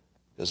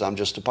 because I'm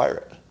just a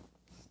pirate.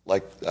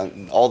 Like,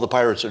 all the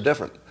pirates are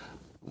different.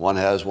 One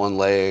has one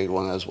leg,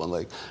 one has one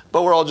leg.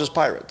 But we're all just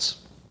pirates.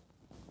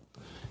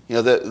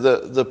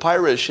 The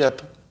pirate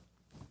ship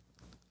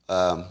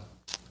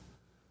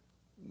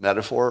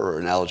metaphor or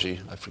analogy,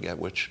 I forget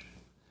which,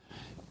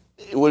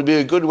 it would be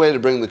a good way to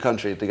bring the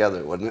country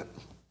together, wouldn't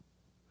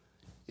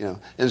it?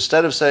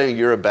 Instead of saying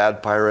you're a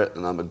bad pirate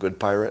and I'm a good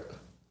pirate,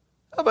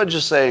 how about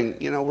just saying,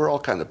 we're all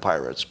kind of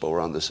pirates, but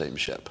we're on the same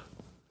ship?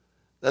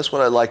 That's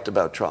what I liked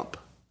about Trump.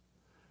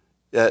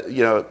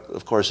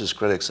 Of course, his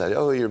critics say,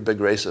 oh, you're a big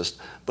racist.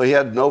 But he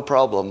had no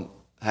problem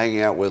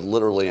hanging out with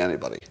literally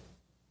anybody,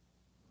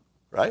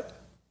 right?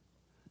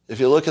 If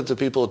you look at the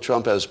people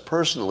Trump has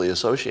personally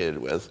associated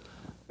with,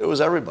 It was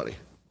everybody,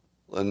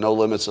 and no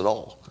limits at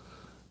all.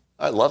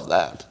 I love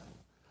that.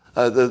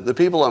 The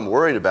people I'm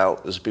worried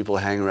about is people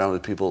hanging around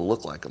with people who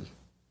look like them.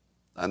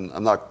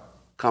 I'm not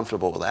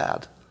comfortable with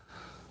that.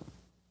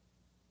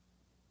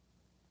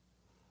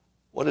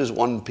 What is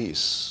One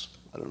Piece?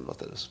 I don't know what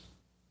that is.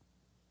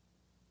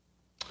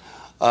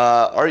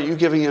 Are you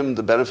giving him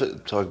the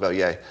benefit, talk about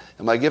Ye,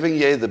 am I giving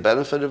Ye the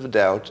benefit of a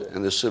doubt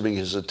and assuming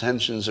his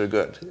intentions are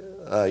good?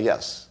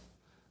 Yes.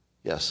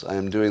 Yes, I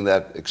am doing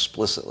that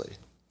explicitly.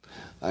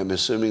 I'm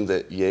assuming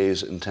that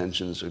Ye's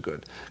intentions are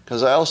good.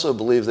 Because I also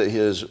believe that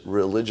his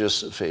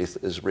religious faith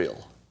is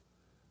real.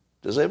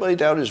 Does anybody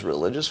doubt his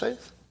religious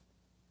faith?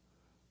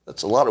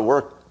 That's a lot of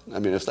work. I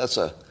mean, if that's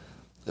a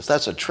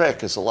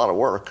trick, it's a lot of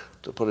work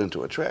to put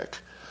into a trick.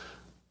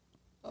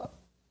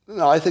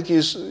 No, I think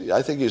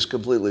he's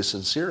completely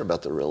sincere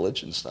about the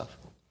religion stuff,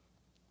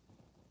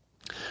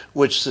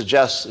 which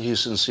suggests he's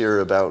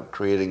sincere about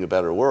creating a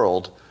better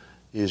world.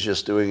 He's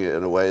just doing it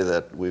in a way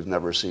that we've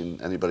never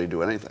seen anybody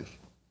do anything,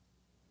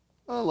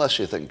 unless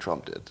you think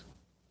Trump did.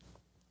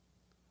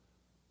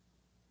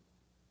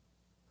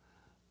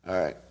 All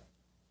right.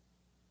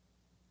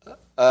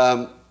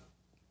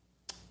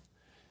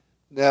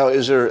 Now,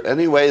 is there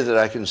any way that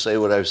I can say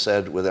what I've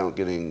said without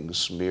getting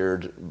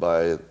smeared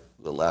by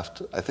the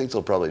left? I think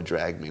they'll probably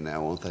drag me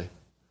now, won't they?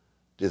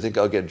 Do you think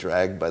I'll get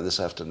dragged by this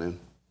afternoon?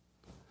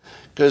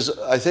 Because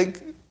I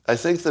think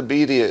the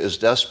media is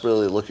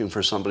desperately looking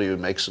for somebody who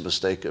makes the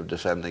mistake of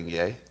defending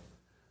Ye,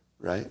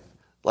 right?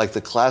 Like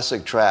the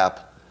classic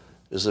trap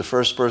is the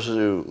first person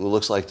who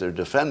looks like they're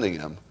defending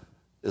him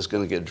is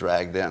going to get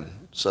dragged in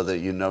so that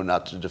you know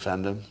not to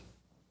defend him.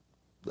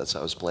 That's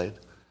how it's played.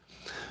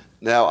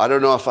 Now, I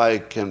don't know if I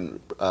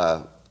can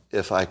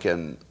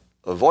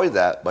avoid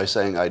that by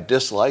saying I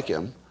dislike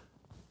him,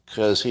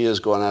 because he is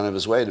going out of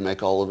his way to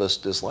make all of us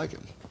dislike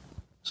him.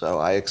 So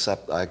I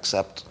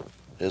accept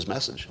his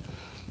message.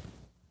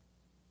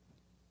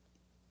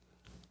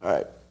 All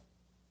right.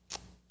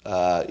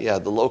 Yeah,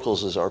 the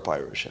locals is our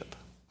pirate ship.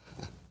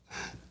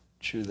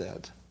 True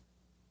that.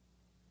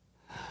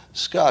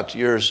 Scott,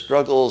 your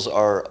struggles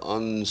are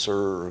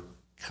uncircumf.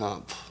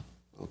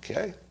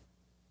 Okay.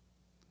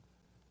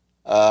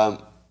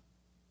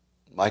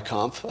 My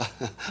conf?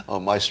 Oh,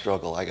 my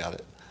struggle. I got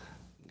it.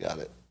 Got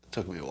it. It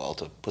took me a while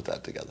to put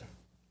that together.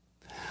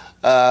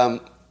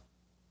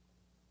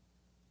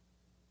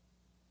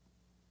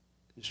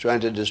 He's trying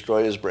to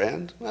destroy his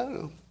brand? I don't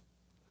know.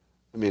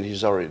 I mean,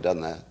 he's already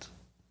done that.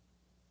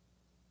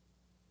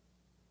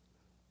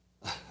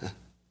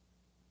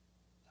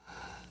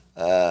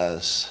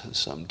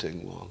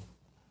 Something wrong.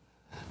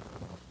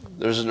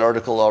 There's an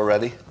article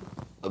already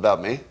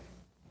about me.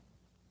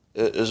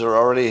 Is there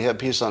already a hit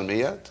piece on me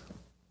yet?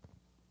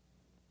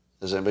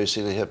 Has anybody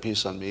seen a hit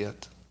piece on me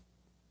yet?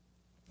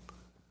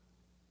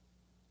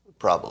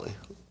 Probably.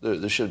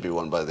 There should be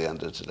one by the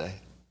end of today.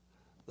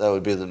 That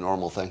would be the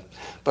normal thing.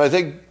 But I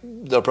think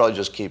they'll probably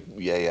just keep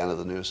Ye out of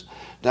the news.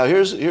 Now,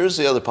 here's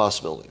the other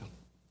possibility.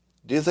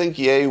 Do you think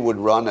Ye would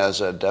run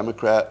as a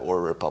Democrat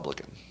or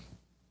Republican?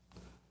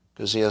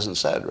 Because he hasn't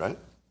said, right?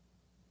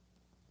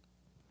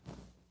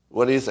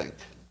 What do you think?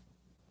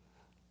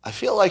 I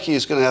feel like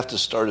he's going to have to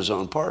start his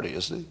own party,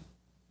 isn't he?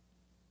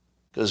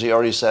 Because he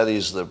already said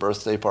he's the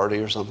birthday party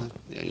or something.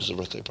 Yeah, he's the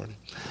birthday party.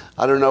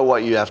 I don't know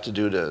what you have to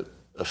do to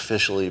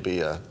officially be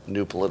a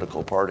new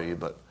political party,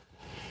 but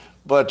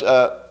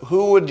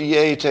who would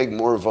Ye take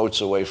more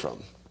votes away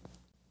from?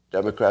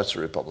 Democrats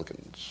or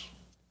Republicans?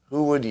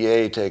 Who would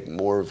Ye take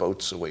more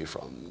votes away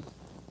from?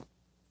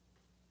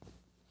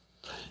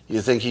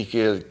 You think he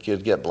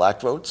could get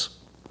black votes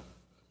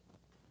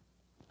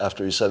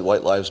after he said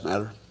white lives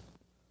matter?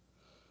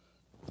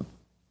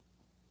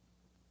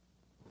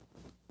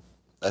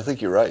 I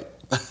think you're right.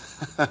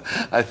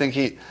 I think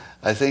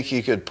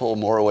he could pull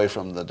more away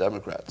from the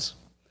Democrats,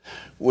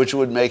 which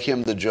would make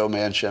him the Joe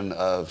Manchin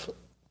of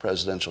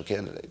presidential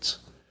candidates.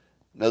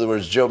 In other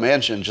words, Joe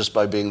Manchin, just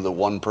by being the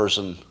one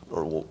person,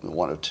 or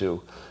one of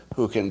two,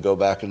 who can go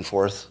back and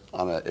forth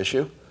on an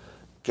issue,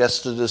 gets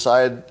to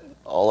decide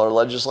all our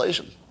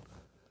legislation.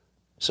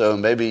 So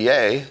maybe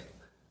Ye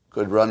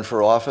could run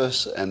for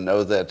office and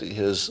know that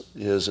his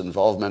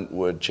involvement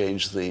would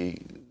change the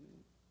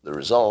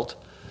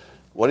result.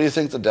 What do you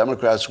think the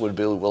Democrats would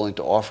be willing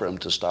to offer him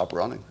to stop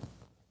running?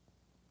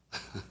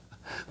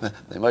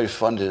 They might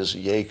fund his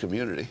Ye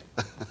community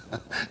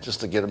just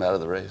to get him out of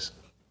the race.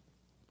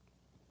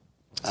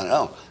 I don't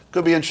know.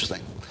 Could be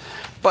interesting.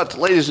 But,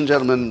 ladies and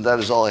gentlemen, that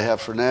is all I have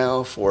for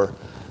now for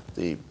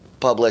the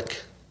public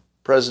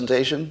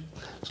presentation.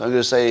 So I'm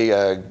going to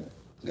say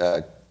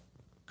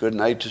good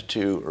night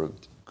or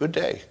good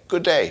day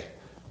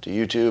to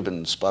YouTube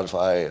and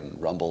Spotify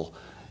and Rumble.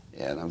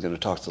 And I'm going to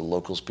talk to the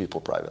locals people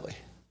privately.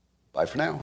 Bye for now.